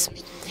ones.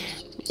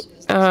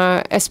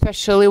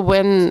 Especially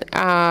when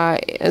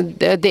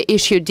the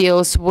issue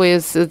deals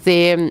with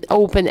the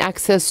open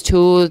access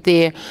to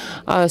the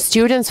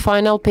students'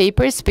 final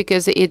papers,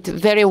 because it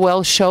very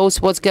well shows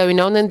what's going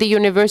on in the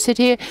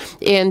university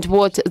and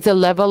what the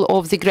level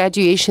of the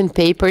graduation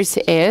papers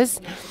is.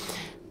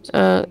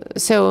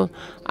 So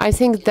I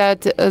think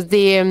that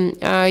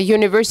the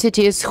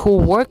universities who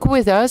work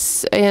with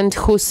us and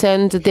who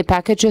send the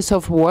packages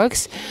of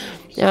works,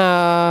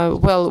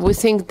 well, we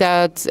think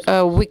that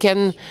we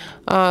can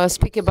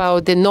speak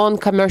about the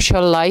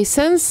non-commercial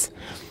license.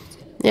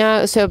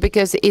 So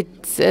because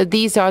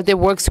these are the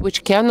works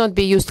which cannot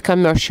be used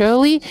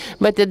commercially,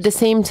 but at the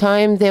same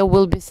time there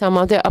will be some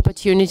other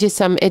opportunities,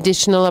 some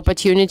additional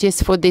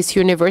opportunities for these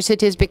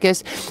universities,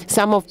 because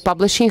some of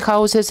publishing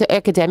houses,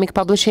 academic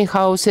publishing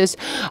houses,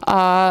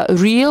 are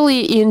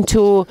really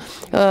into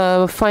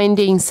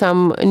finding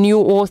some new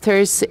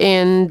authors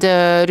and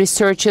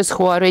researchers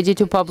who are ready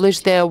to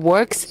publish their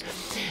works.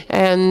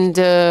 And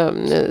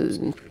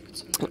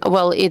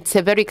well, it's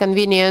a very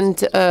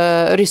convenient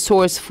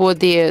resource for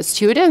the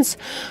students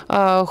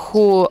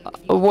who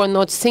were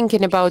not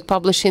thinking about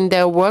publishing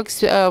their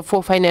works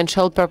for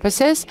financial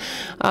purposes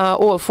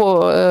or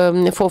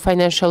for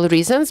financial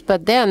reasons,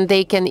 but then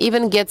they can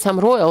even get some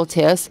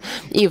royalties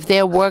if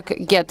their work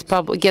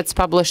gets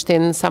published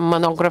in some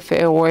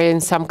monography or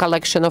in some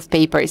collection of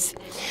papers.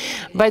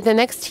 By the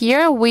next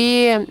year,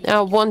 we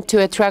want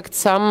to attract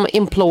some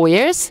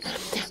employers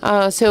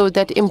so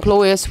that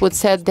employers would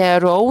set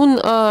their own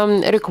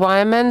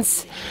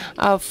requirements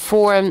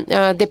for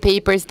the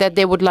papers that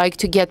they would like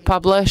to get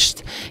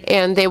published,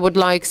 and they would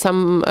like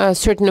some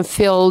certain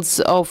fields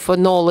of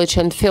knowledge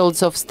and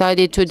fields of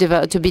study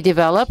to be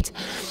developed.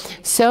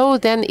 So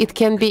then it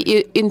can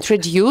be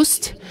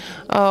introduced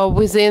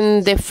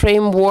within the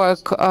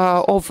framework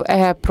of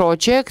a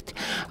project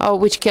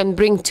which can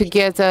bring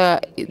together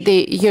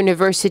the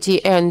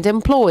university and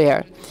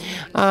employer.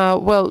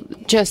 Well,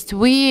 just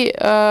we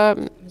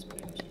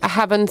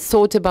haven't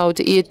thought about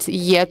it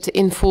yet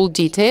in full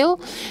detail,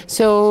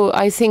 so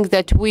I think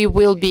that we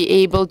will be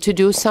able to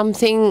do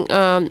something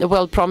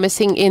well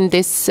promising in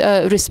this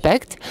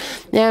respect.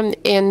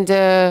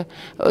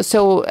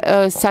 So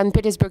St.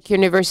 Petersburg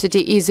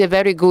University is a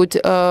very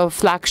good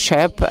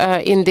flagship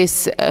in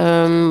this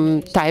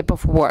type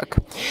of work.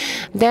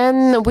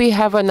 Then we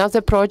have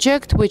another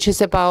project which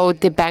is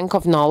about the Bank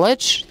of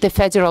Knowledge, the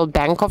Federal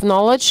Bank of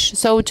Knowledge,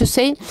 so to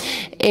say,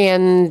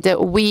 and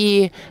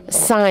we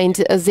signed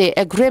the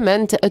agreement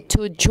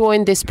to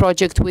join this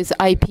project with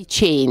IP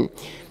Chain.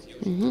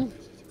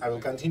 I will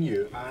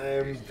continue.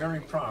 I'm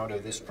very proud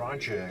of this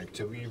project.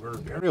 We were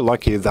very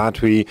lucky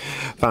that we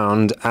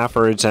found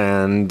efforts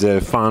and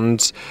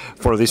funds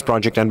for this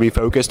project, and we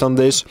focused on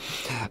this.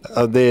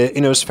 The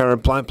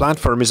InnoSphere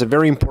platform is a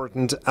very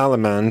important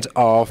element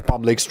of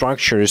public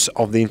structures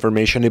of the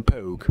information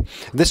epoch.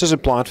 This is a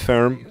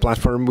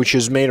platform which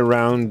is made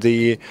around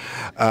the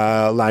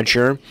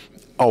ledger,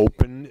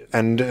 open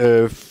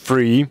and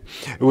free.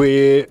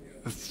 We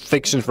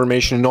fix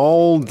information in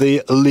all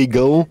the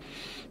legal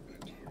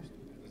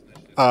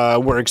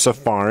works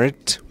of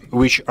art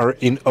which are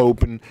in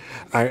open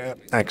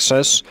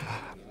access.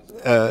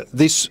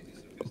 These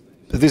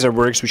are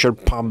works which are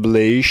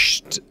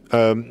published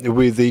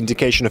with the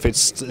indication of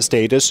its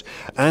status,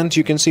 and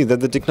you can see that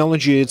the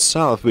technology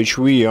itself which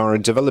we are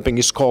developing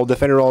is called the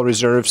Federal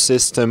Reserve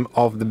System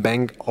of the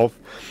Bank of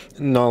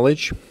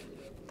Knowledge.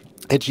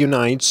 It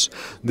unites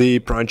the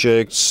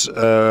projects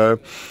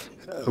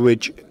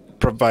which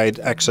provide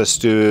access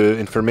to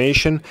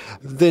information.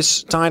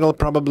 This title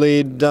probably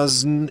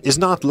is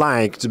not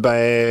liked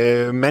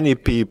by many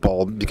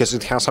people because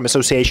it has some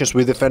associations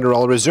with the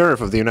Federal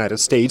Reserve of the United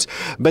States,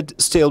 but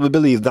still we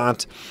believe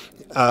that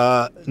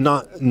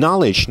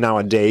knowledge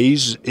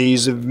nowadays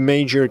is a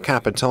major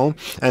capital,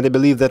 and I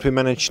believe that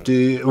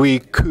we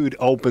could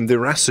open the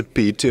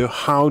recipe to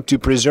how to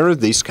preserve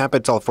this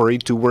capital for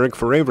it to work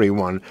for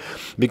everyone,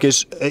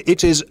 because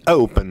it is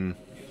open.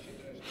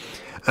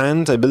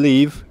 And I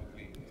believe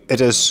it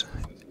is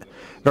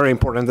very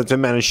important that we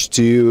managed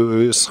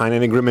to sign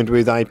an agreement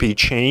with IP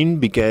Chain,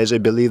 because I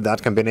believe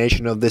that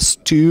combination of these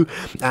two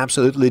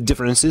absolutely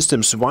different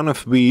systems, one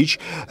of which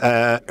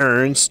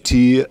earns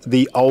to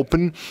the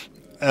open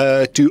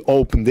to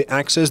open the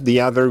access, the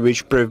other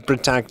which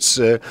protects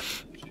the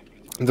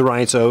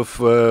rights of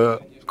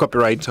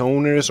copyright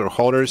owners or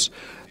holders.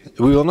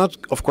 We will not,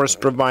 of course,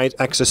 provide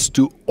access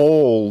to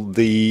all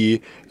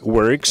the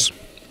works,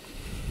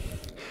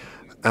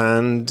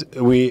 and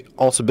we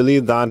also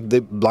believe that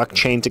the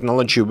blockchain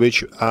technology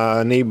which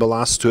enable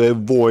us to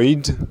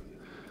avoid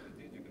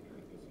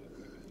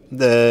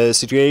the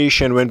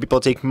situation when people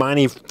take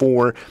money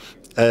for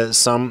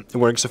some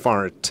works of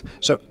art.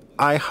 So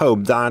I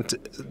hope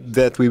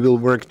that we will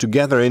work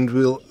together and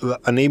will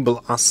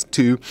enable us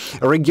to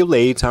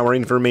regulate our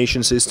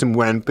information system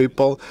when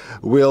people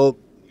will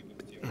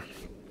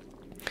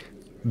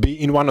be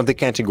in one of the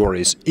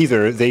categories.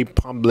 Either they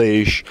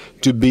publish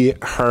to be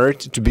heard,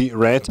 to be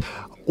read,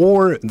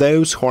 or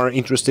those who are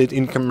interested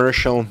in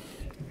commercial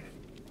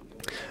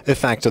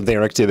effect of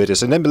their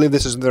activities. And I believe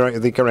this is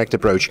the correct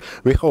approach.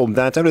 We hope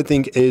that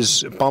everything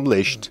is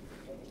published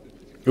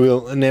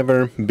will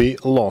never be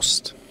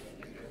lost,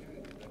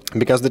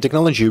 because the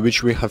technology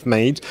which we have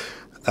made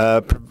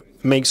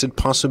makes it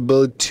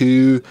possible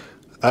to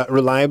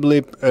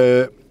reliably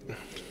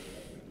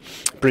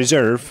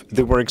preserve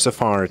the works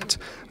of art.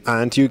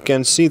 And you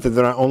can see that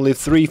there are only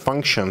 3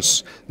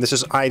 functions. This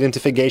is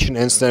identification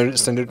and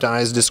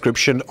standardized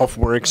description of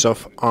works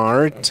of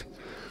art.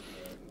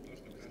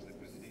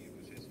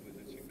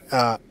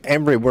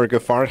 Every work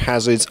of art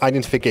has its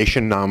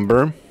identification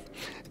number.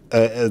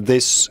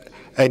 This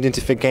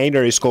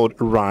identificator is called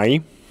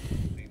RAI,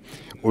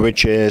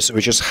 which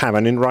is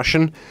heaven in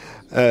Russian.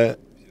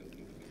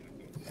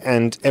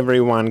 And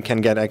everyone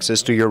can get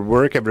access to your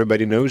work.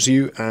 Everybody knows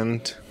you,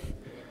 and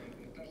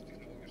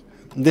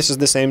this is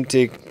the same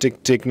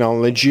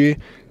technology.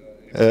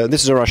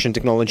 This is a Russian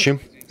technology.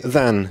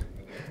 Then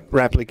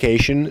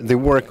replication, the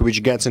work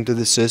which gets into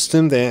the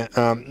system,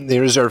 the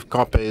reserved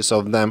copies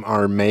of them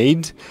are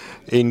made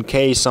in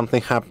case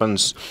something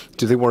happens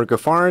to the work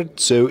of art,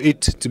 so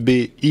it to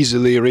be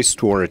easily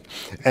restored.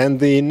 And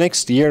the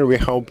next year we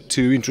hope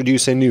to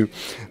introduce a new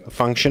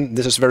function.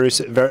 This is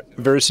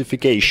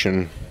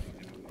verification.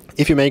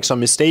 If you make some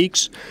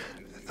mistakes,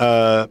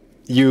 the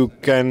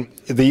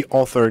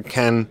author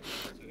can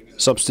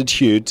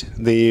substitute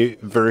the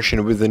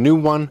version with a new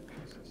one.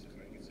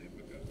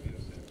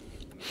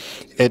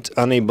 It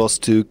enables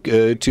to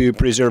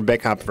preserve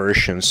backup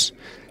versions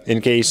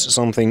in case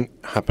something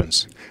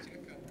happens.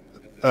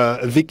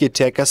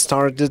 Wikiteka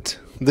started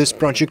this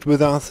project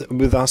with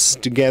us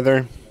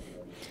together.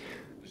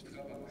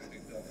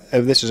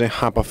 This is a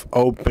hub of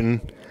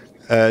open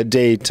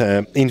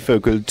data,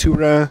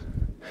 Infocultura,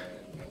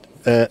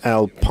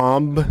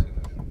 LPub,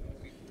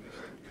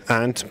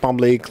 and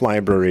Public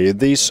Library.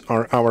 These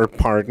are our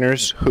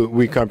partners who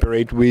we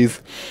cooperate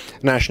with.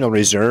 National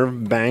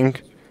Reserve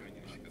Bank.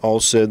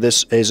 Also,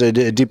 this is a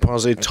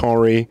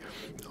depository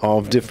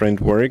of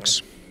different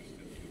works.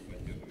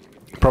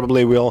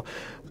 Probably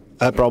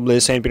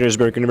St.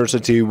 Petersburg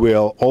University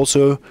will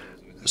also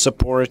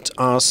support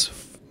us.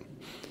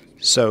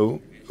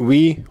 So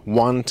we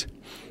want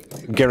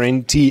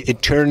guarantee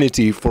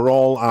eternity for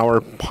all our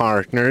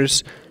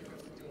partners,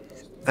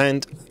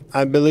 and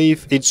I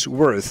believe it's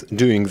worth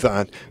doing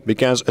that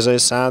because, as I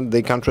said,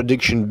 the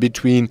contradiction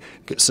between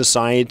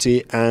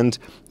society and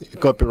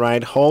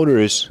copyright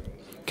holders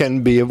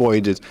can be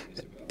avoided.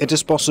 It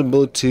is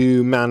possible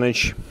to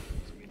manage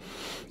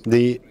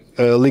the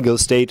legal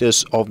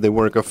status of the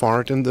work of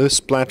art in this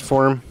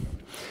platform.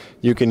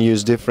 You can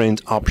use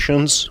different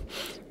options.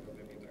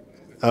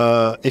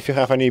 If you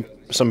have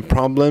some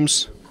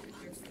problems,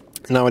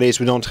 nowadays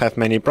we don't have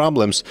many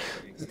problems.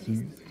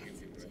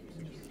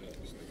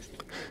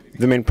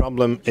 The main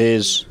problem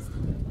is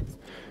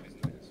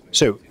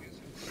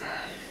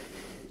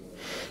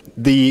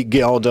the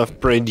Guild of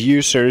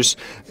Producers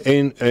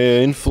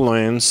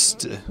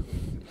influenced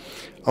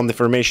on the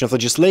formation of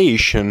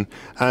legislation,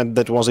 and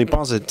that was a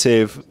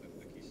positive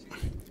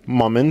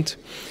moment.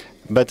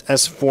 But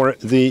as for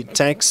the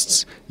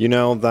texts, you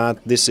know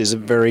that this is a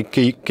very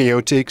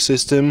chaotic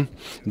system.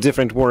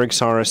 Different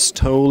works are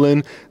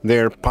stolen,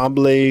 they're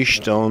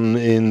published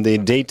in the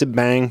data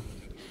bank,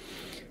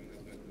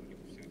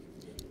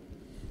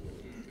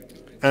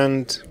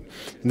 and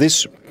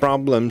these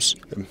problems,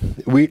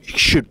 we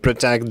should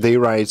protect the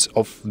rights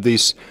of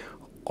these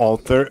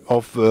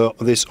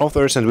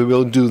authors, and we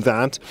will do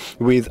that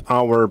with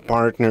our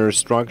partner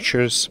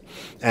structures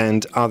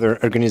and other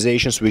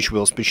organizations which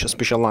will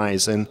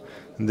specialize in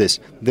this.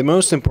 The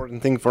most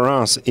important thing for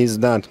us is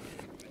that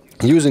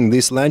using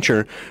this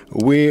ledger,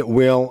 we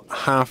will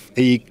have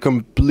a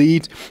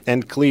complete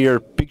and clear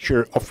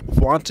picture of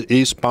what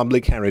is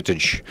public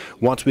heritage,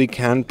 what we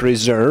can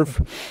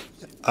preserve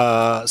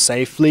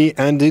safely,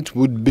 and it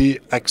would be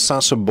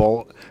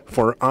accessible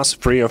for us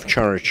free of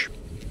charge.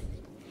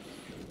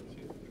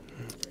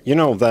 You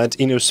know that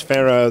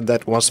Inosphere,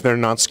 that was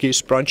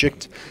Vernadsky's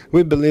project.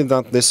 We believe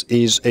that this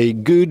is a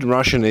good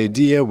Russian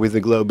idea with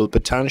a global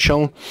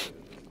potential,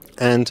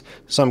 and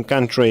some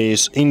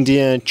countries,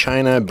 India,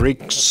 China,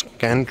 BRICS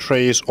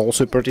countries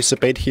also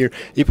participate here.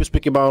 If you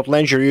speak about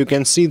ledger, you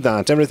can see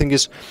that everything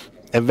is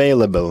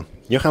available.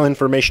 You have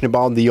information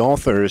about the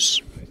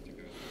authors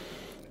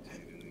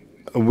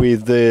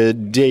with the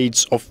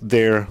dates of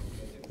their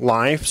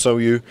life, so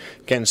you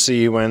can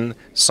see when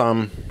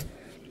some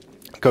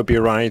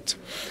copyright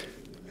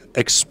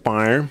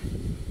expire.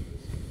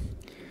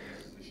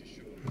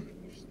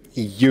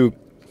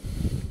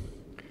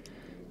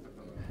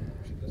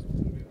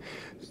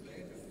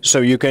 So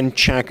you can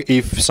check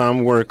if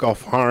some work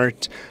of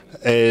art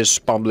is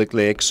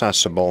publicly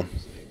accessible.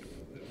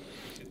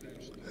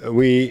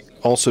 We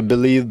also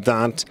believe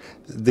that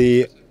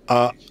the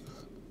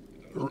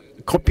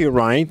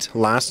copyright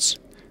lasts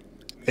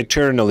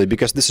eternally,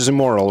 because this is a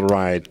moral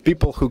right.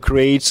 People who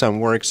create some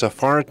works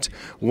of art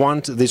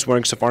want these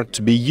works of art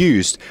to be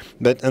used,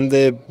 but in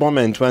the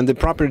moment when the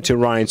property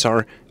rights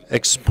are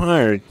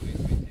expired,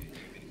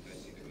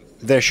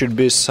 these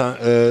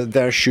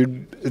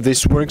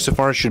works of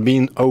art should be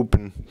in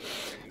open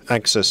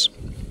access.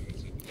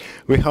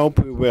 We hope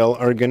we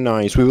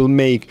will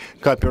make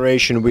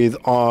cooperation with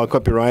our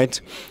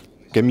copyright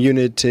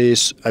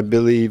communities. I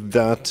believe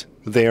that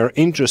they are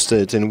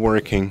interested in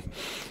working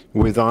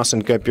with us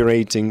and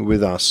cooperating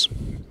with us.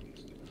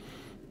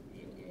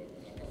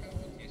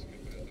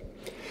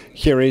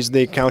 Here is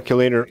the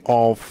calculator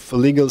of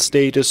legal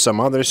status,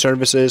 some other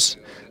services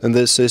in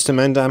this system,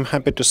 and I'm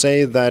happy to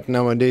say that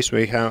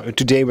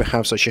today we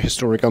have such a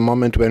historical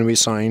moment when we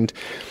signed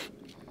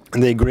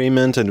the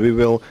agreement, and we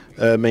will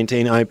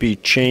maintain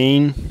IP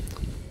chain.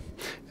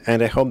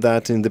 And I hope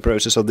that in the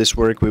process of this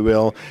work we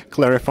will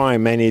clarify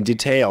many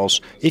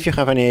details. If you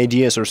have any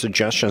ideas or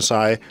suggestions,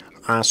 I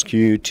ask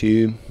you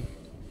to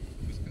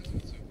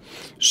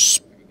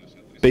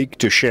speak,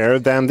 to share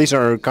them. These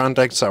are our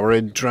contacts, our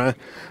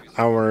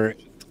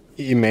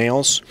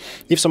emails.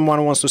 If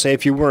someone wants to say a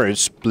few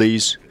words,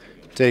 please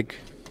take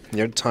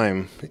your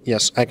time.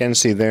 Yes, I can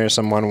see there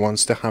someone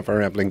wants to have a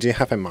replic. Do you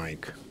have a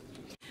mic?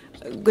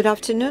 Good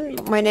afternoon.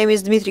 My name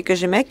is Dmitry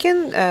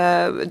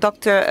Semyachkin,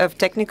 Doctor of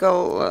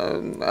Technical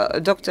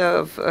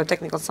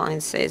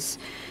Sciences,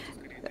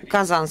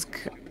 Kazansk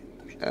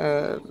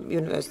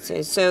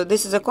University. So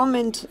this is a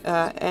comment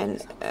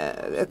and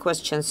a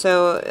question.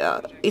 So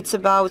it's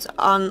about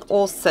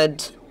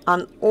unauthored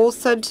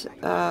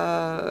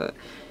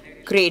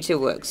creative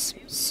works.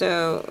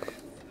 So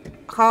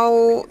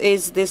how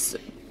is this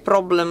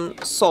problem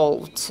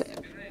solved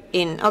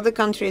in other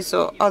countries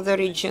or other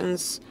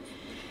regions?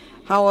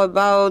 How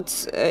about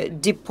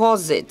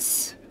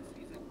deposits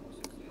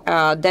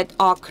that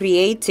are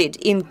created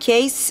in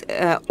case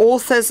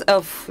authors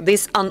of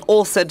these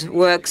unauthored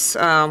works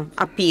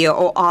appear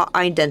or are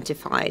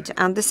identified?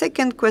 And the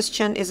second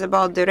question is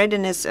about the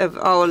readiness of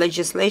our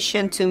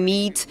legislation to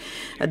meet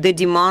the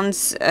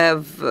demands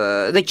of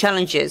the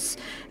challenges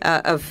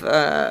of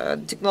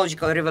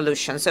technological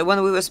revolution. So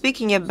when we were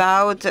speaking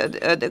about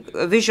the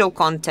visual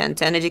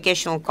content and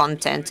educational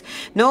content,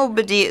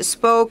 nobody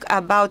spoke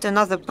about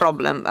another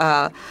problem,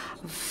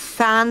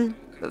 fan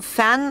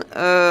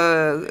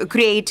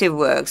creative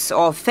works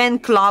or fan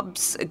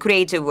clubs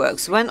creative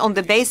works. When on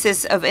the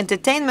basis of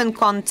entertainment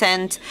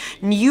content,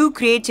 new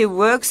creative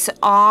works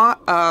are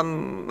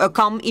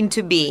come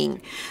into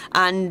being,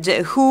 and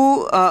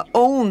who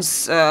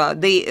owns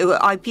the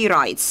IP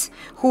rights?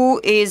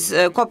 Who is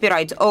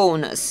copyright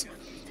owners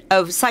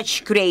of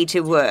such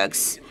creative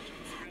works?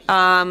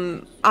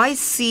 I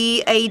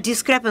see a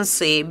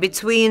discrepancy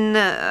between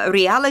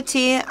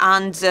reality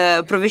and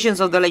provisions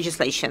of the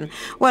legislation.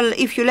 Well,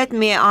 if you let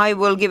me, I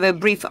will give a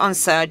brief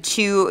answer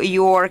to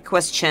your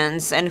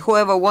questions, and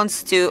whoever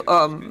wants to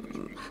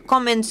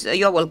comment,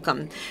 you're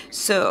welcome.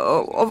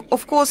 So,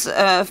 of course,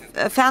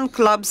 fan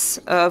clubs,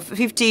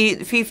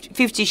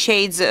 50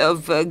 Shades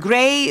of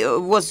Grey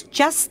was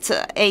just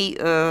a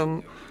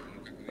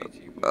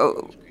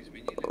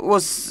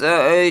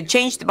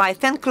changed by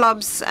fan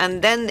clubs,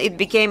 and then it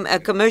became a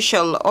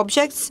commercial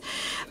objects,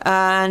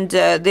 and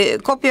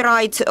the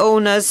copyright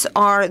owners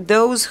are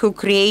those who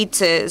create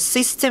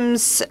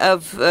systems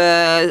of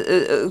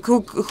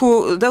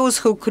those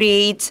who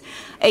create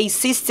a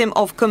system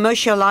of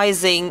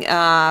commercializing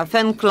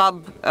fan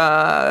club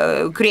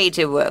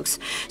creative works.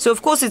 So,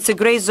 of course, it's a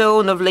gray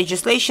zone of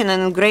legislation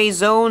and a gray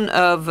zone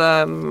of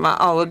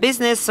our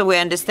business. So we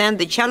understand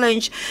the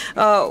challenge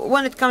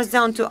when it comes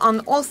down to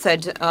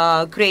unauthored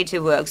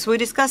creative works. We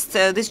discussed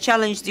this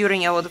challenge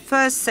during our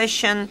first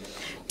session.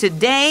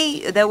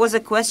 Today, there was a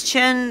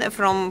question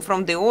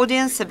from the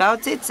audience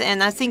about it,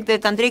 and I think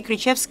that Andrei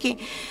Krichevsky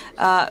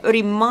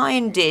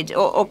reminded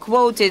or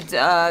quoted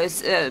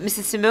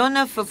Mr.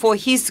 Semyonov for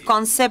his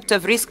concept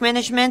of risk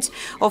management.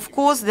 Of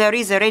course, there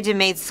is a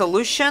ready-made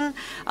solution.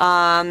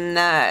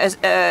 As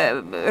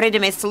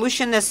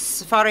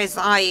far as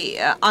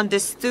I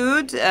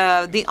understood,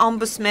 the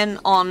Ombudsman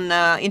on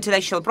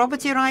intellectual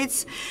property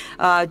rights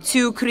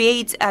to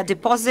create a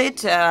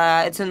deposit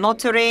at a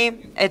notary,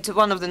 at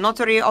one of the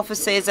notary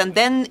offices, and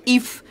then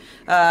if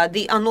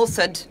the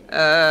unauthored,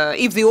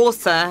 if the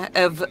author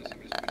of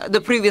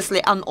the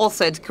previously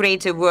unauthored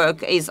creative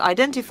work is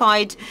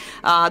identified,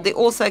 the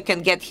author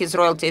can get his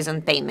royalties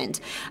and payment.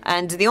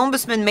 And the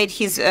Ombudsman made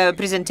his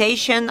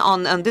presentation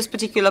on this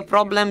particular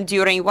problem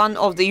during one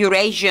of the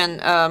Eurasian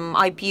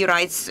IP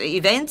rights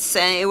events.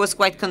 It was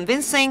quite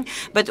convincing,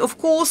 but of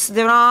course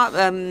there are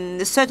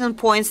certain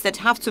points that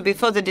have to be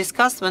further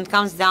discussed when it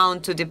comes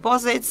down to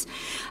deposits,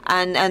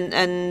 and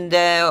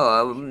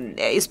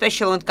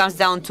especially when it comes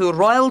down to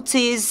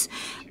royalties.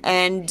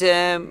 And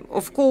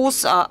of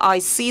course, I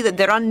see that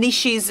there are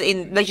niches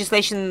in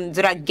legislation,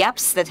 there are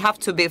gaps that have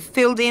to be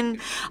filled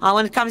in.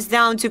 When it comes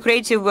down to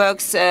creative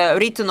works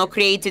written or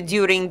created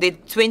during the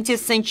 20th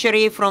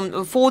century,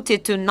 from 40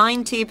 to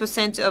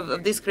 90%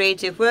 of these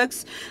creative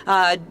works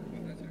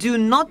do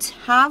not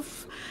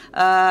have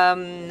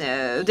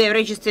their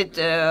registered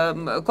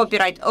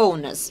copyright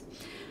owners.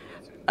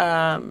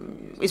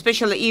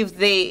 Especially if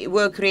they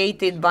were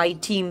created by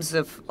teams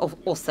of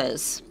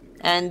authors.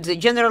 And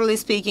generally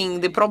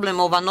speaking, the problem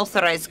of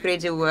unauthorized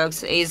creative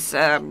works is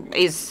a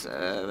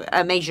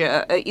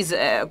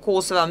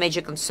cause of a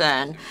major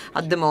concern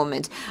at the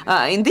moment.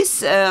 In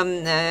this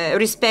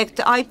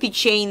respect, IP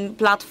chain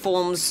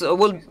platforms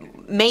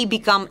may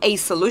become a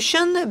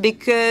solution,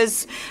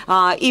 because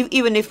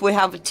even if we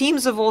have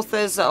teams of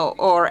authors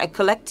or a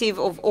collective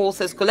of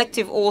authors,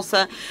 collective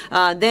author,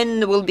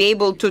 then we'll be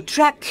able to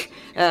track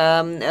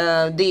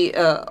the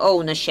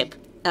ownership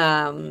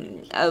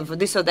of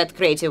this or that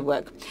creative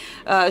work.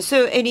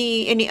 So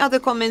any other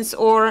comments,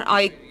 or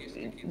I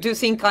do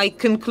think I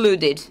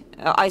concluded,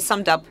 I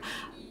summed up?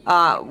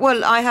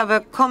 Well, I have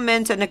a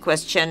comment and a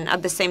question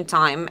at the same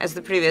time as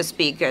the previous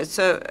speaker.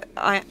 So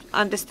I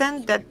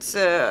understand that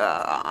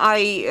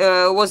I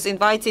was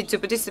invited to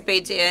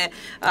participate.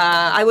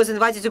 I was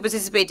invited to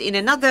participate in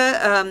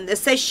another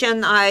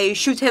session. I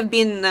should have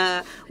been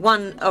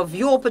one of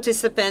your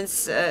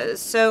participants.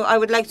 So I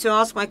would like to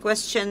ask my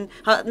question.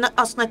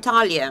 Ask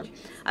Natalia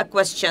a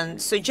question.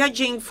 So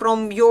judging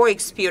from your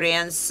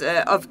experience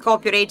of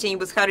cooperating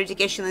with higher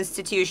education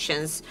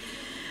institutions,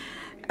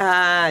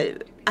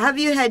 have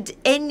you had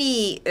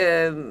any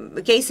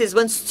cases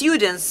when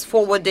students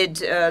forwarded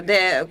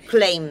their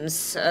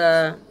claims?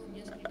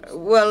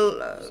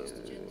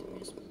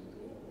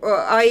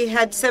 I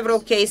had several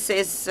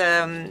cases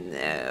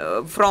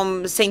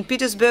from St.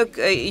 Petersburg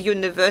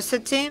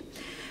University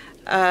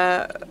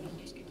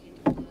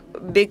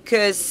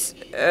because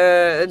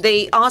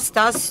they asked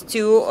us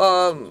to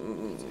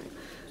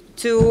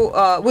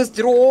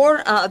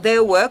withdraw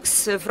their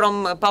works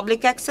from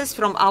public access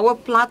from our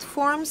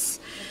platforms.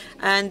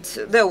 And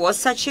there was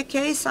such a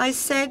case, I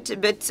said,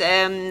 but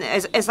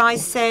as I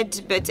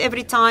said, but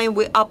every time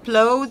we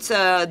upload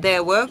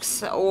their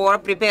works or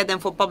prepare them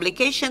for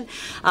publication,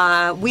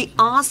 we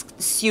asked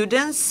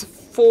students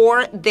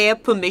for their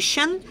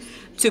permission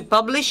to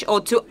publish or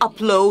to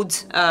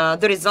upload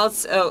the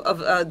results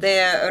of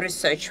their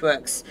research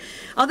works.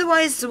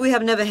 Otherwise, we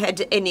have never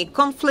had any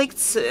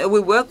conflicts. We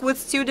work with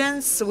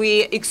students.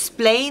 We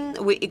explain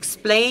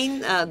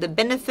the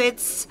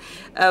benefits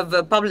of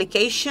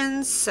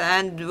publications,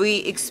 and we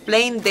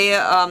explain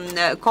their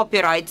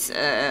copyrights.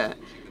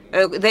 There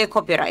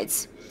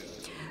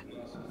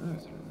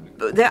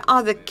are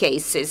other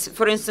cases.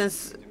 For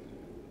instance,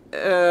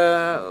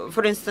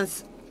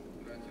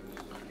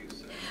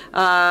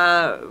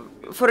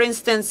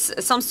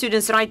 some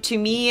students write to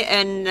me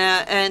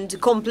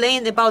and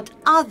complain about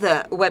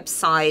other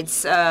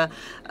websites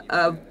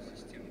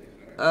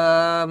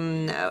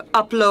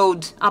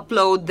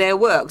upload their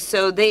work.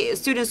 So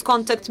students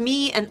contact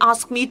me and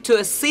ask me to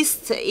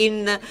assist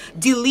in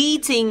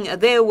deleting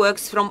their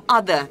works from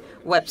other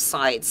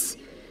websites.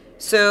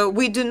 So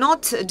we do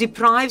not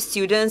deprive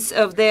students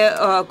of their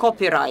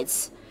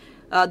copyrights,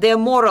 their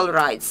moral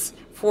rights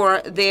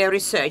for their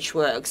research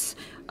works.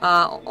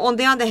 On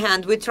the other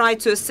hand, we try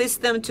to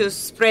assist them to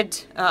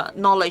spread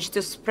knowledge,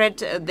 to spread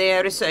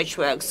their research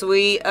works.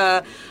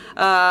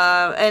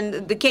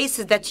 And the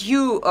cases that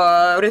you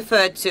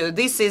referred to,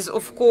 this is,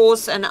 of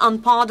course, an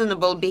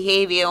unpardonable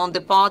behavior on the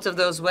part of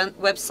those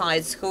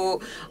websites who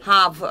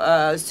have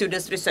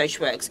students' research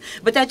works.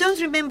 But I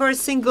don't remember a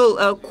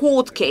single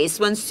court case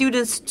when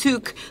students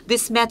took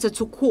this matter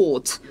to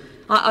court.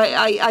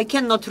 I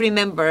cannot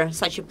remember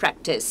such a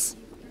practice.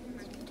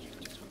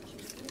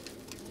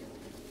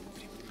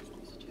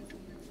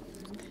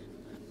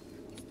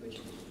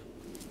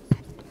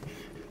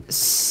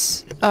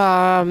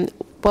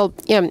 Well,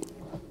 yeah.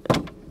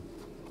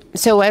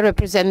 So I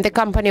represent the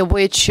company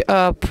which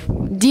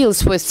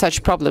deals with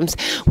such problems.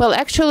 Well,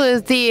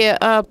 actually, the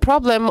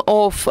problem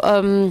of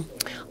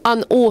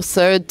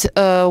unauthored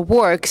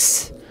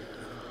works,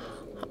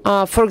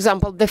 for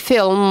example, the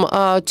film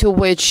to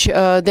which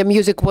the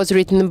music was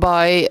written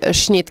by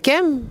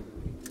Schnitke.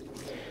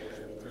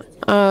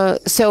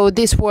 So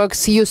these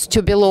works used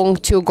to belong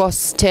to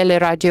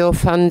Gosteleradio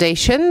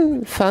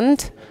Foundation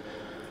Fund.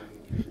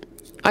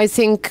 I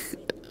think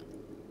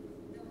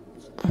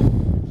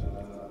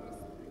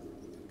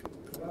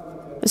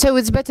so.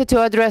 It's better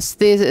to address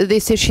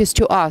these issues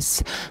to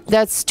us.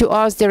 That's to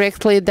us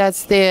directly.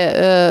 That's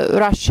the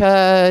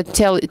Russia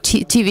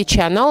TV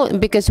channel,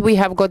 because we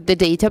have got the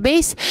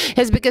database.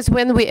 It's because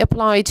when we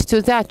applied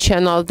to that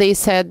channel, they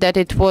said that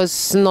it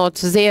was not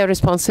their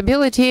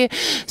responsibility.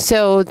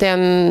 So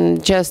then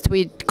just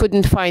we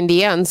couldn't find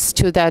the answer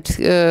to that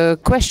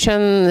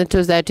question,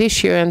 to that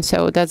issue, and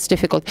so that's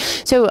difficult.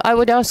 So I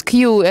would ask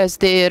you, as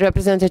the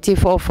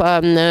representative of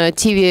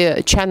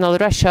TV channel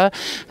Russia,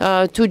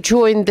 to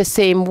join the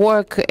same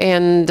work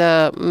and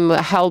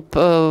help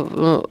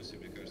well,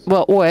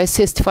 or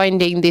assist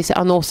finding these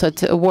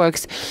unauthored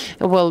works.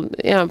 Well,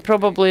 yeah,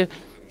 probably.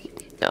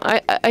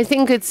 I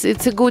think it's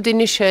a good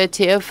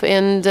initiative,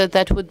 and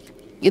that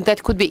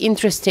could be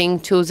interesting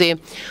to the.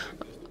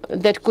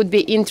 That could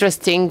be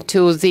interesting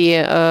to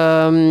the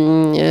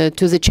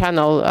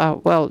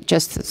channel. Well,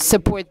 just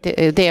support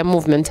their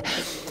movement.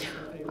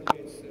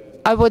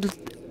 I would.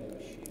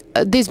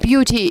 This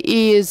beauty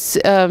is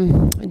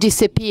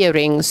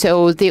disappearing.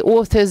 So the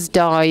authors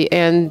die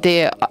and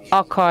the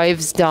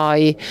archives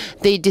die.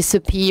 They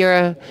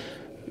disappear.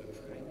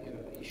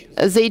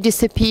 They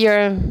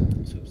disappear.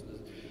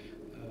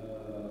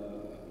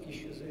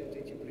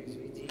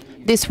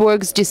 These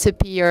works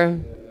disappear.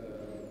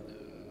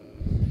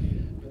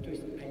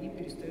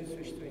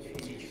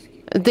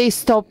 They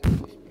stop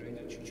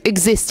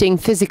existing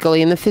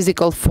physically in a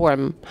physical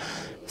form.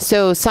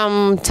 So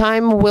some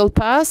time will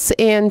pass,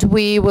 and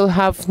we will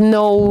have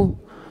no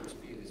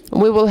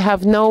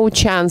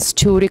chance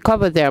to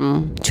recover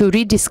them, to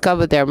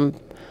rediscover them,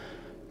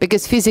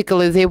 because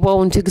physically they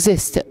won't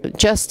exist.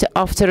 Just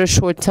after a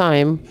short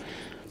time,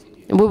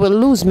 we will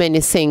lose many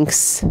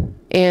things,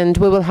 and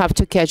we will have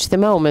to catch the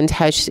moment,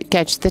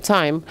 catch the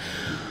time.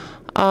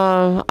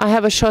 I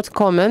have a short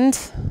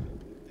comment.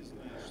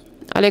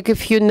 Like,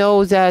 if you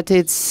know that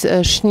it's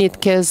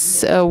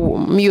Schnitke's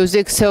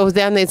music, so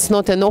then it's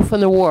not an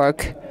orphan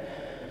work.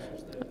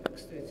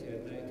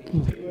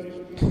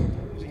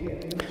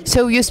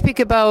 So you speak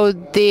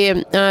about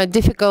the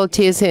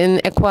difficulties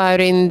in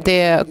acquiring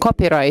the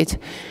copyright.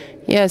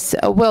 Yes,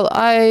 well,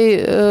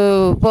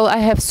 I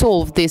have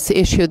solved this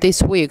issue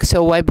this week.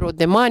 So I brought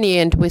the money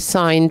and we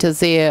signed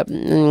the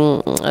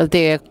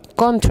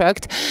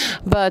contract,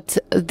 but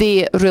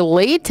the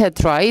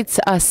related rights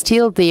are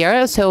still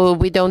there, so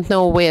we don't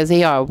know where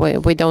they are.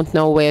 We don't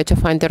know where to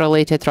find the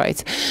related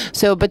rights.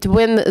 So, but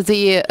when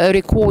the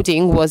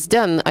recording was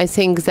done, I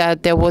think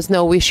that there was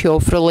no issue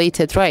of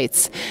related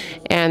rights,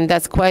 and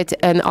that's quite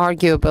an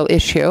arguable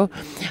issue.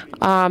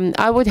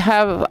 I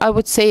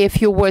would say a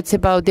few words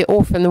about the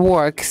orphan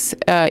works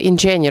in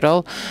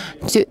general.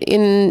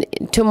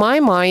 To my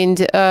mind,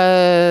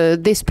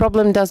 this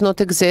problem does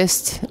not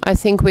exist. I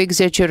think we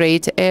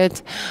exaggerate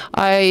it.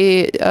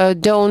 I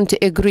don't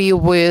agree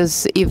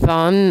with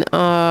Ivan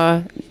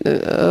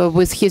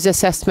with his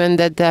assessment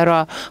that there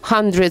are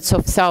hundreds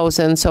of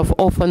thousands of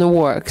orphan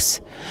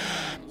works.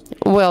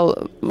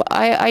 Well,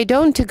 I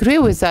don't agree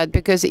with that,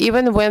 because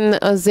even when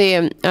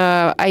the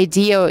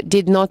idea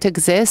did not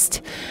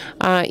exist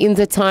in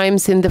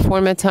the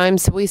former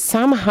times, we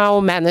somehow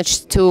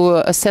managed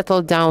to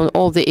settle down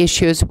all the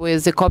issues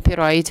with the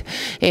copyright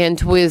and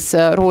with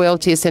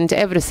royalties and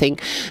everything.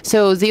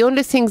 So the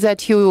only thing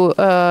that you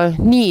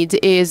need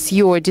is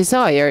your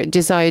desire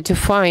to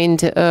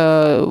find,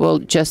 well,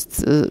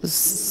 just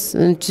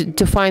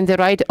to find the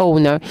right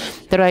owner,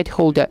 the right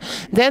holder.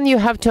 Then you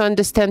have to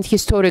understand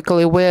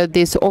historically where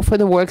these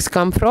orphan works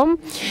come from,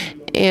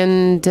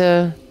 and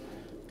the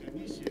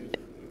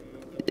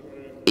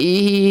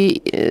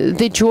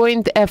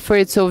joint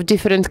efforts of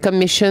different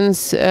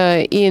commissions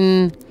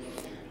in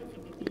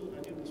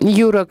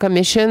Euro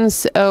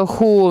commissions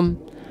who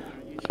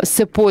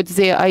support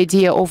the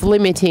idea of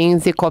limiting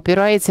the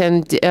copyrights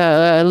and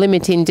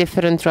limiting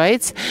different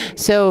rights.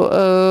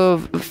 So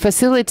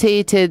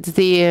facilitated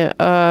the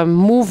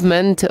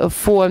movement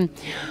for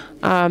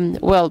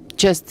well,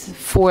 just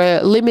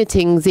for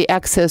limiting the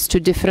access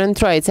to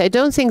different rights. I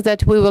don't think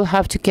that we will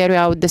have to carry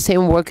out the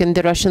same work in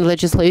the Russian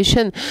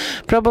legislation.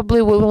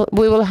 Probably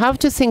we will have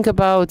to think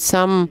about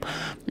some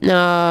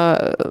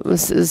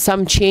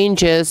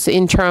changes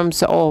in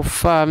terms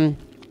of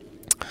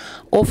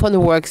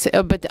orphan works,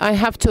 but I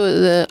have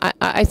to.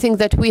 I think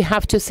that we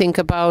have to think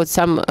about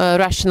some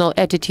rational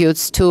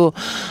attitudes to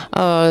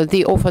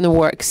the orphan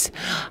works.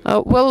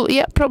 Well,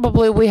 yeah,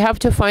 probably we have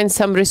to find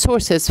some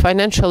resources,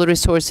 financial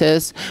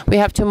resources. We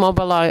have to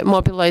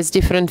mobilize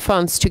different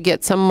funds to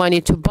get some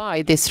money to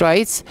buy these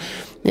rights.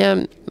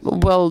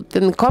 Well,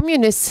 then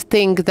communists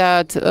think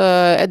that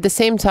at the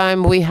same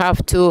time we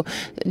have to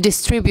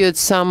distribute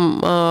some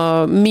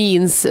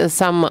means,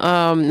 some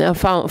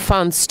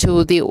funds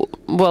to the,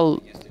 well,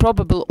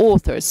 probable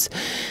authors.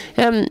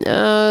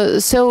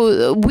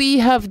 So we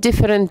have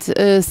different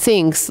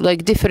things,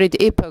 like different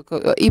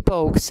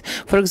epochs.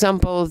 For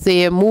example,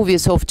 the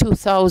movies of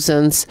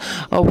 2000s,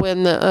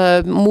 when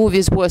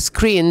movies were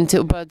screened,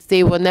 but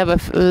they were never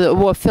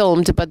were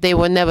filmed, but they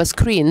were never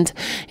screened.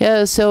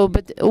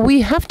 But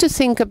we have to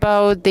think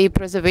about the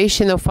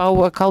preservation of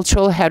our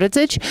cultural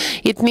heritage.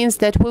 It means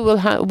that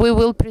we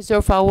will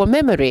preserve our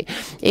memory,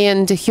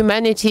 and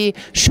humanity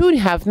should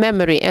have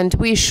memory, and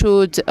we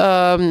should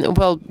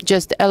well,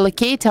 just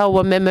allocate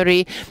our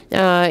memory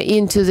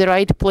into the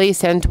right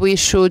place, and we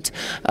should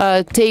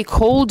take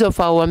hold of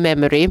our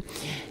memory.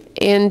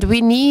 And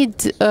we need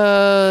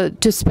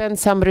to spend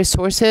some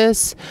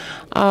resources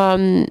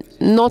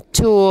not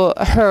to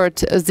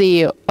hurt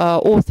the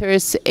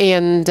authors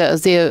and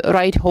the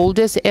right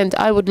holders. And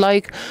I would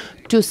like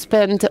to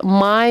spend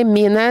my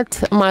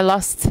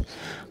last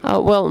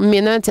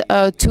minute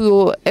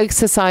to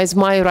exercise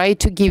my right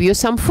to give you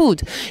some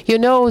food. You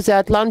know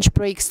that lunch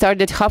break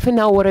started half an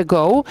hour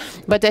ago,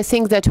 but I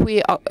think that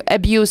we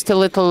abused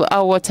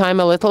our time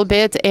a little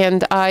bit,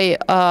 and I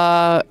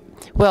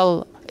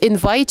well,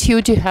 invite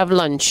you to have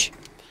lunch.